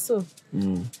 Is that so?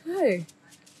 Mm. Hi.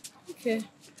 Okay.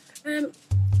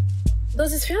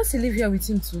 Does his fiancé live here with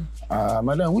him too?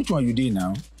 Madam, which one you did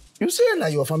now? You say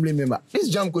like your family member. This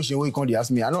jam question where you can't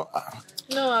ask me. I know.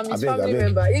 No, I'm his I beg, family I beg.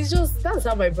 member. It's just, that's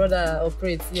how my brother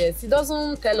operates, yes. He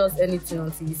doesn't tell us anything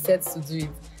until he sets to do it.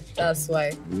 That's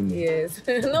why. Yes.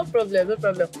 No problem, no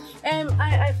problem.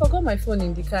 I forgot my phone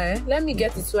in the car, eh? Let me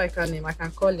get it so I can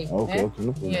call him. Okay, eh? okay,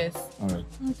 no problem. Yes. All right.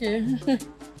 Okay.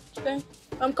 Okay.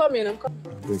 I'm coming.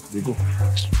 They go.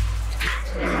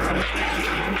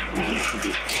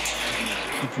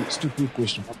 Stupid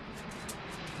question.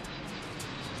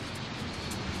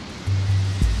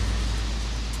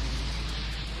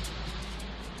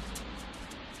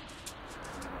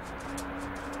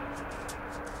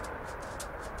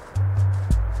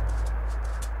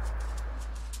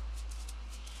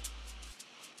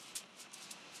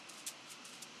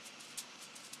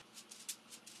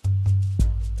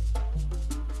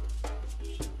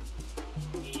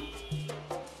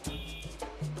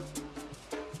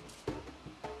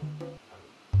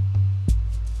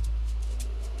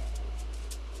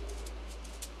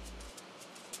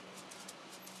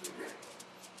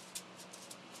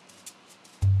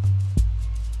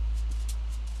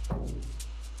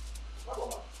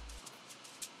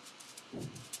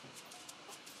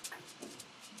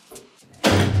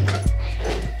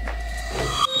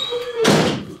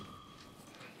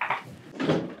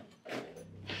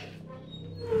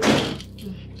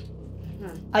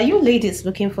 Are you ladies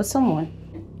looking for someone?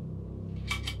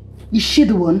 Is she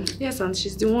the one? Yes, and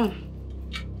she's the one.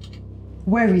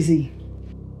 Where is he?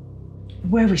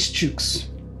 Where is Chooks?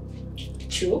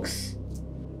 Chooks?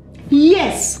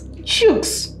 Yes,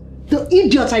 Chooks. The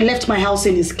idiot I left my house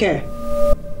in his care.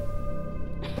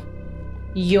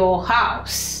 Your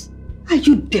house? Are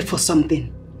you there for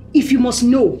something? If you must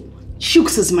know,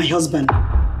 Chooks is my husband.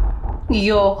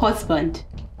 Your husband?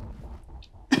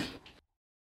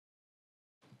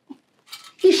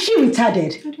 Is she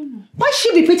retarded? I don't know. Why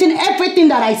she repeating everything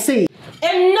that I say?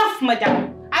 Enough,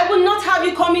 madam. I will not have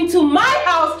you come into my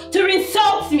house to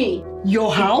insult me.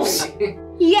 Your house?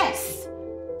 Yes,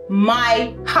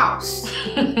 my house.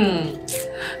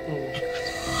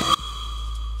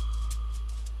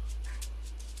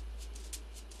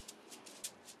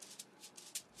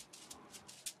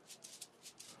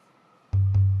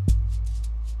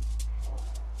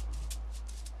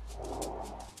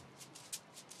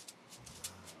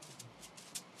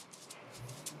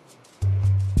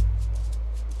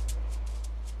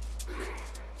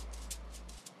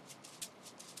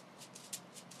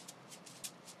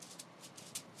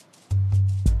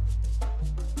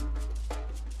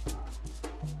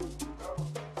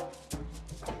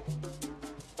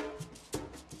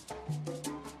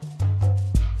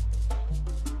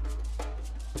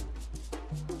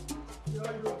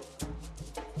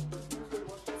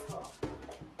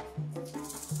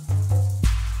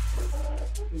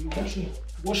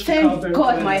 Thank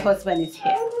God my husband is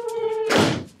here.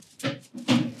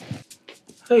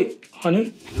 Hey,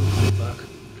 honey.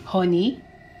 Honey?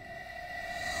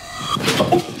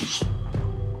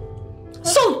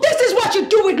 So this is what you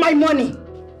do with my money?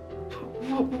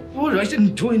 What? I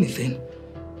didn't do anything.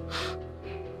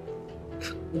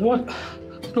 What?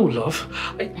 No, love.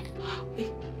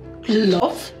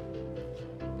 Love?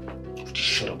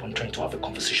 Shut up. I'm trying to have a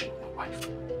conversation with my wife.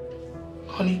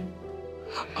 Honey,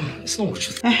 it's not what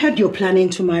you think. I heard you're planning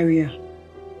to marry her.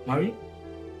 Marry?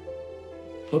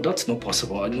 No, that's not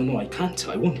possible. No, I can't.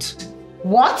 I won't.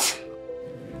 What?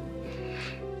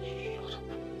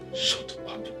 Shut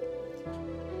up.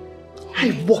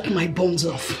 I walk my bones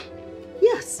off.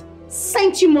 Yes.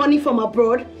 Sent you money from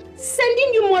abroad.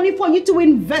 Sending you money for you to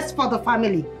invest for the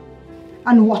family.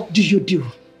 And what do?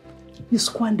 You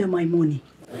squander my money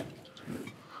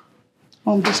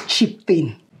on this cheap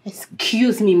thing.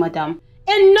 Excuse me, madam.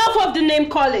 Enough of the name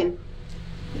calling.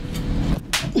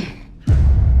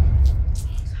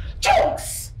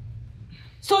 Jokes!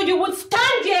 So you would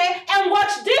stand there and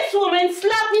watch this woman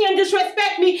slap me and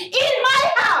disrespect me in my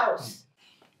house?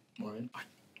 Maureen,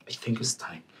 I think it's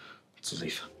time to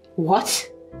leave.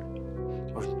 What?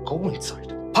 Maureen, go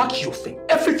inside. Pack your thing,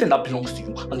 everything that belongs to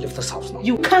you, and leave this house now.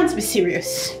 You can't be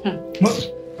serious.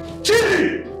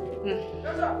 Chidi!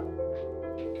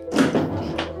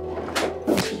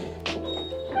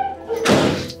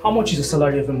 How much is your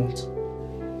salary every month?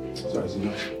 Sorry, it's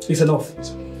enough. It's enough.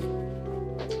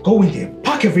 Go in there,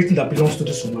 pack everything that belongs to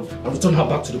this woman, and return her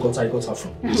back to the gutter I got her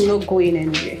from. I'm not going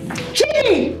anywhere.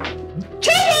 Chidi!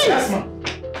 Chidi! Yes,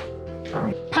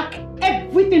 ma'am. Pack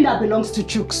everything that belongs to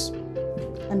Chooks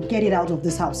and get it out of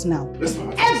this house now. Yes,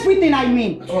 ma'am. Everything, I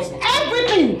mean.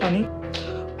 Everything!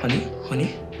 Honey,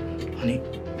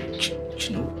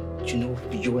 do you know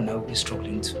you and I will be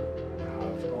struggling to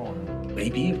have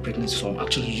baby pregnancy, so I'm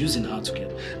actually using her to get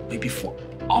baby for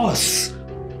us.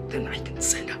 then I can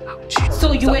send her out.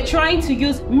 So you were trying to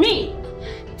use me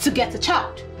to get a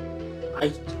child? I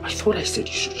thought I said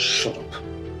you should shut up.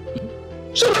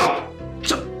 Shut up!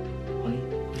 Shut up! Honey.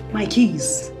 My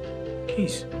keys.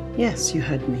 Keys? Yes, you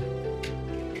heard me.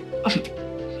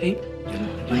 Hey,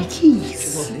 my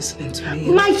keys. You're not listening to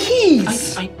me. My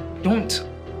keys! I'm doing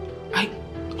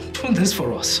this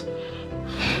for us.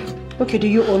 Okay, do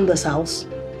you own this house?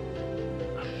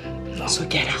 No. So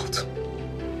get out.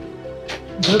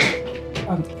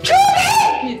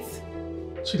 Chidi!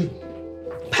 Chidi.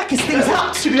 Pack his things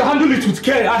out. Chidi, handle it with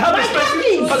care. I have my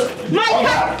keys! My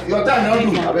keys! Your time,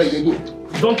 you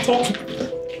don't talk to me.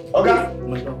 Okay.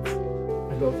 My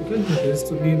love, you can't do this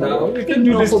to me now. You can't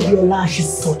do this to me. Your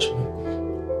lashes. Touch me.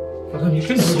 Madam, you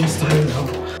can't do this to me now.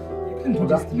 You can't do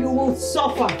this. You will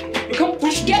suffer. You can't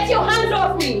push me. Get your hands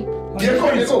off me!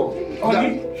 Go.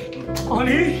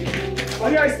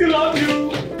 Honey, I still love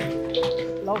you.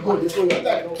 Go. Your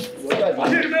time. I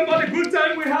remember the good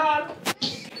time we had.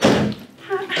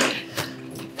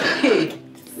 Hey,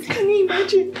 can you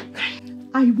imagine?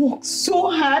 I worked so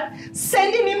hard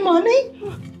sending him money.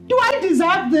 Do I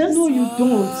deserve this? No, you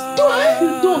don't. Do I?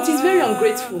 You don't. He's very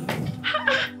ungrateful.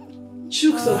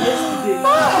 Jukes of yesterday.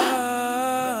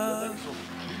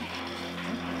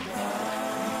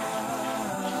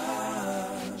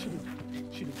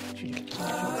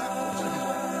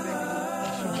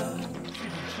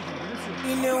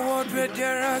 In a world where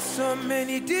there are so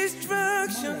many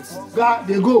distractions. God,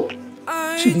 they go.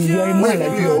 Chidi, you are a man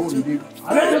like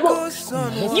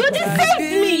You deceived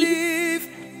me!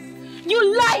 You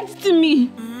lied to me!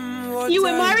 You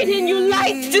were married and you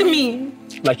lied to me!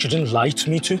 Like you didn't lie to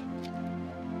me too?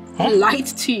 Huh? I lied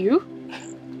to you?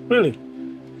 Really?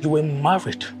 You were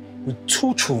married with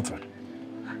 2 children.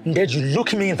 And then you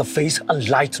look me in the face and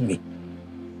lie to me.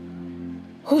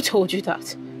 Who told you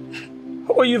that?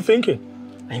 What were you thinking?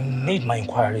 I made my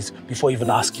inquiries before even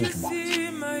asking you out.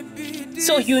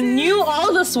 So you knew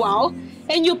all this while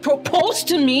and you proposed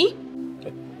to me?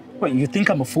 What, you think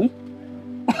I'm a fool?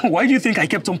 Why do you think I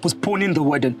kept on postponing the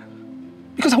wedding?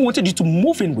 Because I wanted you to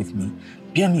move in with me,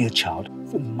 bear me a child,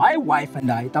 for my wife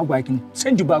and I, that way I can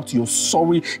send you back to your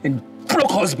sorry and broke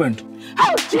husband.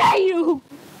 How dare you!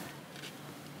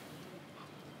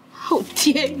 How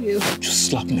dare you! Just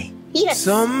slap me. Yes.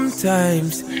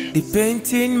 Sometimes the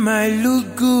painting might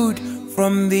look good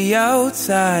from the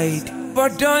outside,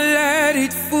 but don't let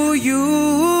it fool you.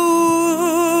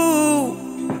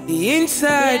 The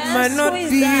inside might not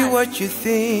be what you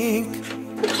think.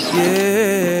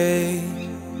 Yeah.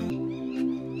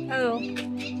 Hello.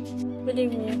 Good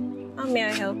evening. How may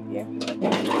I help you?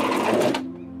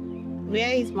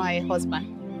 Where is my husband?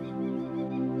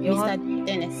 Mr.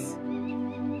 Dennis.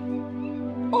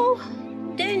 Oh,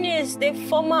 Dennis, the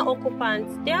former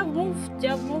occupants. They have moved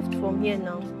from here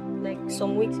now, like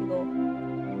some weeks ago.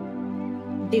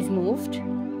 They've moved?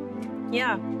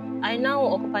 Yeah. I now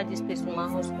occupy this place with my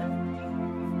husband.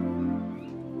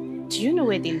 Do you know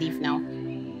where they live now?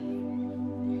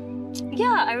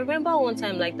 Yeah, I remember one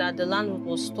time like that, the landlord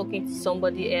was talking to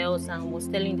somebody else and was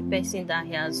telling the person that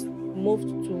he has moved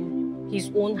to his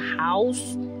own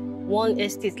house, one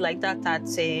estate like that at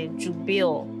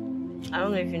Jubil. I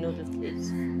don't know if you know the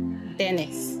place.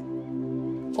 Dennis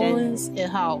owns a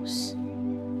house.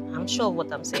 I'm sure of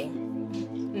what I'm saying.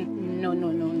 No,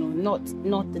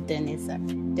 not the Dennis.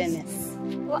 Dennis.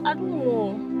 Well, I don't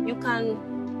know. You can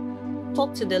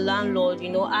talk to the landlord,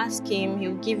 ask him.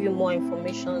 He'll give you more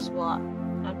information as well.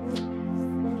 I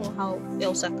don't know how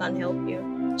else I can help you.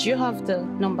 Do you have the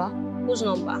number? Whose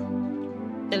number?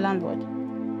 The landlord.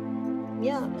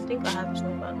 Yeah, I think I have his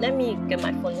number. Let me get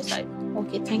my phone inside.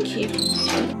 Okay, thank you.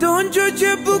 Don't judge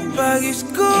a book by its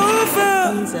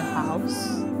cover. Owns a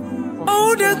house.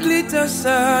 All the glitters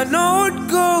are not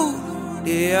gold.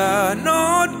 They are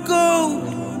not gold.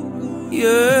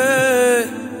 Yeah.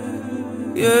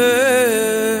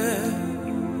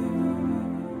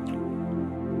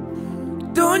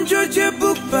 Don't judge a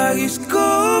book by its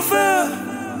cover.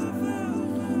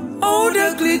 All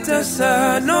the glitters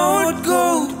are not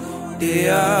gold. They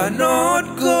are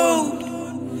not gold.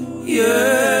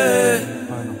 Yeah.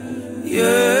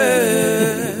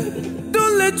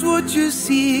 Don't let what you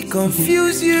see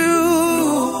confuse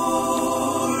you.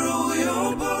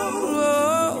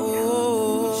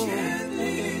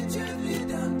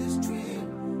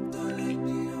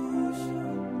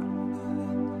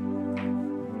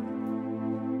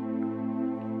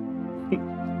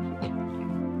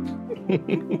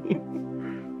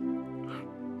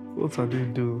 What are they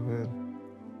doing, man?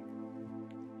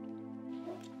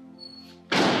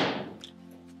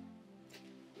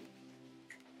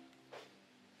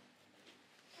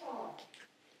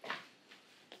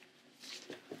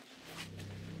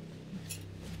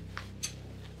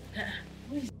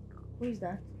 Who is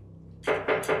that?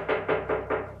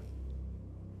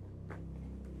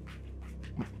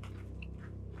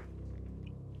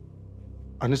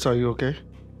 Anita, are you okay?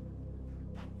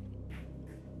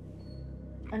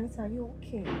 Anita, are you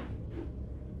okay?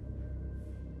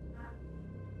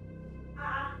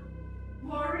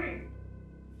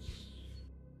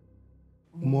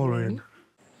 Maureen.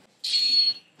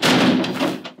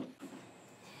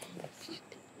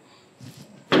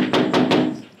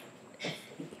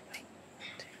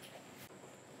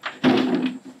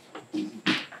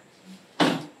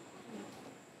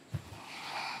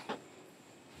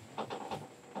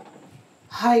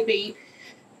 Hi, babe.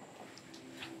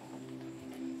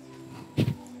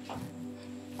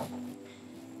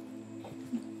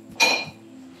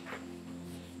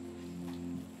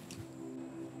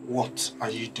 What are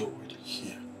you doing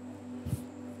here?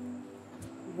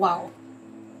 Wow.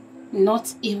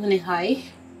 Not even a hi.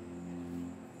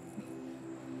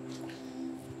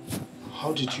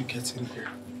 How did you get in here?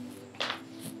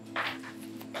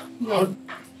 Your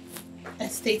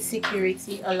estate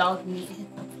security allowed me in.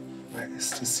 My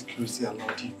estate security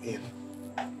allowed you in.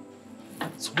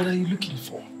 So what are you looking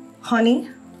for? Honey?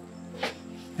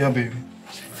 Yeah, baby.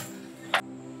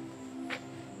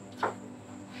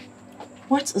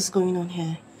 What is going on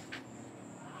here?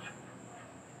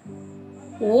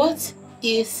 What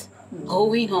is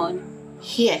going on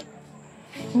here?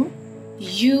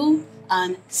 You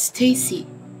and Stacy.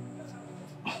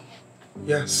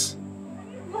 Yes.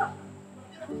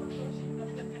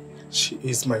 She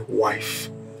is my wife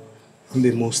and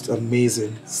the most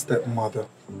amazing stepmother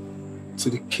to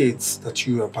the kids that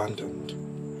you abandoned.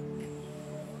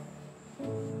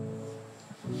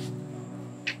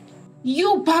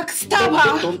 You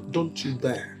backstabber! Don't you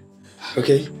dare,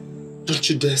 okay? Don't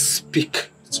you dare speak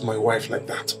to my wife like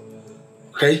that,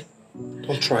 okay?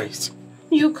 Don't try it.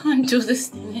 You can't do this,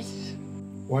 Dennis.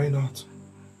 Why not?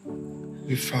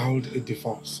 We filed a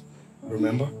divorce,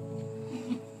 remember?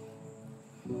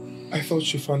 I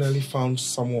thought you finally found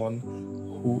someone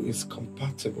who is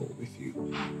compatible with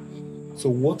you. So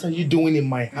what are you doing in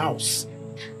my house?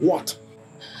 What?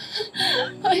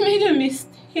 I made a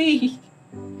mistake.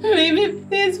 Baby,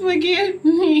 please forgive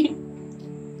me.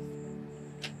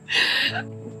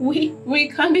 We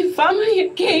can be family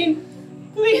again.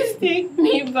 Please take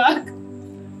me back.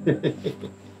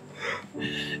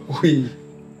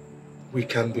 We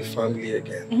can be family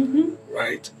again,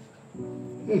 right?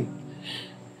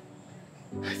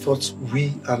 I thought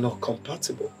we are not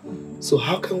compatible. So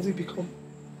how can we become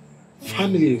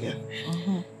family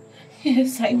again?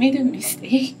 Yes, I made a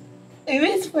mistake.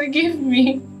 Please forgive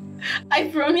me. I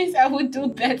promise I will do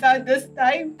better this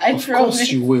time. I promise. Of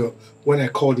course you will, when I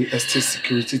call the estate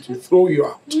security to throw you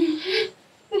out.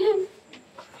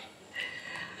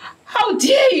 How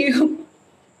dare you?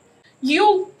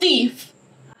 You thief!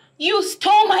 You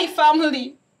stole my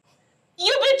family!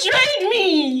 You betrayed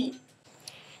me!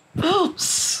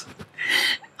 Oops!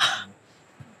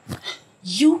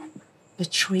 You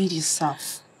betrayed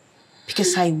yourself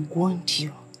because I warned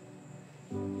you.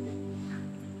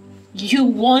 You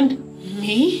warned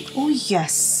me? Oh,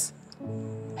 yes.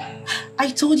 I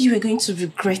told you were going to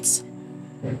regret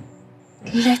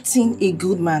letting a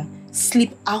good man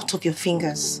slip out of your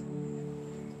fingers.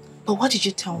 But what did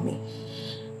you tell me?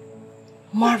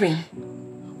 Maureen,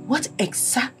 what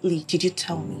exactly did you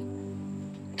tell me?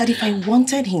 That if I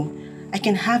wanted him, I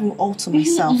can have him all to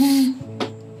myself.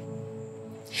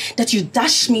 That you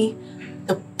dashed me,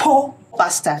 the poor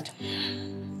bastard.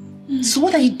 So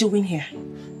what are you doing here?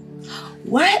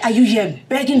 Why are you here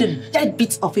begging the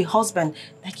deadbeat of a husband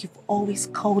like you've always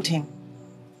called him?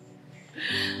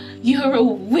 You're a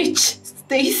witch,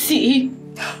 Stacy.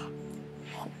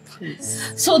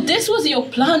 Please. So this was your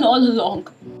plan all along.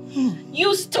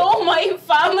 You stole my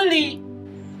family.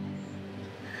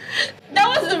 That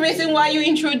was the reason why you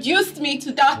introduced me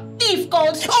to that thief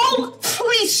called... Oh,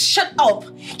 please shut up.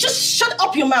 Just shut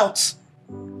up your mouth.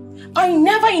 I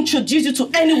never introduced you to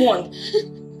anyone.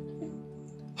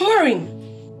 Maureen,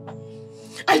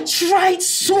 I tried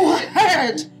so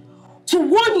hard to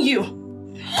warn you,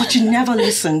 but you never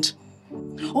listened.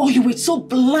 Oh, you were so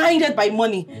blinded by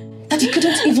money that you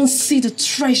couldn't even see the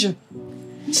treasure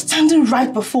standing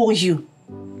right before you.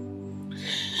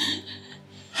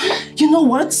 You know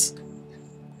what?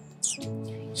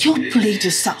 You played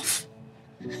yourself.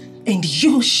 And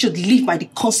you should live by the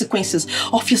consequences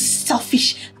of your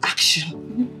selfish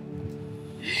action.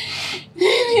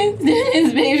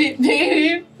 Dennis, baby,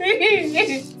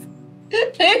 please.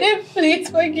 Baby, please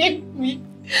forgive me.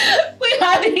 We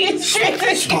had a history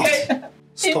together.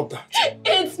 Stop that.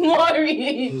 It's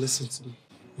Maureen. Listen to me.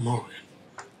 Maureen,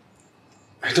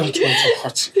 I don't want to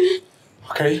hurt you.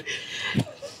 Okay?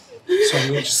 So I'm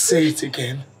going to say it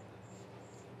again.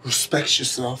 Respect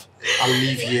yourself and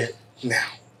leave here now.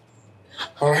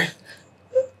 Alright?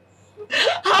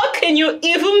 How can you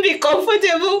even be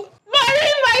comfortable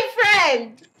marrying my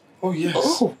friend? Oh, yes.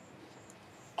 Oh.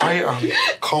 I am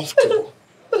comfortable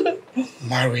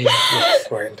marrying your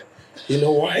friend. You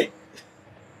know why?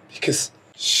 Because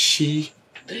she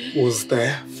was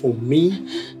there for me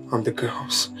and the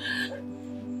girls.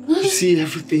 You see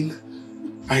everything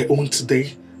I own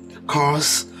today, the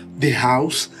cars, the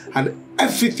house, and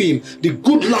everything, the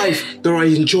good life that I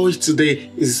enjoy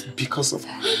today is because of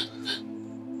her.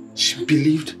 She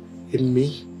believed in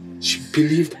me. She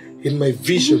believed in my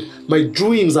vision, my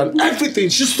dreams, and everything.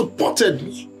 She supported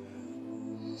me.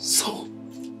 So,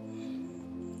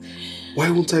 why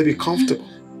won't I be comfortable?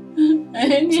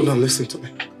 So now listen to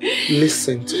me.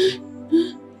 Listen to me.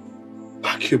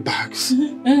 Pack your bags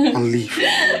and leave.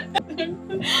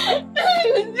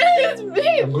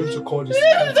 I'm going to call this.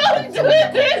 Don't do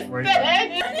this, right?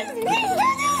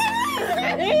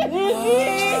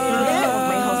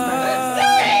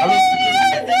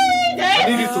 I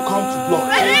need you to come to block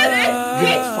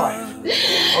unit 5.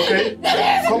 Okay?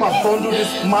 Come and bundle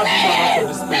this mad woman out of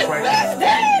this place right now.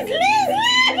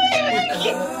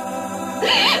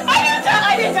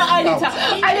 Anita,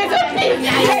 please.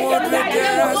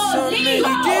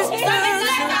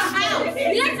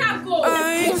 I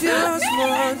just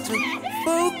want to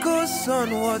focus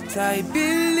on what I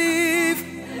believe.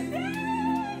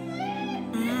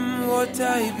 What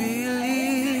I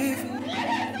believe.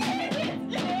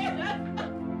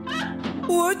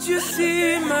 What you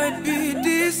see might be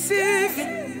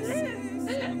deceiving.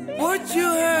 What you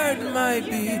heard might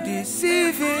be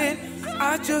deceiving.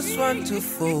 I just want to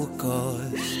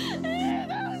focus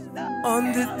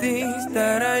on the things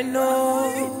that I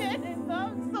know.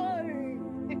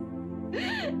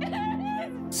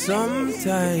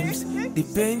 Sometimes the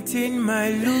painting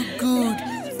might look good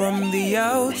from the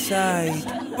outside,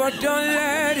 but don't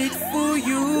let it fool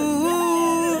you.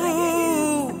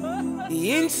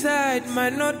 The inside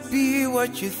might not be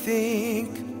what you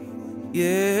think.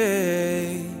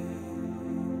 Yeah.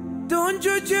 Don't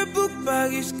judge a book by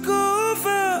its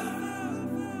cover.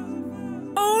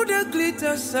 All the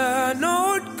glitters are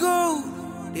not gold.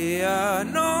 They are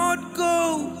not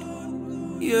gold.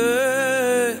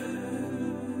 Yeah,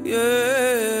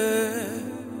 yeah.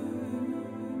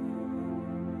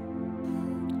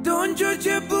 Don't judge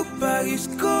a book by its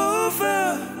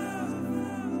cover.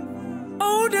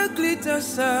 All the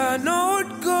glitters are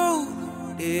not gold.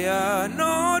 They are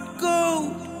not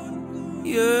gold.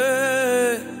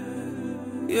 Yeah.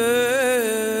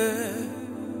 Yeah.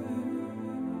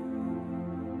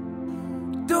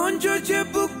 Don't judge a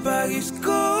book by its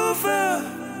cover.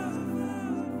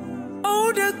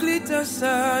 All the glitters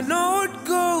are not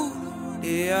gold.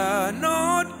 They are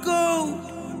not gold.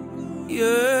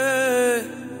 Yeah.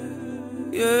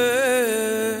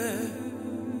 Yeah.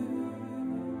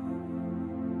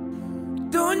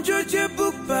 Don't judge a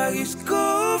book by its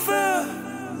cover.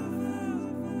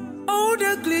 All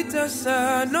the glitters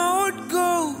are not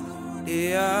gold.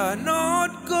 They are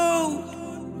not gold.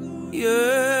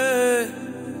 Yeah.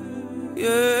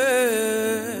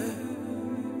 Yeah.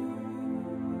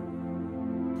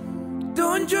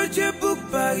 Don't judge a book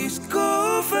by its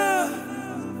cover.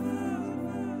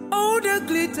 All the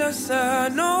glitters are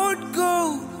not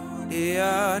gold. They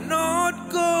are not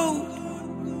gold.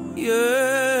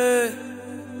 Yeah.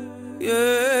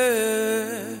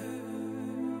 Yeah.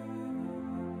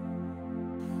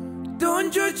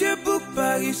 Don't judge a book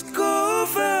by its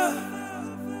cover.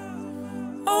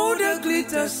 All the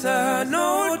glitters are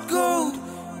not gold.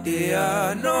 They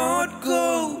are not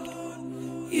gold.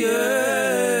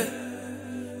 Yeah.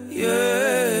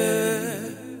 Yeah.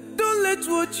 Don't let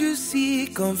what you see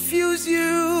confuse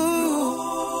you.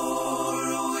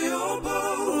 Row your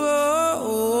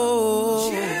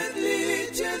boat. Gently,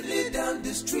 gently down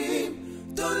the stream.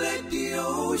 Don't let the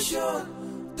ocean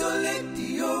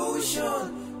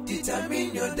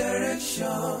determine your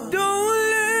direction. Don't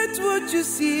let what you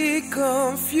see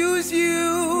confuse you.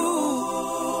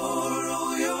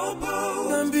 Row your boat.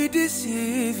 Don't be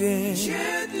deceiving.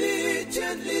 Gently,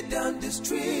 gently down the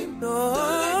stream.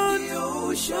 Don't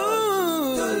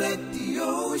let the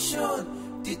ocean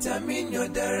determine your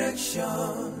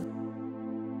direction.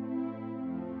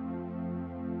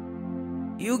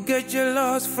 You get your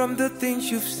loss from the things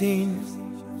you've seen.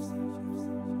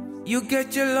 You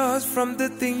get your loss from the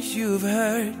things you've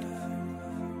heard.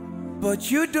 But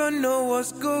you don't know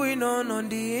what's going on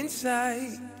the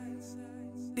inside.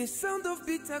 The sound of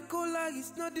bitter cola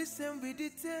is not the same with the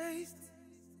taste.